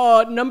like,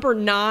 number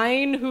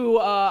 9, who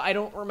I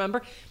don't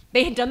remember.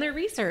 They had done their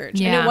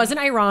research, and it wasn't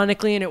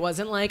ironically, and it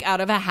wasn't like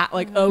out of a hat,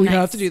 like, we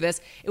have to do this.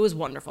 It was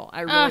wonderful.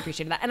 I really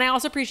appreciated that. And I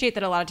also appreciate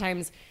that a lot of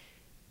times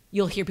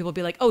you'll hear people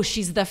be like, oh,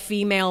 she's the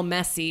female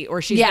Messi,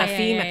 or she's the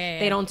female. Yeah.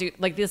 They don't do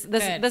like this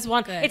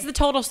one. Good. It's the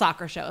Total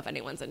Soccer Show if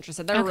anyone's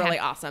interested. They're really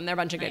awesome. They're a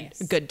bunch of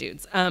good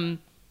dudes.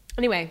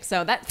 Anyway,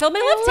 so that filled my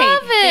love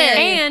tape.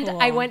 And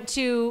cool. I went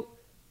to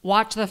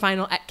watch the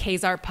final at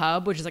Kazar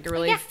Pub, which is like a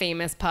really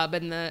famous pub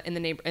in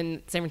San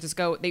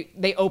Francisco.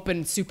 They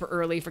opened super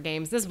early for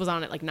games. This was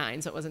on at like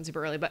 9, so it wasn't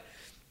super early, but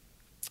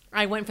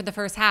I went for the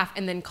first half,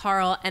 and then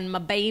Carl and my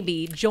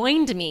baby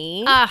joined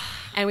me,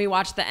 and we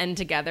watched the end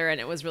together,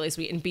 and it was really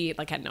sweet. And B,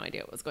 like, had no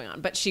idea what was going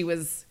on, but she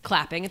was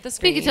clapping at the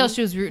screen. You could tell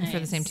she was rooting for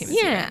the same team as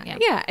you.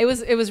 Yeah. It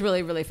was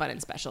really, really fun and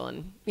special,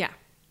 and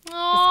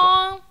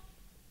Aww. Cool.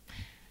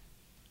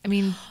 I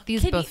mean,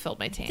 these both filled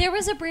my tank. There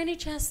was a Brandi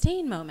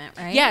Chastain moment,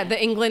 right? Yeah,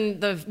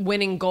 the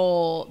winning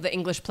goal, the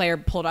English player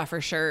pulled off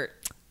her shirt,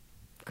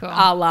 cool,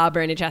 a la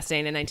Brandi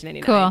Chastain in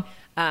 1999. Cool.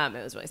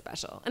 It was really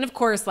special. And of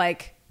course,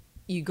 like,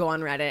 you go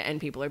on Reddit and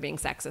people are being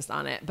sexist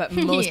on it, but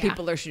most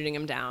people are shooting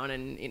them down,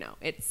 and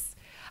it's.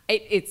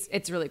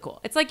 It's really cool.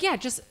 It's like, yeah,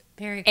 just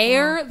Very cool.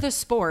 air the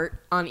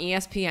sport on ESPN and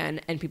people will watch it. Very Air the sport on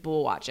ESPN and people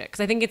will watch it. Because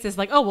I think it's this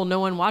like, oh, well, no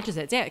one watches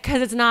it. Yeah,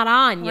 because it's not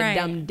on, you Right.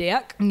 dumb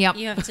dick. Yep.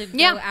 You have to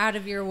go out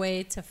of your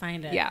way to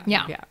find it. Yeah.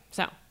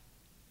 So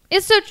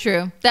It's so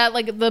true that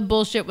like the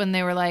bullshit when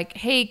they were like,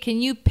 hey,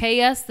 can you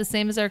pay us the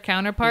same as our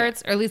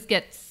counterparts or at least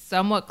get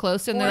somewhat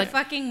closer? And Or they're like,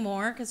 fucking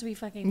more because we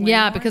fucking win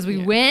yeah, more. because we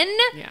win.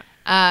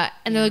 Yeah.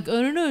 And they're like,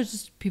 oh, no, it's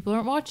just people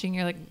aren't watching.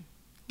 You're like,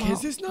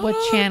 Because it's not what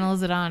on. channel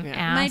is it on? Yeah.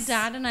 Ass? My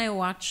dad and I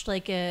watched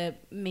like a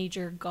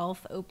major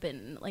golf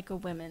open, like a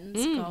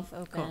women's golf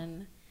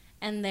open,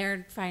 and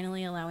they're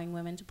finally allowing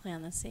women to play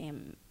on the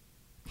same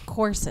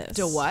courses.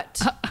 To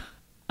what?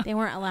 They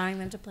weren't allowing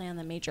them to play on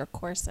the major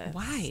courses.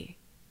 Why?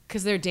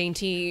 Because their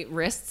dainty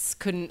wrists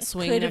couldn't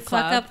swing a Could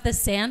club. fuck up the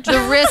sand.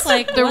 The risk,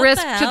 like the what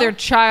risk the to their hell?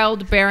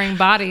 childbearing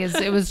bodies.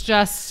 It was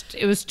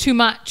too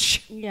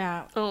much.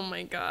 Yeah, Oh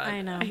my god!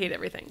 I know. I hate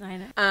everything. I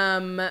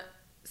know.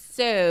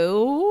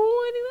 So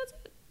I think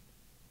that's it.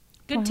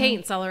 Good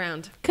taints all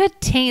around. Good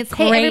taints.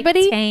 Hey, Great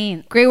everybody.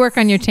 taint. Great work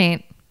on your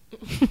taint.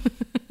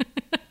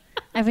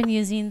 I've been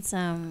using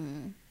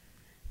some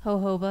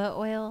jojoba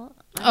oil.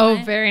 on Oh,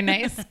 mine. very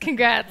nice.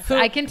 Congrats.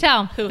 I can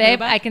tell.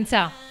 Babe, I can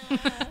tell.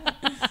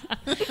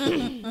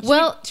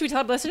 Well, Should we tell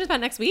our listeners about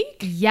next week?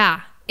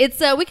 yeah. It's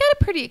we got a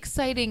pretty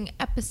exciting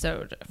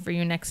episode for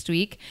you next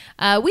week.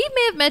 We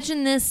may have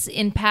mentioned this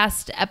in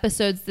past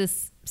episodes,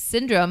 this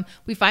syndrome.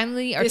 We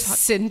finally are This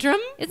syndrome?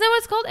 Isn't that what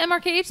it's called?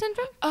 MRKH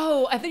syndrome?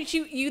 Oh, I think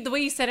you the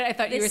way you said it, I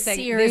thought you were This saying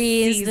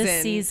series,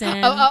 this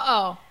season.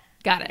 Oh.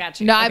 Got it. Got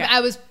you. No, Okay. I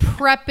was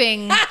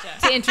prepping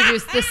to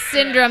introduce this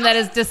syndrome that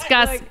is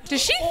discussed. Does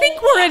she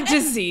think we're a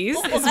disease?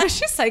 Is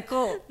vicious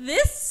cycle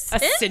This a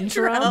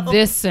syndrome?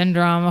 This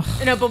syndrome.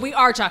 No, but we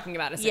are talking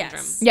about a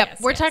syndrome. Yes. Yep.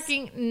 We're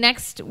talking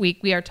next week.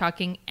 We are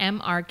talking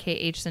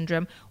MRKH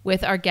syndrome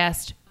with our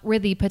guest,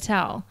 Riddhi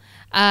Patel.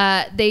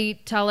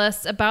 They tell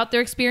us about their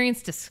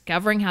experience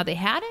discovering how they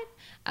had it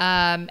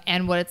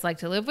and what it's like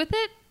to live with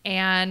it.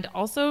 And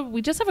also,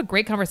 we just have a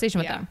great conversation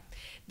with them.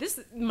 This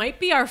might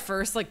be our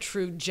first like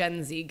true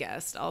Gen Z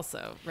guest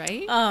also,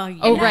 right? Oh, yeah.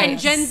 Oh, right. And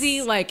Gen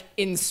Z like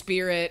in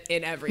spirit,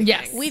 in everything.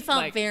 Yes. We felt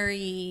Like,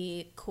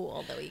 very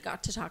cool that we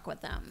got to talk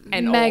with them.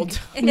 and Meg, old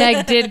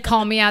Meg did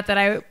call me out that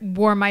I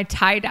wore my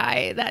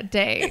tie-dye that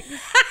day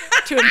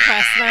to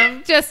impress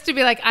them. just to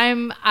be like,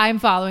 I'm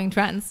following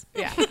trends.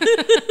 Yeah.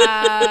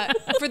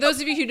 For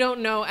those of you who don't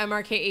know,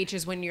 MRKH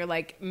is when you're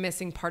like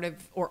missing part of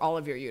or all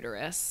of your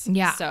uterus.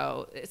 Yeah.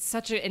 So it's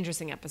such an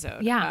interesting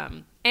episode. Yeah.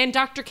 And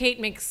Dr. Kate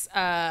makes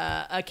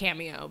a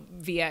cameo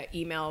via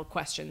email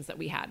questions that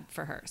we had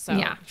for her. So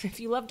Yeah. if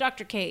you love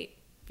Dr. Kate,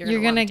 You're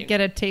love gonna Dune.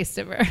 get a taste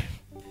of her.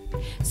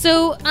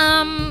 So,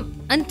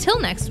 until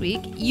next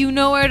week, you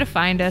know where to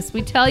find us.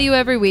 We tell you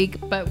every week,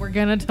 but we're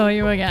gonna tell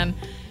you again.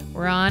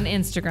 We're on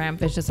Instagram,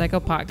 Vicious Cycle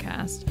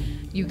Podcast.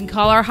 You can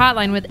call our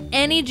hotline with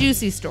any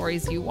juicy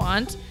stories you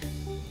want.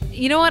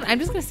 You know what? I'm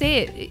just gonna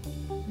say it.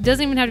 It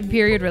doesn't even have to be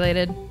period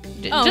related.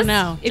 Oh,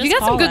 no. If you Just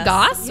got some call good us.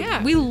 goss,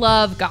 Yeah. we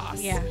love goss.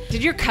 Yeah.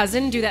 Did your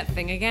cousin do that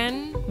thing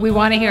again? We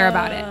want to hear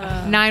about it.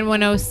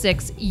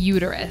 9106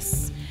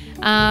 uterus.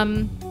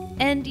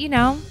 And you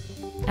know,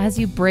 as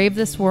you brave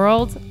this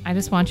world, I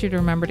just want you to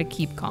remember to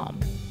keep calm.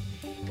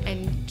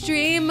 And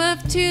dream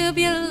of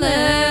tubular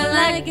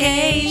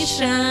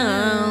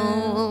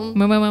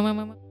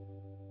ligation.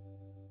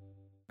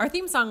 Our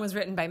theme song was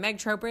written by Meg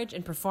Trowbridge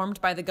and performed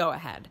by The Go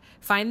Ahead.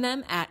 Find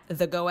them at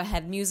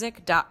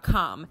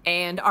thegoaheadmusic.com.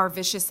 And our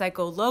Vicious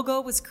Cycle logo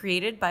was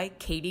created by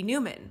Katie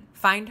Newman.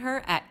 Find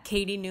her at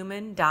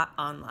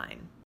katienewman.online.